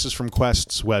 And this is from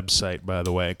Quest's website, by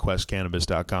the way,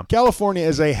 questcannabis.com. California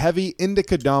is a heavy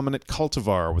indica-dominant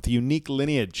cultivar with a unique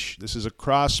lineage. This is a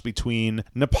cross between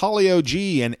Nepalio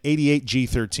G and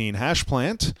 88G13 hash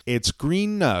plant. Its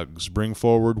green nugs bring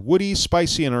forward woody,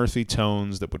 spicy, and earthy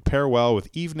tones that would pair well with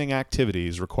evening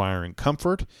activities requiring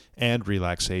comfort and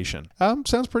relaxation.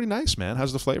 Sounds pretty nice, man.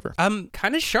 How's the flavor?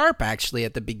 Kind of sharp, actually,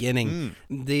 at the beginning.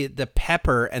 The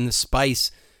pepper and the spice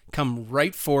come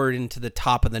right forward into the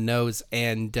top of the nose,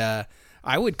 and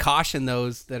I would caution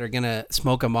those that are gonna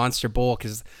smoke a Monster Bowl,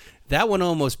 because that one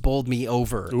almost bowled me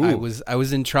over. Ooh. I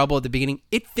was in trouble at the beginning.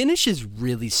 It finishes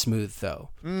really smooth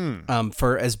though,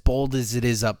 for as bold as it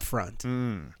is up front.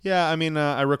 Yeah, I mean,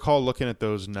 I recall looking at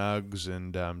those nugs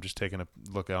and just taking a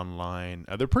look online.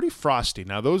 They're pretty frosty.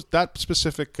 Now, that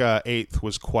specific eighth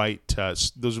was quite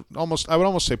those almost, I would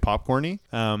almost say popcorny,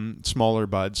 smaller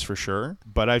buds for sure.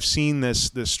 But I've seen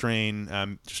this strain,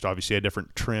 just obviously a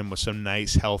different trim with some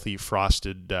nice, healthy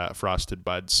frosted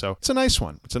buds. So it's a nice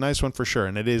one. It's a nice one for sure,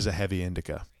 and it is a heavy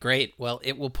indica. Great. Well,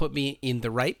 it will put me in the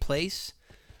right place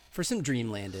for some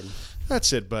dreamlanding.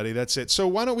 That's it, buddy. That's it. So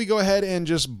why don't we go ahead and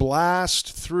just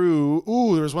blast through...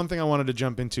 Ooh, there was one thing I wanted to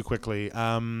jump into quickly.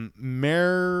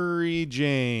 Mary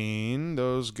Jane,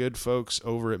 those good folks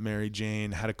over at Mary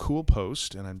Jane, had a cool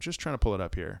post, and I'm just trying to pull it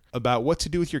up here, about what to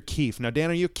do with your keef. Now,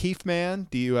 Dan, are you a keef man?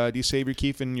 Do you save your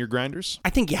keef in your grinders?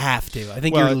 I think you have to. I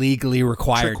think you're legally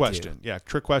required trick question. to. Yeah,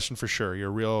 trick question for sure.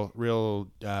 You're a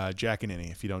real jack and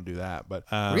innie if you don't do that. But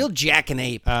real jack and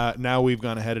ape. Now we've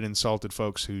gone ahead and insulted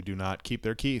folks who do not keep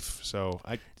their keef. So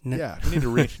we need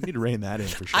to rein that in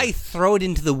for sure. I throw it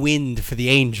into the wind for the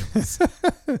angels.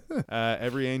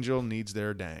 Every angel needs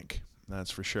their dank.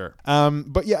 That's for sure.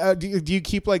 But yeah, do you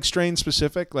keep like strain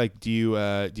specific? Like, do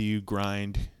you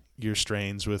grind your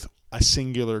strains with a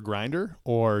singular grinder,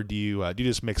 or do you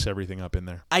just mix everything up in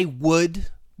there? I would,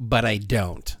 but I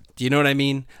don't. Do you know what I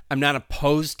mean? I'm not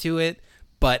opposed to it,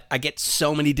 but I get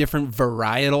so many different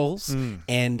varietals,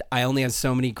 and I only have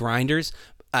so many grinders.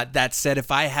 That said,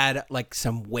 if I had like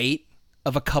some weight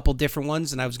of a couple different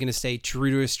ones, and I was going to say true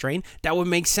to a strain, that would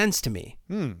make sense to me.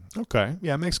 Okay.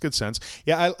 Yeah, it makes good sense.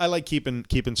 Yeah, I like keeping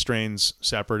strains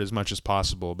separate as much as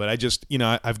possible, but I just,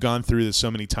 I've gone through this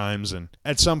so many times, and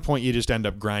at some point you just end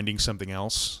up grinding something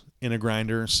else in a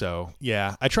grinder. So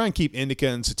yeah, I try and keep indica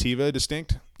and sativa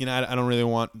distinct. I don't really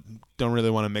want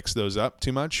to mix those up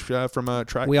too much from a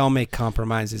We all make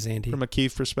compromises, Andy. From a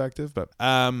keef perspective, but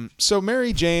so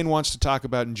Mary Jane wants to talk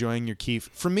about enjoying your keef.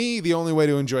 For me, the only way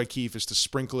to enjoy keef is to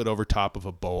sprinkle it over top of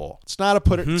a bowl. It's not a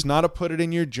put it. It's not a put it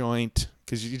in your joint,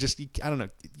 because I don't know,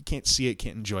 you can't see it,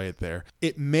 can't enjoy it there.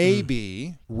 It may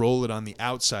be roll it on the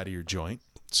outside of your joint.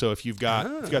 So if you've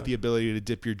got the ability to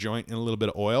dip your joint in a little bit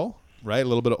of oil. Right, a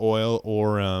little bit of oil,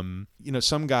 or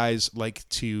some guys like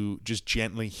to just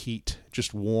gently heat,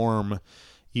 just warm,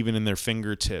 even in their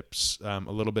fingertips, a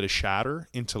little bit of shatter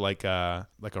into like a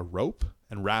rope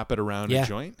and wrap it around a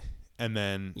joint, and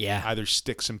then either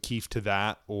stick some keef to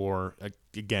that, or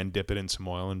again dip it in some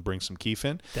oil and bring some keef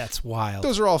in. That's wild.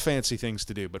 Those are all fancy things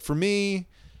to do, but for me,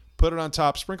 put it on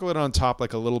top, sprinkle it on top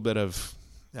like a little bit of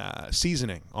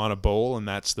seasoning on a bowl, and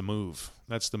that's the move.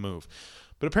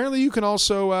 But apparently you can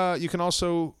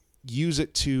also use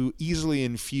it to easily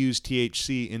infuse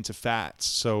THC into fats.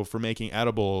 So for making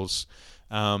edibles,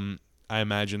 I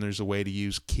imagine there's a way to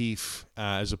use keef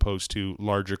as opposed to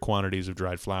larger quantities of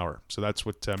dried flower. So that's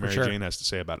what Mary Jane has to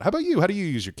say about it. How about you? How do you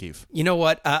use your keef? You know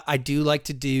what? I do like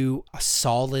to do a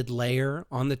solid layer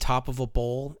on the top of a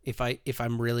bowl if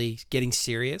I'm really getting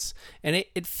serious. And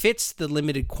it fits the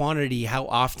limited quantity, how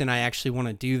often I actually want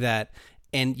to do that.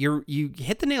 And you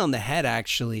hit the nail on the head,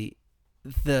 actually.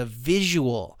 The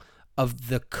visual of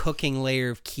the cooking layer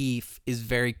of keef is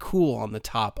very cool on the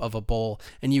top of a bowl,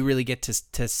 and you really get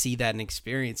to see that and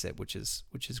experience it, which is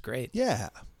great. Yeah,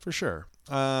 for sure.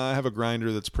 I have a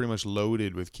grinder that's pretty much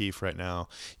loaded with keef right now.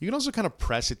 You can also kind of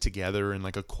press it together in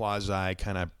like a quasi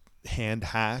kind of hand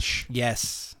hash.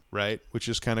 Yes. Right, which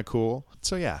is kind of cool.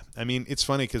 So yeah, I mean, it's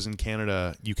funny because in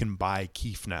Canada you can buy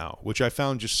keef now, which I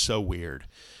found just so weird.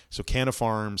 So Canna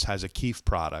Farms has a keef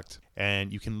product,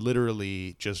 and you can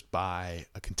literally just buy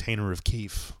a container of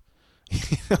keef.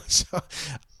 So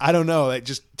I don't know.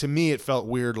 To me, it felt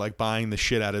weird, like buying the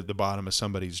shit out of the bottom of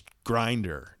somebody's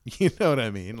grinder. You know what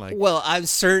I mean? Like, well,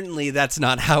 that's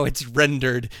not how it's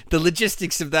rendered. The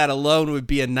logistics of that alone would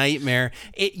be a nightmare.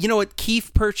 What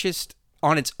keef purchased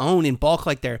on its own in bulk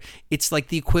like there, it's like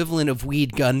the equivalent of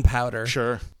weed gunpowder.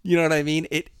 Sure. You know what I mean?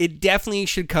 It definitely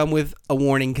should come with a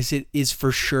warning, because it is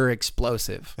for sure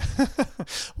explosive.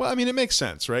 Well, I mean, it makes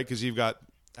sense, right? Because you've got,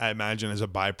 I imagine, as a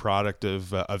byproduct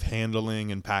of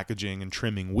handling and packaging and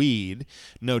trimming weed,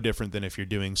 no different than if you're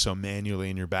doing so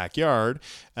manually in your backyard.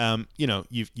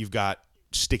 You've got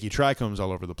sticky trichomes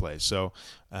all over the place. So,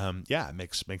 it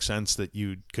makes sense that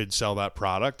you could sell that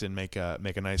product and make a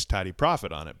nice tidy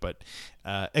profit on it. But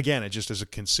again, it just as a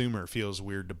consumer feels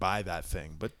weird to buy that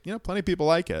thing. But plenty of people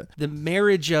like it. The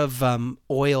marriage of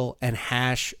oil and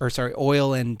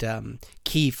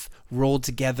keef rolled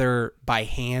together by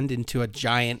hand into a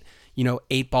giant,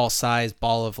 8-ball size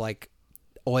ball of like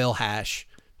oil hash,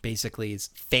 basically, is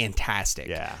fantastic.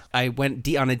 Yeah, I went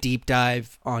on a deep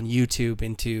dive on YouTube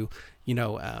into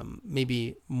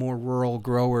maybe more rural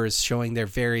growers showing their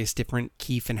various different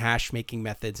keef and hash making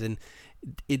methods, and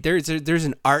there's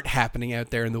an art happening out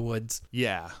there in the woods.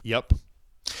 Yeah. Yep.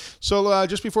 So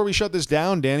just before we shut this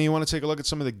down, Danny, you want to take a look at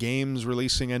some of the games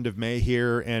releasing end of May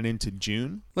here and into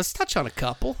June? Let's touch on a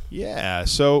couple. Yeah.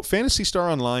 So Phantasy Star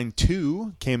Online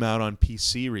 2 came out on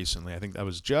PC recently. I think that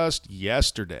was just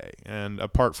yesterday. And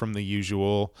apart from the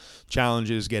usual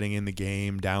challenges, getting in the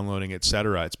game, downloading,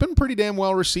 etc., it's been pretty damn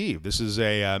well received. This is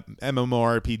a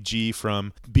MMORPG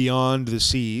from Beyond the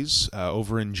Seas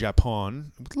over in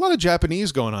Japan. A lot of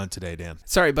Japanese going on today, Dan.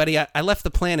 Sorry, buddy. I left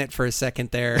the planet for a second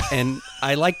there, and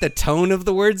I like the tone of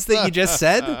the words that you just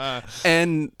said,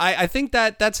 and I think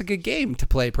that's a good game to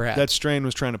play, perhaps. That strain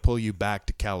was trying to pull you back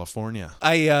to California.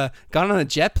 I got on a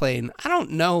jet plane. I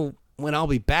don't know when I'll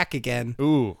be back again.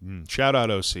 Ooh, shout out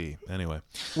OC. Anyway.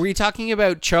 Were you talking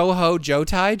about Choho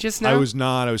Jotai just now? I was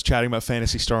not. I was chatting about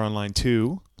Phantasy Star Online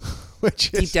 2.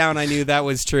 Which deep down, I knew that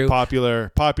was true.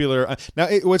 Popular. Now,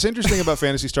 what's interesting about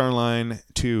Phantasy Star Online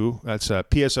 2, that's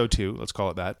PSO2, let's call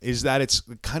it that, is that it's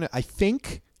kind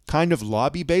of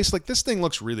lobby-based. Like, this thing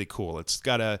looks really cool. It's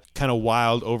got a kind of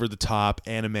wild, over-the-top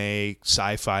anime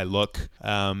sci-fi look,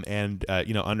 and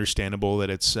understandable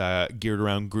that it's geared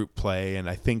around group play, and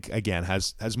I think, again,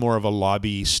 has more of a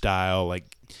lobby style,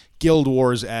 like, Guild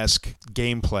Wars-esque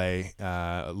gameplay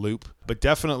loop, but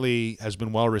definitely has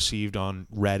been well received on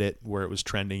Reddit, where it was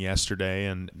trending yesterday,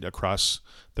 and across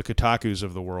the Kotakus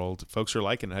of the world. Folks are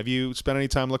liking it. Have you spent any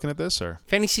time looking at this? Or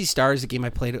Phantasy Star is a game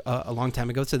I played a long time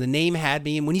ago, so the name had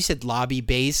me. And when you said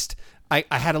lobby-based, I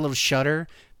had a little shudder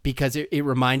because it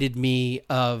reminded me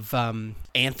of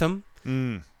Anthem.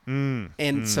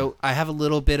 And so I have I'm a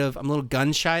little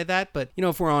gun shy of that, but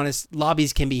if we're honest,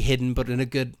 lobbies can be hidden, but in a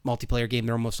good multiplayer game,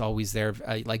 they're almost always there.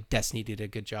 Like Destiny did a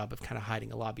good job of kind of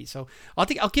hiding a lobby. So I'll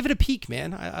give it a peek,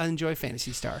 man. I enjoy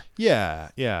Phantasy Star. Yeah.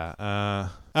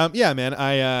 Man,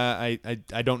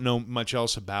 I don't know much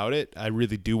else about it. I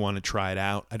really do want to try it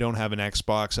out. I don't have an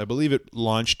Xbox. I believe it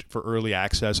launched for early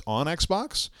access on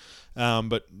Xbox.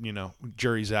 But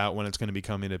jury's out when it's going to be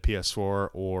coming to PS4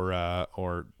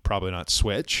 or probably not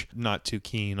Switch. Not too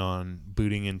keen on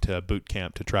booting into Boot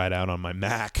Camp to try it out on my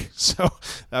Mac, so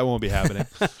that won't be happening.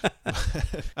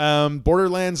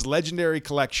 Borderlands Legendary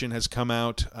Collection has come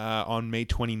out on May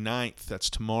 29th. That's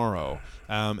tomorrow.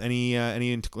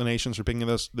 Any inclinations for picking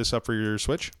this up for your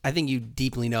Switch? I think you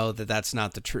deeply know that that's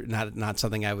not the true, not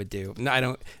something I would do. No, I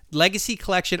don't. Legacy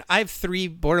Collection. I have 3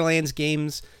 Borderlands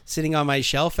games sitting on my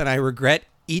shelf, and I regret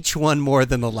each one more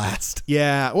than the last.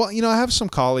 Yeah, well, I have some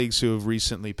colleagues who have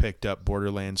recently picked up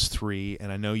Borderlands 3, and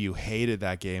I know you hated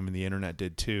that game, and the internet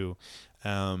did too.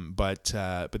 But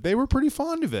they were pretty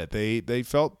fond of it. They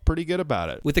felt pretty good about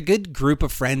it. With a good group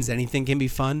of friends, anything can be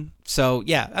fun. So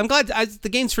yeah, I'm glad the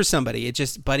game's for somebody.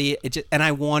 And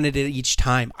I wanted it each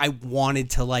time. I wanted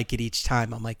to like it each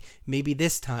time. I'm like, maybe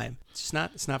this time it's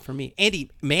not for me. Andy,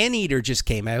 Maneater just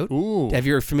came out. Ooh. Have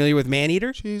you familiar with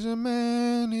Maneater? She's a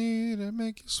man-eater,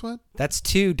 make you sweat. That's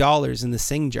 $2 in the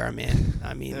sing jar, man.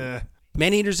 I mean,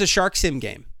 Maneater's a shark sim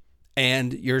game,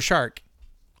 and you're a shark,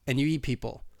 and you eat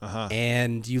people.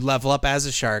 And you level up as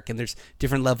a shark, and there's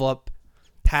different level up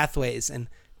pathways, and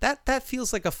that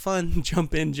feels like a fun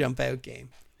jump in, jump out game.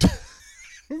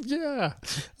 Yeah,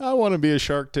 I want to be a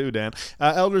shark too, Dan.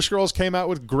 Elder Scrolls came out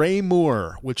with Grey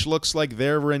Moor, which looks like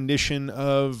their rendition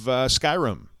of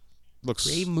Skyrim.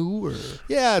 Grey Moor.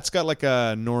 Yeah, it's got like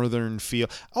a northern feel.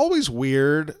 Always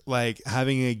weird, like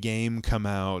having a game come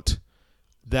out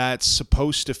that's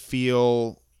supposed to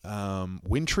feel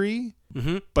wintry.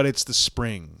 But it's the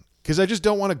spring, because I just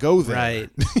don't want to go there. Right.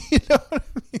 You know what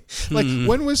I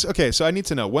mean? Like so I need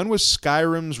to know, when was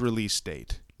Skyrim's release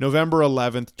date? November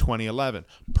 11th, 2011.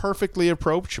 Perfectly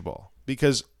approachable,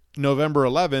 because November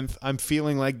 11th, I'm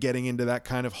feeling like getting into that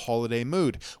kind of holiday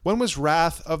mood. When was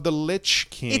Wrath of the Lich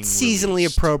King It's seasonally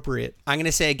released? Appropriate. I'm going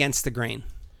to say against the grain.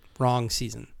 Wrong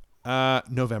season.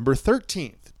 November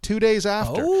 13th, 2 days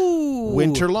after. Oh.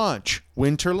 Winter launch.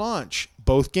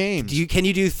 Both games. Can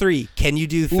you do 3?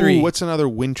 Ooh, what's another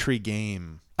wintry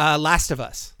game? Last of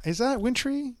Us. Is that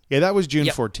wintry? Yeah, that was June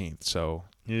 14th. So,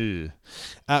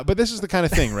 but this is the kind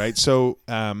of thing, right? So,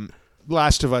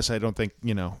 Last of Us, I don't think,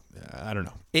 I don't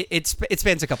know. It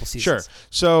spans a couple seasons. Sure.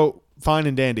 So, fine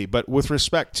and dandy. But with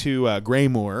respect to Grey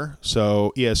Moor,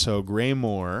 so ESO Grey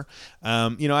Moor,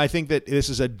 I think that this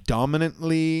is a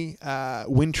dominantly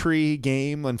wintry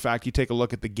game. In fact, you take a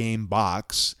look at the game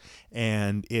box,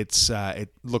 and it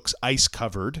looks ice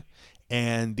covered,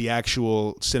 and the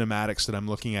actual cinematics that I'm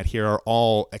looking at here are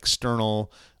all external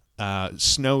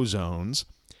snow zones,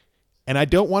 and I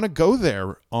don't want to go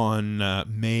there on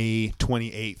May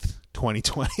 28th,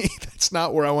 2020. That's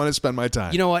not where I want to spend my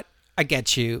time. You know what? I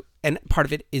get you, and part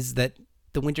of it is that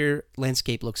the winter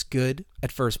landscape looks good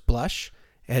at first blush.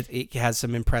 It has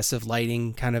some impressive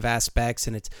lighting kind of aspects,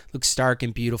 and it looks stark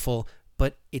and beautiful,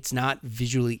 but it's not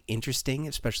visually interesting,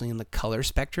 especially in the color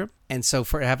spectrum. And so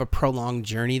to have a prolonged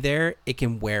journey there, it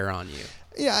can wear on you.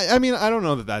 Yeah, I mean, I don't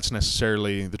know that that's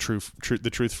necessarily the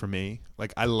truth for me.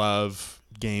 Like, I love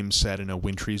games set in a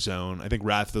wintry zone. I think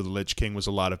Wrath of the Lich King was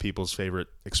a lot of people's favorite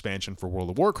expansion for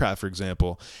World of Warcraft, for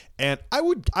example. And I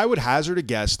would hazard a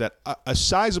guess that a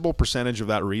sizable percentage of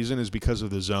that reason is because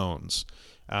of the zones,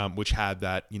 which had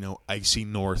that, icy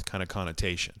north kind of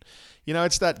connotation.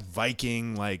 It's that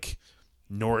Viking, like,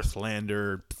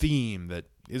 Northlander theme that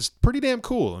is pretty damn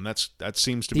cool, and that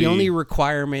seems to be... The only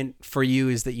requirement for you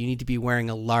is that you need to be wearing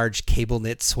a large cable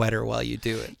knit sweater while you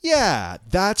do it. Yeah,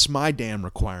 that's my damn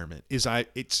requirement.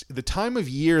 It's the time of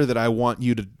year that I want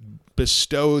you to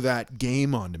bestow that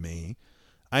game onto me.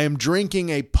 I am drinking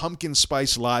a pumpkin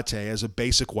spice latte as a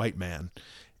basic white man,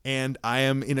 and I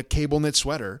am in a cable knit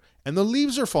sweater, and the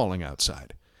leaves are falling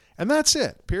outside. And that's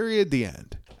it. Period. The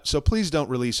end. So please don't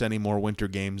release any more winter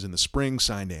games in the spring.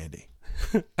 Signed, Andy.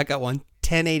 I got one.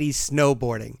 1080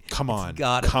 snowboarding. Come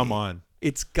on.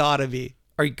 It's gotta be.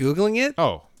 Are you Googling it?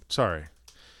 Oh, sorry.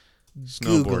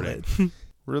 Google Snowboarding. it.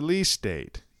 Release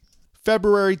date.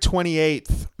 February 28th,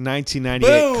 1998.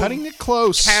 Boom. Cutting it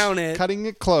close. Count it. Cutting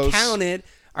it close. Count it.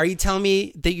 Are you telling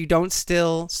me that you don't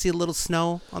still see a little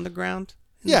snow on the ground?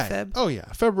 Yeah. Feb? Oh, yeah.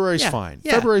 February's fine.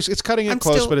 Yeah. February's, it's cutting it I'm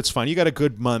close, still- but it's fine. You got a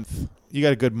good month. You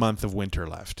got a good month of winter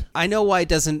left. I know why it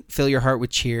doesn't fill your heart with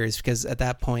cheers, because at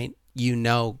that point, you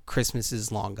know Christmas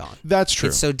is long gone. That's true.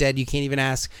 It's so dead you can't even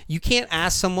ask. You can't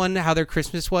ask someone how their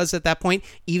Christmas was at that point,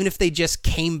 even if they just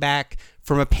came back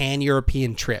from a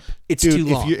pan-European trip. It's Dude,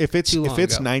 too long. if it's Too long ago.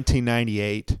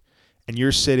 1998 and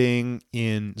you're sitting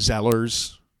in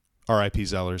Zellers, R.I.P.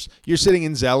 Zellers, you're sitting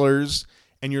in Zellers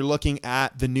and you're looking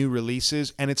at the new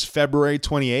releases and it's February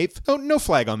 28th, no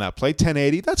flag on that plate.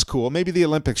 1080, that's cool. Maybe the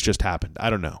Olympics just happened. I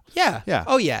don't know. Yeah. Yeah.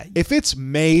 Oh, yeah. If it's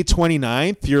May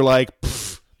 29th, you're like,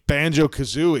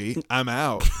 Banjo-Kazooie, I'm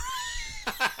out.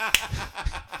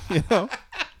 You know?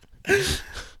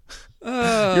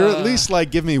 You're at least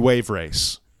like, give me Wave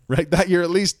Race. Right? That you're at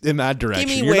least in that direction.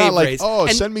 me You're Wave not like, Race. oh,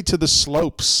 And- send me to the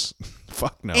slopes.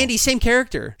 Fuck no. Andy, same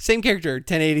character.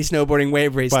 1080 snowboarding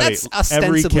wave race. Buddy, That's ostensibly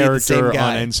every the same character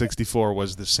guy. on N64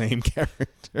 was the same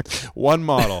character. One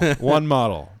model.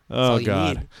 All Oh, you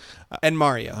God. need. And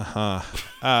Mario.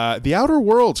 The Outer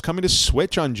Worlds coming to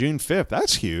Switch on June 5th.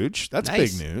 That's huge. That's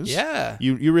Nice. big news. Yeah.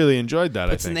 You really enjoyed that,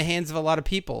 It's I in think. the hands of a lot of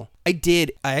people. I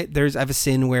did. I have a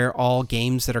sin where all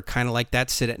games that are kind of like that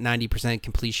sit at 90%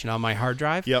 completion on my hard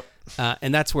drive. Yep.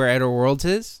 And that's where Outer Worlds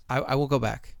is. I will go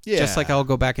back. Yeah. Just like I'll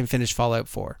go back and finish Fallout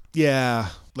 4. Yeah,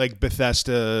 like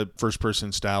Bethesda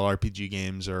first-person style RPG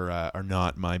games are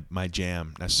not my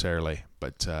jam necessarily,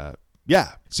 but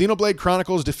yeah, Xenoblade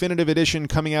Chronicles Definitive Edition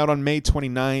coming out on May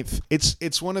 29th.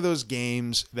 It's one of those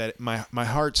games that my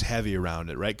heart's heavy around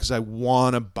it, right? Because I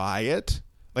want to buy it,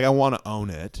 like I want to own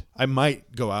it. I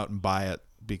might go out and buy it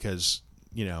because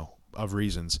of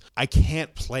reasons. I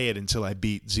can't play it until I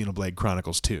beat Xenoblade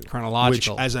Chronicles 2.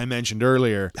 Chronological. Which, as I mentioned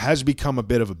earlier, has become a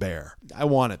bit of a bear. I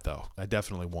want it, though. I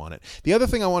definitely want it. The other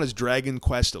thing I want is Dragon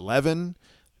Quest 11.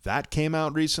 That came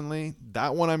out recently.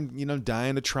 That one I'm,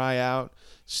 dying to try out.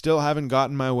 Still haven't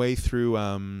gotten my way through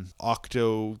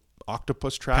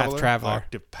Octopus Traveler. Path Traveler.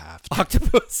 Octopath.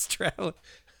 Octopus Traveler.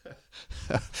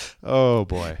 Oh,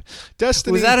 boy.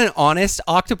 Destiny. Was that an honest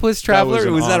Octopus Traveler,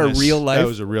 or was that a real life? That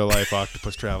was a real life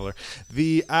Octopus Traveler.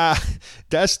 The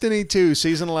Destiny 2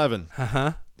 Season 11.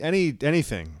 Uh-huh.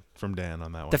 Anything from Dan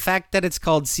on that one? The fact that it's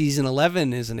called Season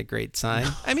 11 isn't a great sign.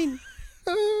 I mean,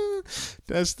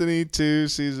 Destiny 2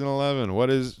 Season 11. What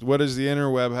does the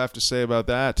interweb have to say about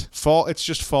that? It's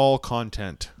just fall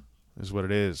content is what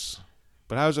it is.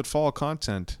 But how is it fall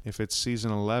content if it's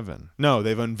Season 11? No,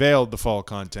 they've unveiled the fall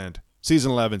content.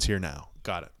 Season 11's here now.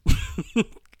 Got it.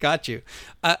 got you.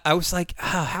 I was like,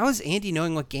 how is Andy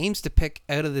knowing what games to pick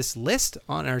out of this list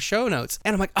on our show notes?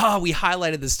 And I'm like, we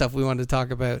highlighted the stuff we wanted to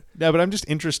talk about. Yeah, but I'm just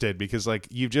interested because like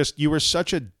you were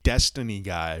such a Destiny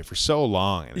guy for so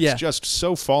long, and it's just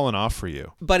so fallen off for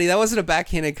you. Buddy, that wasn't a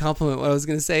backhanded compliment. What I was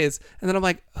going to say is, and then I'm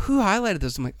like, who highlighted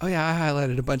this? I'm like, oh yeah, I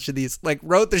highlighted a bunch of these. Like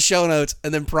wrote the show notes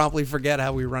and then promptly forget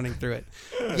how we were running through it.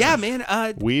 Yeah, man.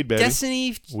 Weed, baby.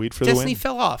 Destiny Weed for the Destiny win.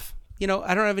 fell off. I don't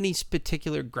have any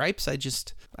particular gripes.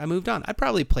 I moved on. I'd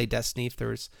probably play Destiny if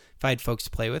I had folks to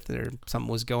play with or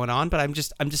something was going on, but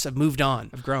I've moved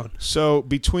on. I've grown. So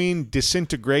between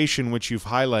Disintegration, which you've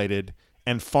highlighted,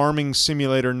 and Farming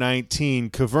Simulator 19,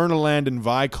 Cavernaland and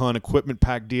Vicon Equipment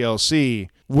Pack DLC,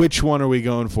 which one are we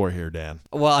going for here, Dan?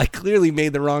 Well, I clearly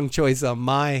made the wrong choice on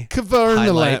my Cavernaland.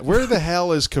 highlight. Where the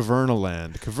hell is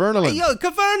Cavernaland? Cavernaland. Yo,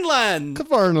 Cavernaland!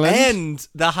 Cavernaland. And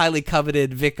the highly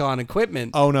coveted Vicon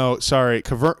equipment. Oh, no, sorry.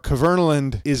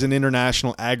 Cavernaland is an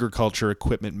international agriculture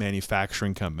equipment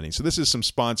manufacturing company. So this is some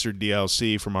sponsored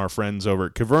DLC from our friends over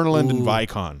at Cavernaland and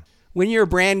Vicon. When you're a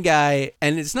brand guy,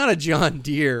 and it's not a John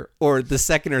Deere or the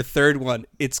second or third one,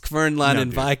 it's Cavernaland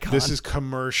and dude, Vicon. This is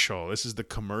commercial. This is the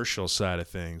commercial side of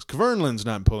things. Cavernaland's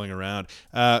not pulling around.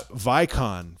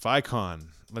 Vicon.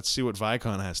 Let's see what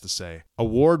Vicon has to say.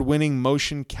 Award-winning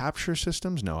motion capture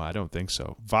systems? No, I don't think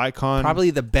so. Vicon. Probably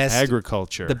the best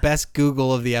agriculture. The best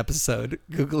Google of the episode.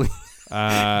 Googling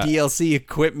DLC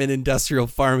equipment, industrial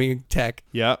farming tech.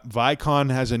 Yeah,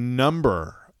 Vicon has a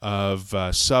number of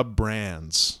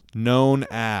sub-brands known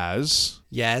as...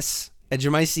 Yes. Edge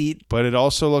of my seat. But it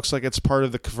also looks like it's part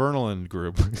of the Cavernaland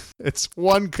group. It's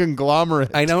one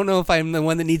conglomerate. I don't know if I'm the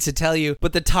one that needs to tell you,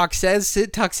 but the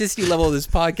toxicity level of this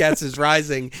podcast is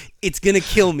rising. It's going to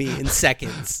kill me in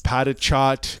seconds.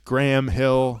 Padachot, Graham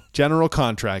Hill, general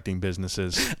contracting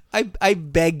businesses. I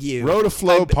beg you.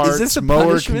 Rotaflow Is parts, this a mower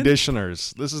punishment?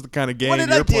 conditioners. This is the kind of game What did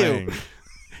you're I do? playing.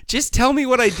 Just tell me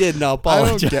what I did and I'll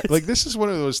apologize. Like, this is one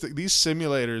of those these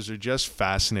simulators are just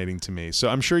fascinating to me. So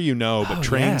I'm sure you know, but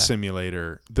Train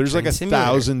Simulator, there's Train like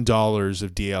Simulator. $1,000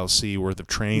 of DLC worth of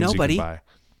trains you can buy.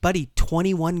 Buddy,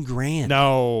 21 grand.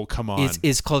 No, come on.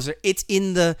 Is closer. It's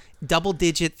in the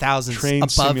double-digit thousands Train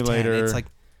above Simulator. 10. It's like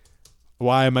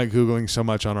Why am I Googling so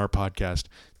much on our podcast?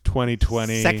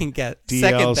 2020 second best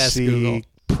DLC Google.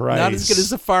 price. Not as good as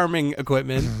the farming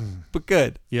equipment, but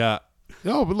good. Yeah.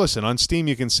 No, but listen, on Steam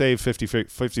you can save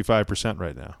 55%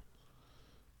 right now.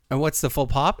 And what's the full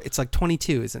pop? It's like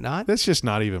 22, is it not? That's just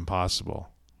not even possible.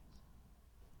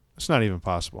 It's not even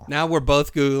possible. Now we're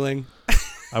both Googling.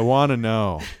 I want to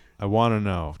know.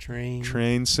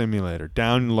 Train Simulator.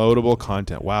 Downloadable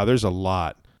content. Wow, there's a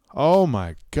lot. Oh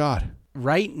my God.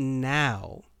 Right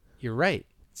now, you're right.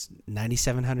 It's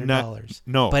 $9,700.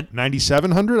 No, but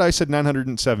 $9,700. I said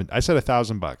 $907. I said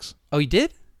 $1,000. Oh, you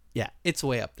did? Yeah, it's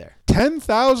way up there.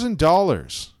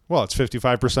 $10,000. Well, it's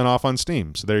 55% off on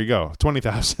Steam. So there you go.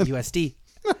 $20,000 USD.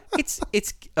 It's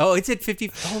at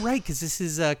 50. Oh, right, because this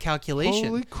is a calculation.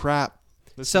 Holy crap!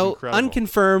 This is So incredible.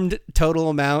 unconfirmed total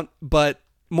amount, but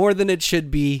more than it should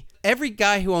be. Every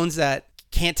guy who owns that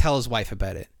can't tell his wife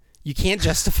about it. You can't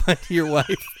justify to your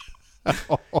wife.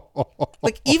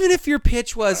 Like, even if your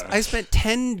pitch was, I spent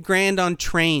 10 grand on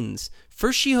trains.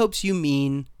 First, she hopes you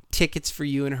mean tickets for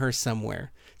you and her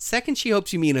somewhere. Second, she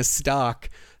hopes you mean a stock.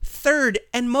 Third,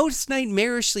 and most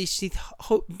nightmarishly, she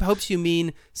hopes you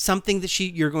mean something that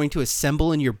you're going to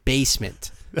assemble in your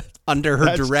basement under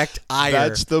her direct ire.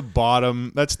 That's the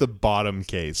bottom. That's the bottom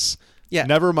case. Yeah.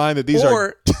 Never mind that these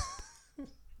are.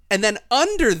 And then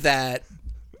under that,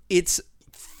 it's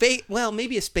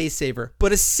maybe a space saver,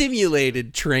 but a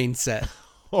simulated train set.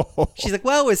 She's like,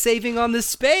 well, we're saving on the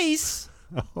space.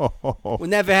 We're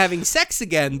never having sex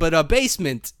again, but a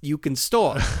basement you can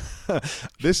store.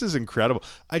 This is incredible.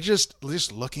 I just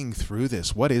looking through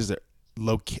this. What is there?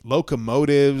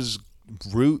 Locomotives,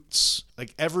 routes,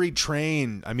 like every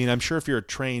train. I mean, I'm sure if you're a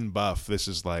train buff, this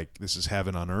is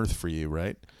heaven on earth for you,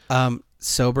 right?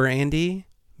 Sober Andy,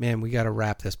 man, we got to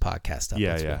wrap this podcast up.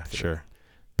 Yeah, sure.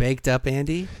 Baked up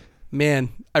Andy, man,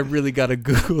 I really got to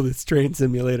Google this train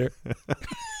simulator.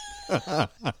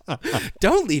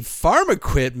 Don't leave farm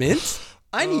equipment.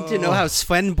 I need to know how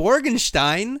Sven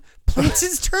Borgenstein plants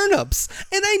his turnips,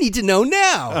 and I need to know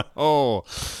now. Oh,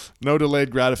 no delayed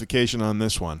gratification on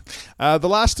this one. The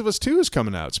Last of Us 2 is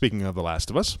coming out. Speaking of The Last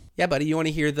of Us. Yeah, buddy, you want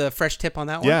to hear the fresh tip on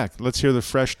that one? Yeah, let's hear the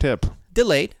fresh tip.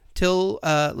 Delayed till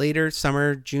later,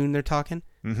 summer, June, they're talking.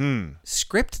 Mm-hmm.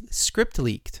 Script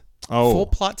leaked. Oh. Full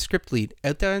plot script leaked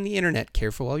out there on the internet.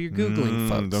 Careful while you're Googling,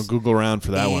 folks. Don't Google around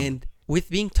for that one. And with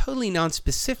being totally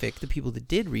non-specific, the people that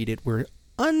did read it were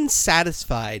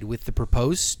unsatisfied with the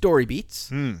proposed story beats.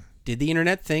 Did the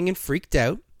internet thing and freaked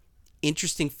out.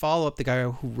 Interesting follow-up. The guy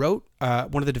who wrote,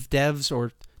 one of the devs,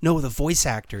 the voice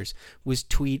actors, was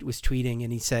tweeting,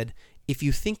 and he said, if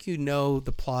you think you know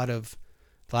the plot of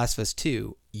The Last of Us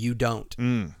 2, you don't,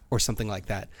 or something like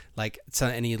that.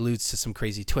 And he alludes to some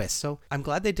crazy twists. So I'm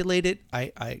glad they delayed it.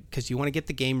 Because you want to get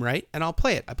the game right, and I'll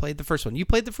play it. I played the first one. You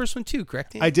played the first one too,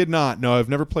 correct? Andy? I did not. No, I've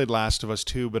never played Last of Us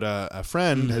 2, but a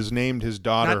friend has named his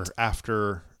daughter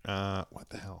after what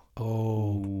the hell?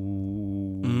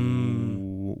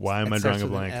 Why am I drawing a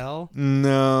blank? L?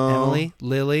 No. Emily?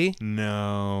 Lily?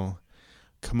 No.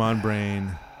 Come on,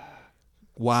 brain.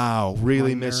 Wow,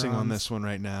 really missing on neurons. this one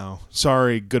right now.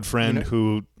 Sorry, good friend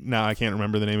who now I can't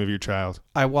remember the name of your child.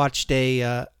 I watched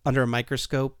under a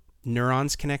microscope,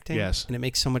 neurons connecting. Yes. And it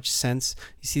makes so much sense.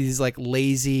 You see these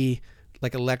lazy,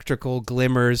 electrical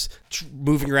glimmers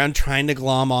moving around trying to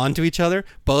glom onto each other.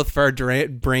 Both of our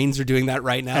brains are doing that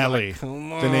right now. Ellie.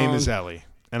 Come on. The name is Ellie.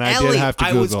 And I Ellie. did have to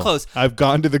Google. I was close. I've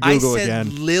gone to the Google I said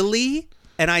again. Lily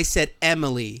and I said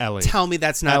Emily. Ellie. Tell me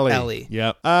that's not Ellie.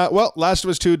 Yep. Well, Last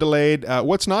of Us 2 delayed.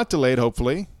 What's not delayed,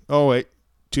 hopefully? Oh, wait.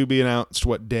 To be announced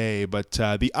what day, but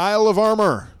the Isle of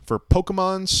Armor for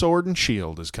Pokemon Sword and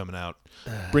Shield is coming out,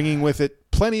 bringing with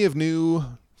it plenty of new,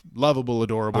 lovable,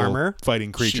 adorable Armor,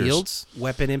 fighting creatures. Shields,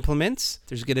 weapon implements.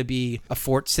 There's going to be a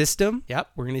fort system.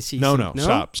 Yep, we're going to see. No,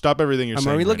 stop everything you're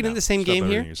saying. Are we looking right at now. the same Stop game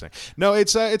everything here? You're saying.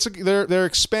 No, they're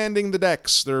expanding the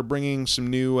decks. They're bringing some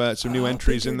new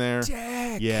entries in there.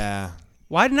 Deck. Yeah.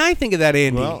 Why didn't I think of that,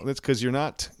 Andy? Well, that's because you're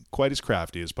not quite as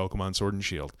crafty as Pokemon Sword and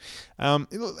Shield. I'm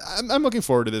looking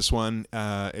forward to this one.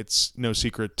 It's no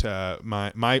secret.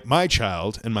 My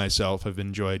child and myself have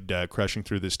enjoyed crushing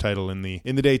through this title in the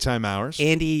daytime hours.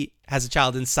 Andy has a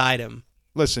child inside him.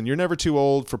 Listen, you're never too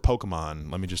old for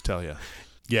Pokemon. Let me just tell you.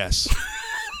 Yes.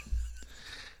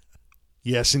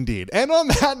 Yes, indeed. And on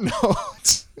that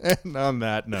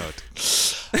note,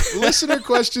 Listener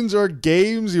questions or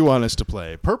games you want us to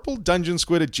play.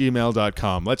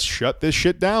 purpledungeonsquid@gmail.com. Let's shut this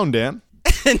shit down, Dan.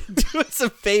 And do us a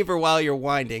favor while you're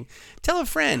winding. Tell a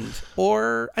friend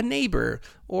or a neighbor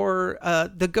or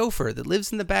the gopher that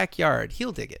lives in the backyard.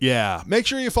 He'll dig it. Yeah. Make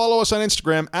sure you follow us on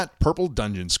Instagram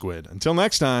 @purpledungeonsquid. Until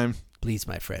next time. Please,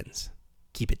 my friends,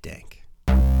 keep it dank.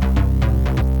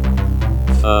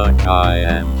 Fuck, I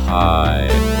am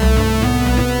high.